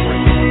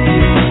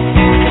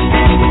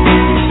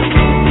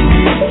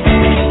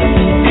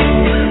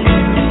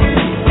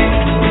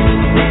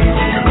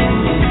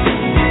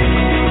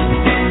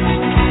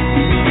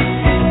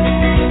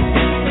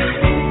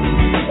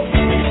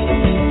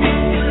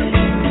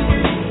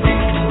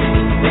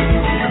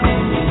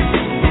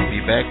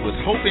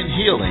 Hope and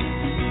Healing,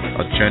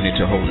 A Journey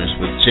to Wholeness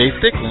with Jay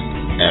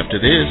Ficklin after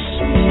this.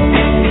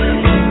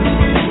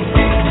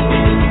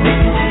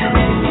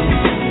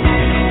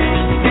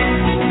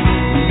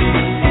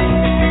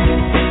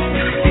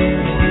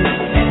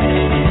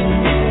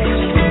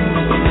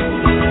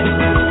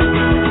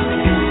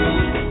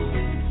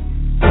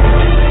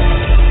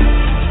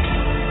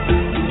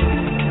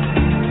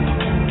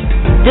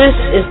 This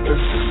is the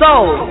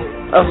Soul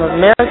of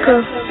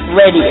America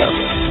Radio.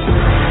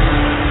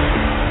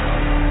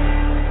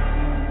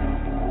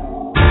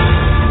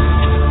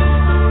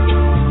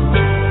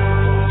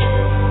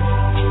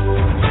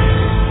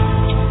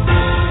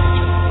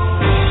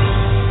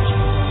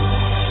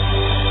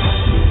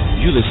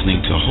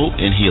 Listening to Hope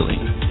and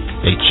Healing,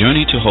 A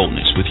Journey to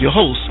Wholeness with your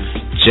host,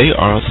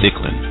 J.R.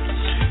 Ficklin.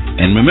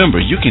 And remember,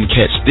 you can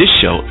catch this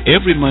show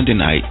every Monday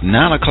night,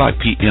 9 o'clock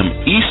p.m.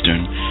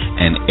 Eastern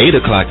and 8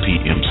 o'clock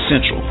p.m.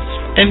 Central.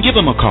 And give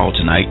them a call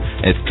tonight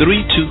at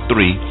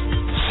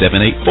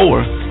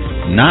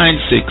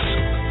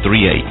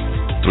 323-784-9638.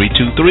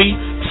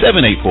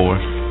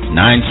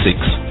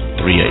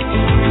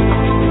 323-784-9638.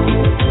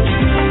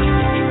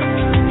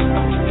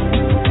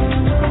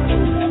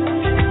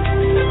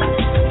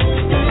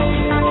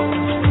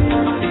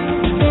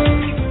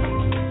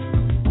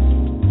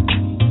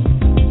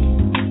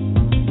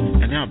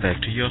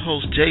 Your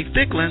host, Jay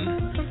Ficklin,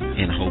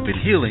 in Hope and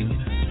Healing,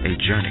 A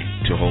Journey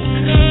to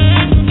Wholeness.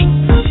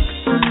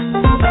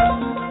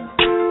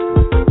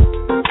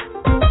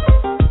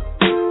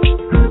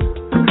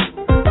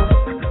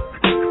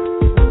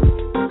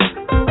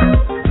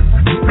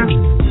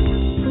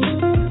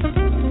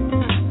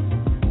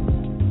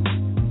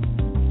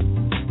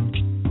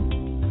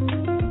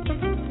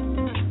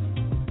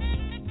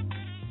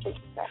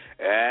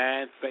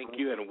 And thank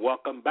you you, and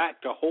welcome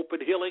back to Hope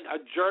and Healing, A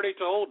Journey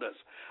to Wholeness.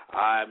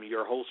 I'm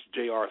your host,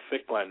 J.R.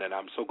 Thicklin, and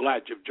I'm so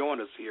glad you've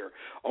joined us here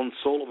on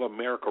Soul of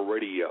America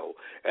Radio.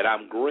 And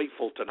I'm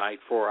grateful tonight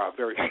for our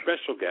very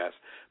special guest,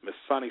 Miss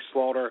Sunny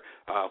Slaughter,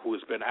 who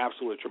has been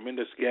absolutely a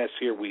tremendous guest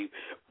here.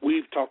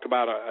 We've talked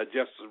about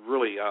just a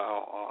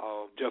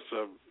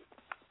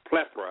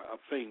plethora of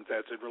things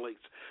as it relates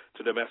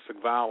to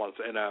domestic violence,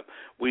 and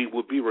we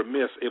would be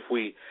remiss if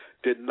we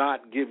did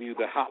not give you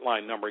the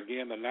hotline number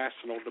again. The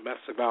National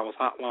Domestic Violence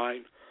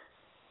Hotline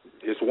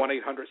is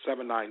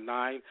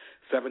 1-800-799-7233.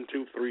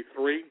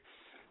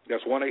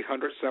 That's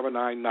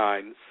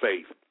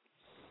 1-800-799-SAFE.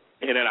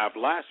 And in our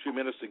last few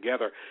minutes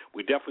together,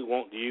 we definitely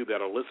want you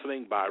that are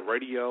listening by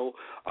radio,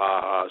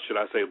 should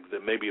I say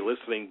that may be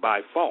listening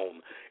by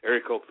phone,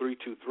 area code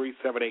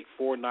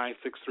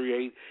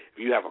 323-784-9638. If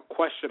you have a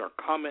question or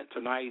comment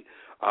tonight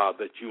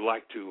that you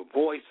like to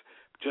voice,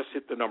 just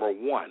hit the number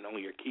 1 on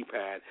your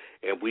keypad,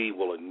 and we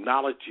will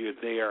acknowledge you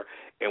there,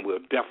 and we'll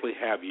definitely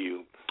have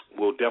you.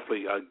 We'll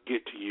definitely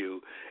get to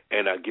you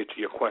and get to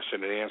your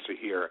question and answer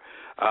here.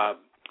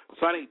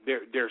 Sonny,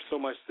 there's so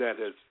much that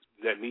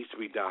needs to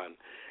be done.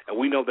 And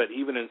we know that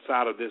even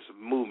inside of this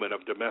movement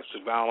of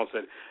domestic violence,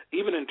 and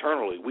even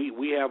internally,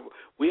 we have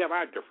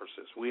our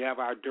differences. We have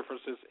our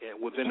differences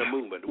within the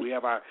movement. We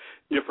have our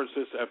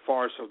differences as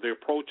far as the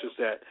approaches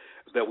that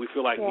we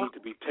feel like need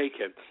to be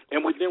taken.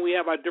 And then we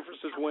have our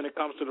differences when it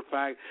comes to the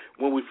fact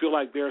when we feel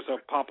like there's a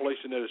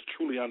population that is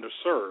truly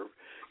underserved,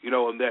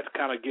 and that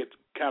kind of get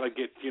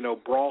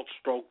broad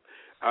stroke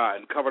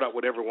and covered up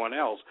with everyone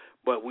else,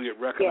 but we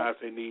recognize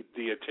they need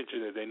the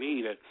attention that they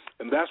need,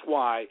 and that's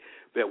why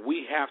that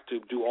we have to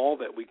do all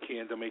that we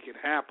can to make it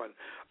happen.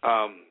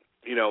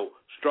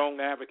 Strong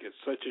advocates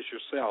such as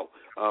yourself,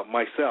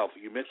 myself.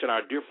 You mentioned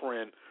our dear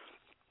friend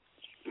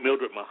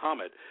Mildred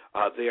Muhammad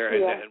there,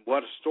 and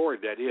what a story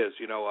that is.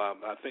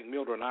 I think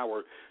Mildred and I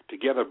were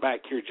together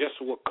back here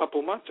just a couple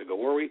of months ago,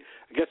 were we?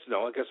 I guess it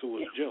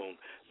was June,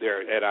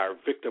 there at our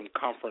victim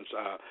conference,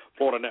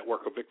 Florida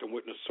Network of Victim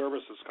Witness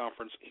Services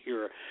conference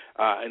here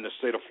in the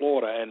state of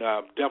Florida, and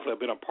definitely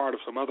been a part of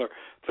some other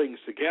things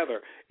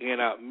together. And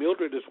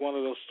Mildred is one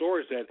of those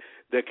stories that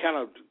kind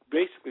of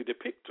basically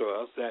depict to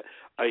us that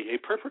a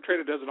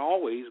perpetrator doesn't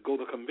always go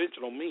the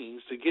conventional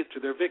means to get to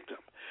their victim.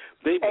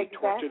 They may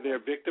torture their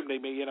victim. They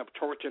may end up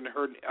torturing and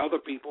hurting other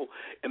people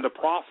in the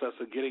process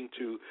of getting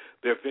to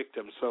their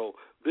victim. So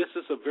this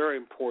is a very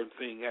important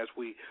thing as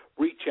we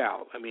reach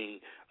out. I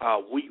mean,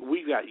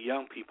 we got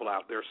young people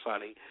out there,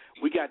 Sonny.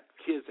 We got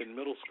kids in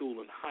middle school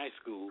and high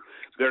school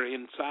that are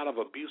inside of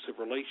abusive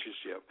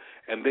relationship,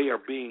 and they are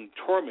being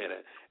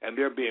tormented, and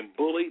they're being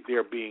bullied.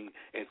 They're being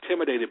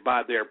intimidated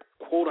by their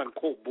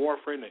quote-unquote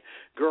boyfriend and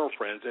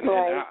girlfriends. And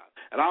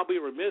I'll be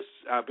remiss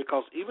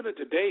because even in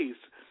today's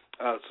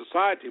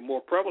society, more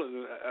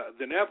prevalent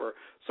than ever,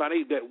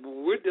 Sonny, that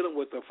we're dealing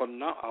with a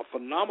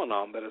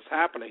phenomenon that is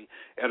happening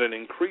at an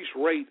increased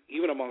rate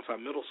even amongst our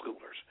middle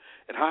schoolers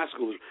and high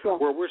schoolers,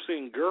 where we're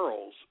seeing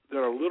girls that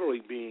are literally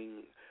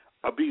being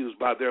abused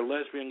by their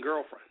lesbian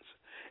girlfriends.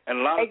 And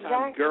a lot of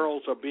times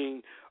girls are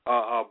being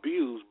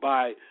abused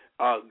by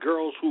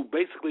girls who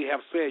basically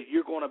have said,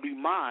 you're going to be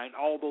mine,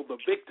 although the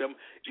victim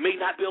may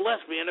not be a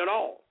lesbian at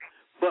all.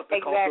 But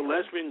because the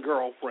lesbian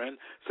girlfriend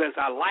says,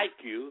 I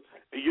like you,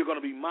 and you're going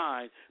to be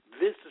mine,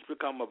 this has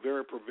become a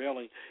very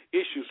prevailing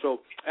issue.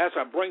 So as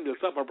I bring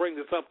this up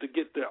to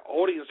get the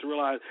audience to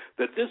realize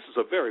that this is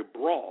a very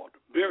broad,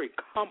 very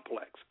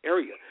complex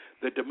area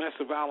that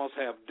domestic violence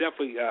have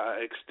definitely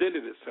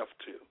extended itself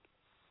to.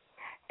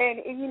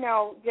 And,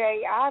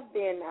 Jay, I've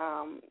been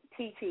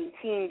teaching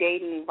teen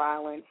dating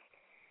violence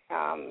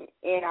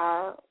in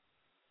our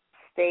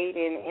state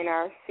and in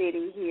our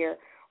city here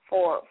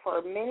for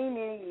many,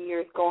 many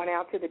years, going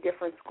out to the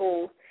different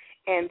schools,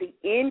 and the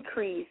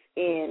increase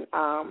in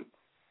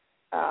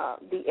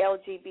the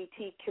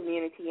LGBT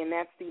community, and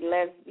that's the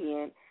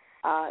lesbian,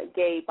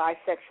 gay,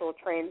 bisexual,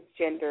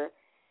 transgender,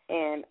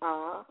 and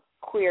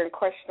queer and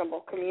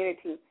questionable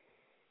community.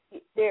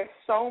 There's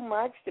so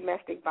much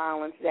domestic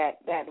violence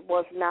that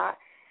was not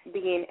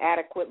being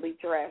adequately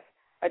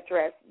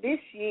addressed. This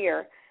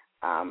year,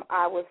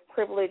 I was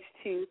privileged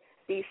to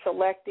be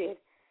selected,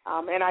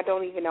 and I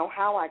don't even know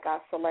how I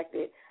got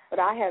selected, but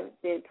I have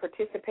been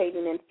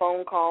participating in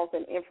phone calls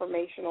and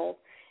informational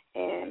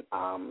and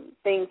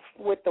things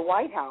with the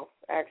White House,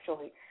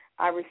 actually.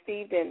 I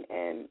received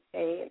an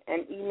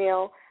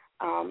email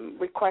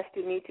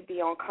requesting me to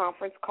be on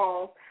conference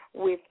calls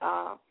with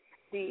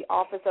the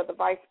Office of the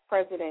Vice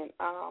President,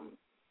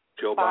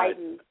 Joe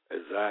Biden.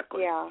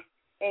 Exactly. Yeah.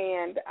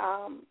 And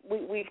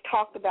we've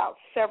talked about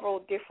several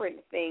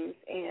different things,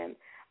 and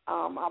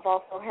I've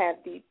also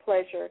had the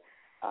pleasure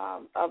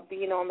of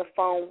being on the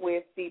phone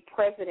with the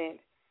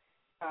President's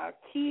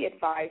key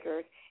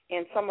advisors,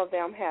 and some of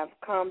them have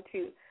come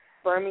to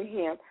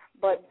Birmingham.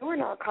 But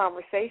during our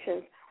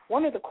conversations,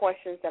 one of the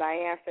questions that I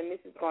asked, and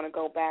this is going to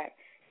go back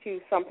to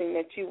something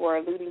that you were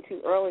alluding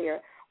to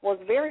earlier, was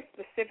very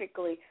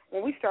specifically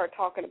when we start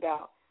talking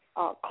about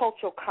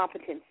cultural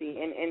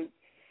competency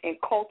and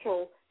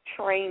cultural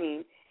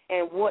training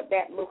and what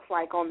that looks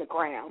like on the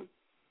ground.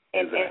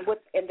 and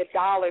the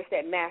dollars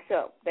that match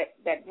up,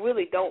 that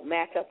really don't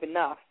match up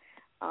enough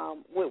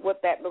with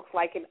what that looks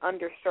like in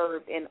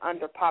underserved and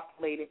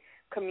underpopulated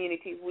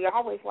communities. We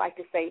always like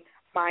to say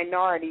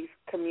minorities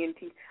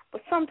communities,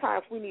 but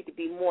sometimes we need to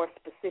be more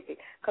specific,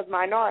 because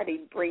minority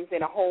brings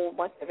in a whole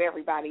bunch of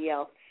everybody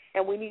else,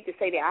 and we need to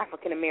say the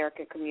African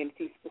American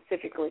community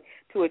specifically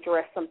to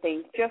address some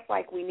things, just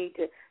like we need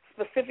to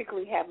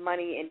specifically have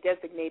money and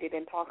designate it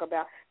and talk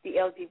about the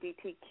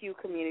LGBTQ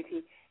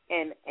community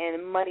and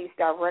monies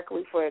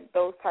directly for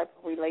those types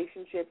of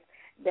relationships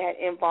that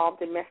involve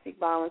domestic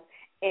violence,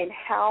 and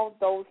how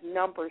those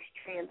numbers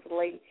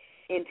translate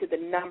into the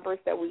numbers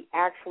that we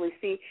actually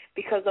see,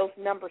 because those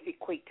numbers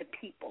equate to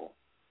people.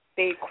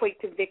 They equate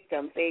to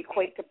victims. They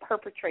equate to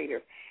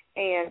perpetrators.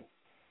 And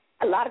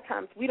a lot of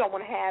times we don't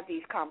want to have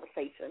these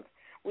conversations.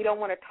 We don't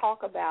want to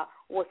talk about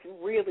what's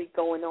really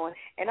going on.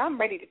 And I'm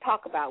ready to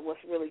talk about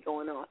what's really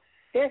going on.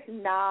 There's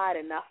not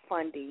enough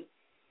funding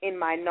in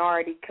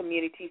minority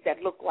communities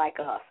that look like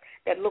us,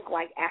 that look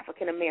like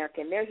African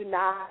American. There's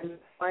not enough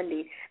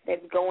funding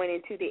that's going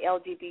into the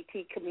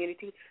LGBT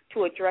community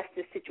to address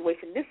this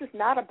situation. This is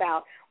not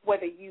about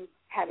whether you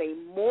have a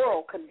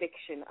moral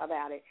conviction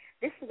about it.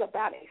 This is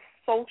about a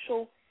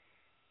social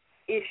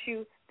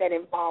issue that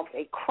involves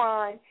a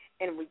crime,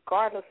 and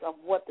regardless of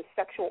what the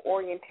sexual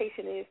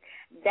orientation is,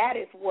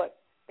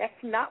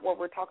 that's not what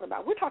we're talking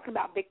about. We're talking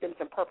about victims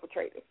and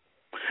perpetrators.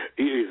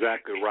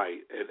 Exactly right,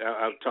 and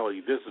I'm telling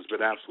you, this has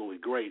been absolutely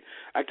great.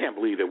 I can't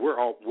believe that we're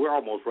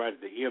almost right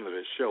at the end of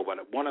this show. But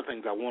one of the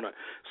things I want to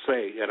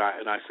say, and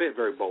I say it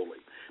very boldly,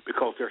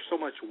 because there's so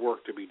much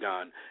work to be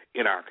done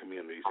in our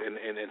communities and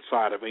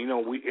inside of it.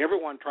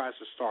 Everyone tries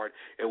to start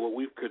at what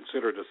we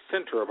consider the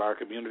center of our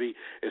community,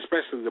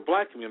 especially the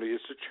black community.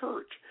 It's the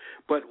church,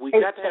 but we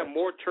got to have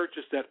more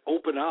churches that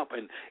open up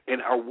and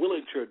are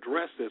willing to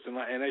address this. And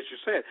as you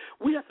said,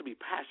 we have to be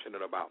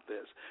passionate about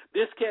this.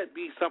 This can't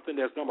be something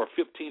that's number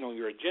 15 on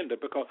your agenda,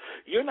 because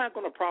you're not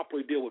going to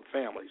properly deal with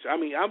families. I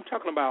mean, I'm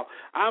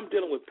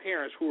dealing with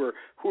parents who are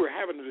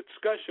having a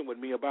discussion with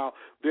me about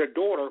their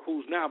daughter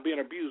who's now being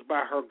abused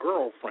by her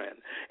girlfriend,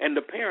 and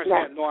the parents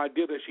had no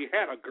idea that she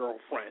had a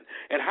girlfriend.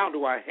 And how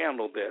do I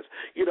handle this?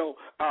 Here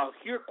are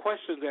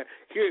questions that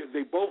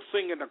they both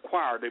sing in the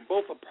choir. They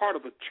both are part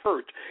of the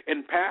church,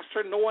 and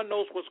pastor, no one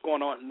knows what's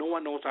going on. No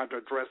one knows how to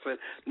address it.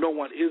 No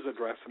one is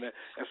addressing it,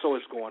 and so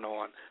it's going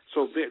on.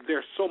 So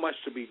there's so much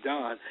to be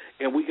done,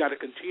 and we got to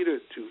continue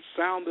to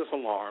sound this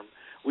alarm.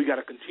 We got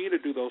to continue to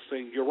do those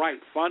things. You're right.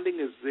 Funding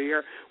is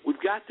there.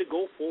 We've got to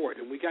go for it,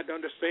 and we got to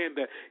understand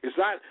that it's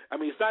not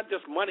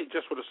just money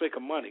just for the sake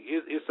of money.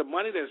 It's the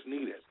money that's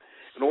needed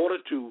in order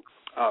to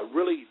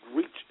really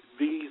reach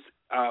these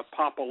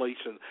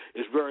populations.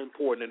 Is very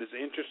important, and it's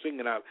interesting.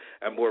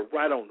 And we're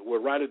right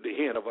at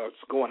the end of us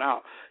going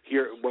out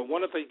here. But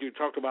one of the things you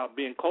talked about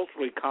being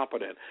culturally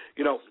competent.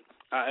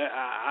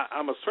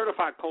 I'm a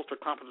certified cultural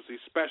competency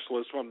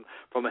specialist from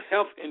the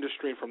health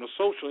industry and from the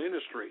social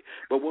industry.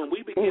 But when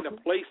we begin to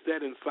place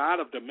that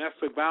inside of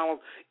domestic violence,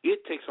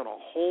 it takes on a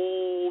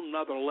whole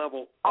nother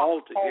level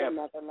altogether.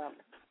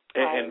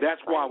 And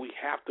that's why we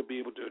have to be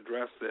able to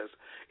address this.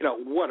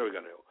 What are we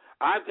going to do?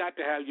 I've got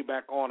to have you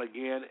back on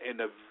again in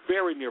the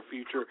very near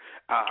future.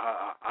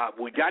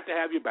 We got to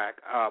have you back.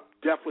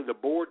 Definitely the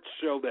board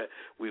show that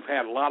we've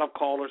had a lot of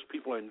callers.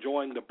 People are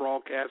enjoying the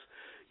broadcast.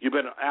 You've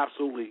been an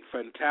absolutely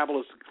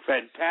fantabulous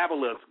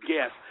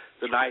guest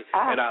tonight.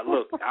 And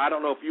look, I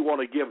don't know if you want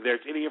to give,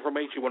 there's any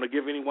information you want to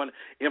give anyone,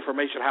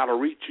 information how to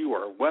reach you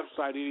or a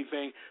website,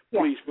 anything,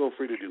 please feel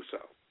free to do so.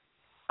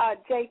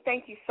 Jay,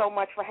 thank you so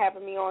much for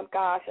having me on.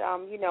 Gosh,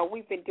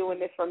 we've been doing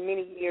this for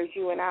many years,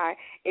 you and I.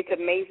 It's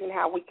amazing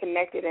how we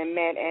connected and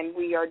met, and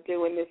we are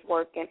doing this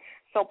work and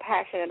so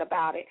passionate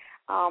about it.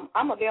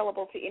 I'm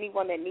available to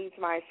anyone that needs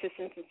my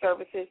assistance and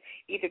services,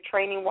 either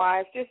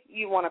training-wise. Just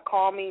you want to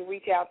call me,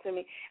 reach out to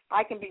me.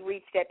 I can be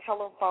reached at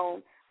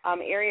telephone,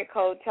 area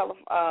code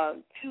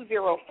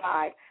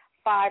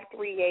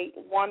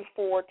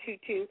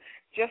 205-538-1422.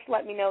 Just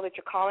let me know that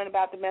you're calling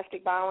about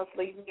domestic violence.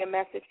 Leave me a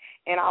message,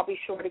 and I'll be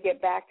sure to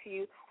get back to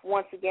you.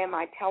 Once again,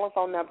 my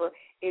telephone number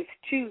is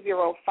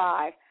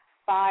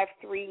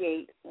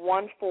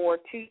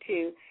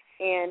 205-538-1422.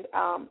 And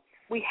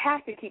we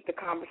have to keep the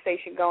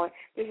conversation going.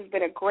 This has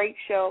been a great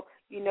show.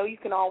 You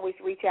can always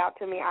reach out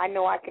to me. I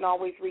know I can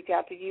always reach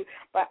out to you,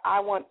 but I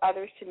want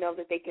others to know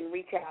that they can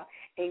reach out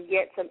and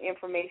get some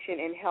information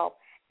and help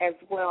as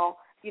well.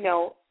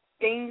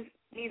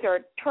 These are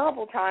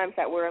terrible times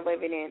that we're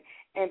living in,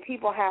 and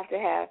people have to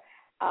have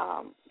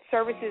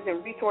services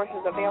and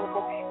resources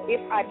available. If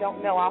I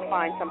don't know, I'll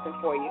find something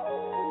for you.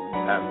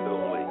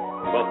 Absolutely.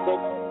 Well,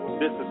 folks,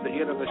 this is the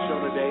end of the show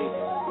today.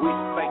 We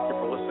thank you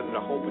for listening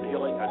to Hope and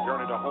Healing, A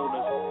Journey to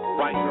Wholeness,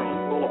 right here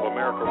on Soul of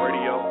America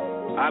Radio.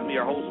 I'm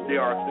your host,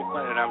 J.R.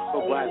 Ficklen, and I'm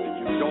so glad that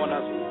you join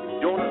us.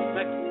 Join us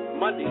next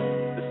Monday,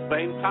 the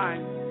same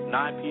time,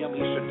 9 p.m.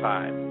 Eastern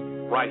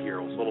Time, right here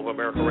on Soul of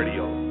America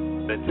Radio.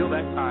 Until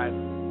that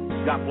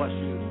time, God bless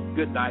you.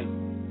 Good night.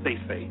 Stay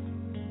safe.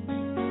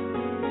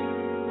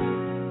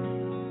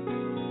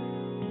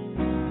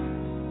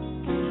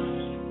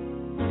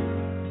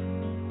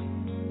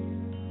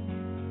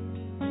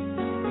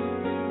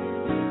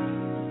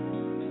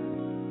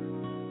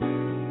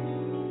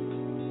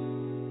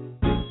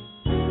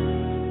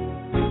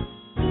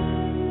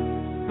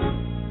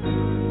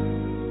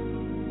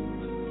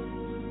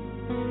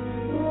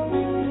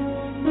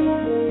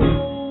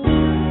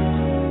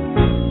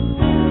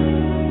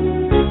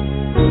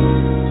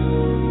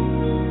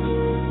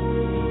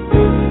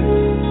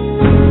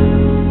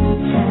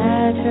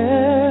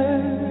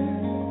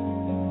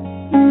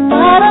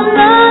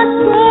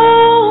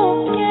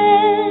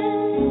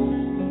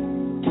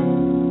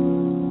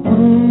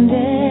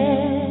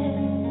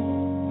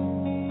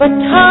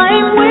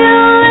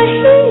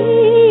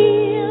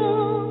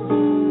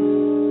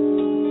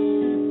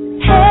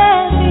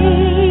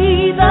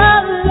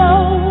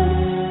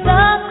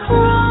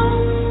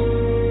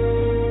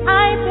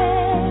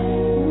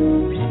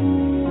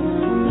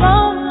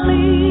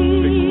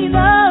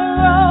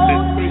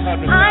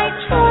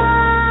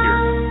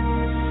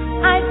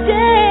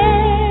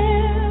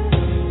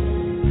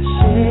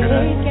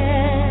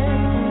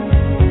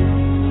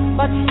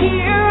 But he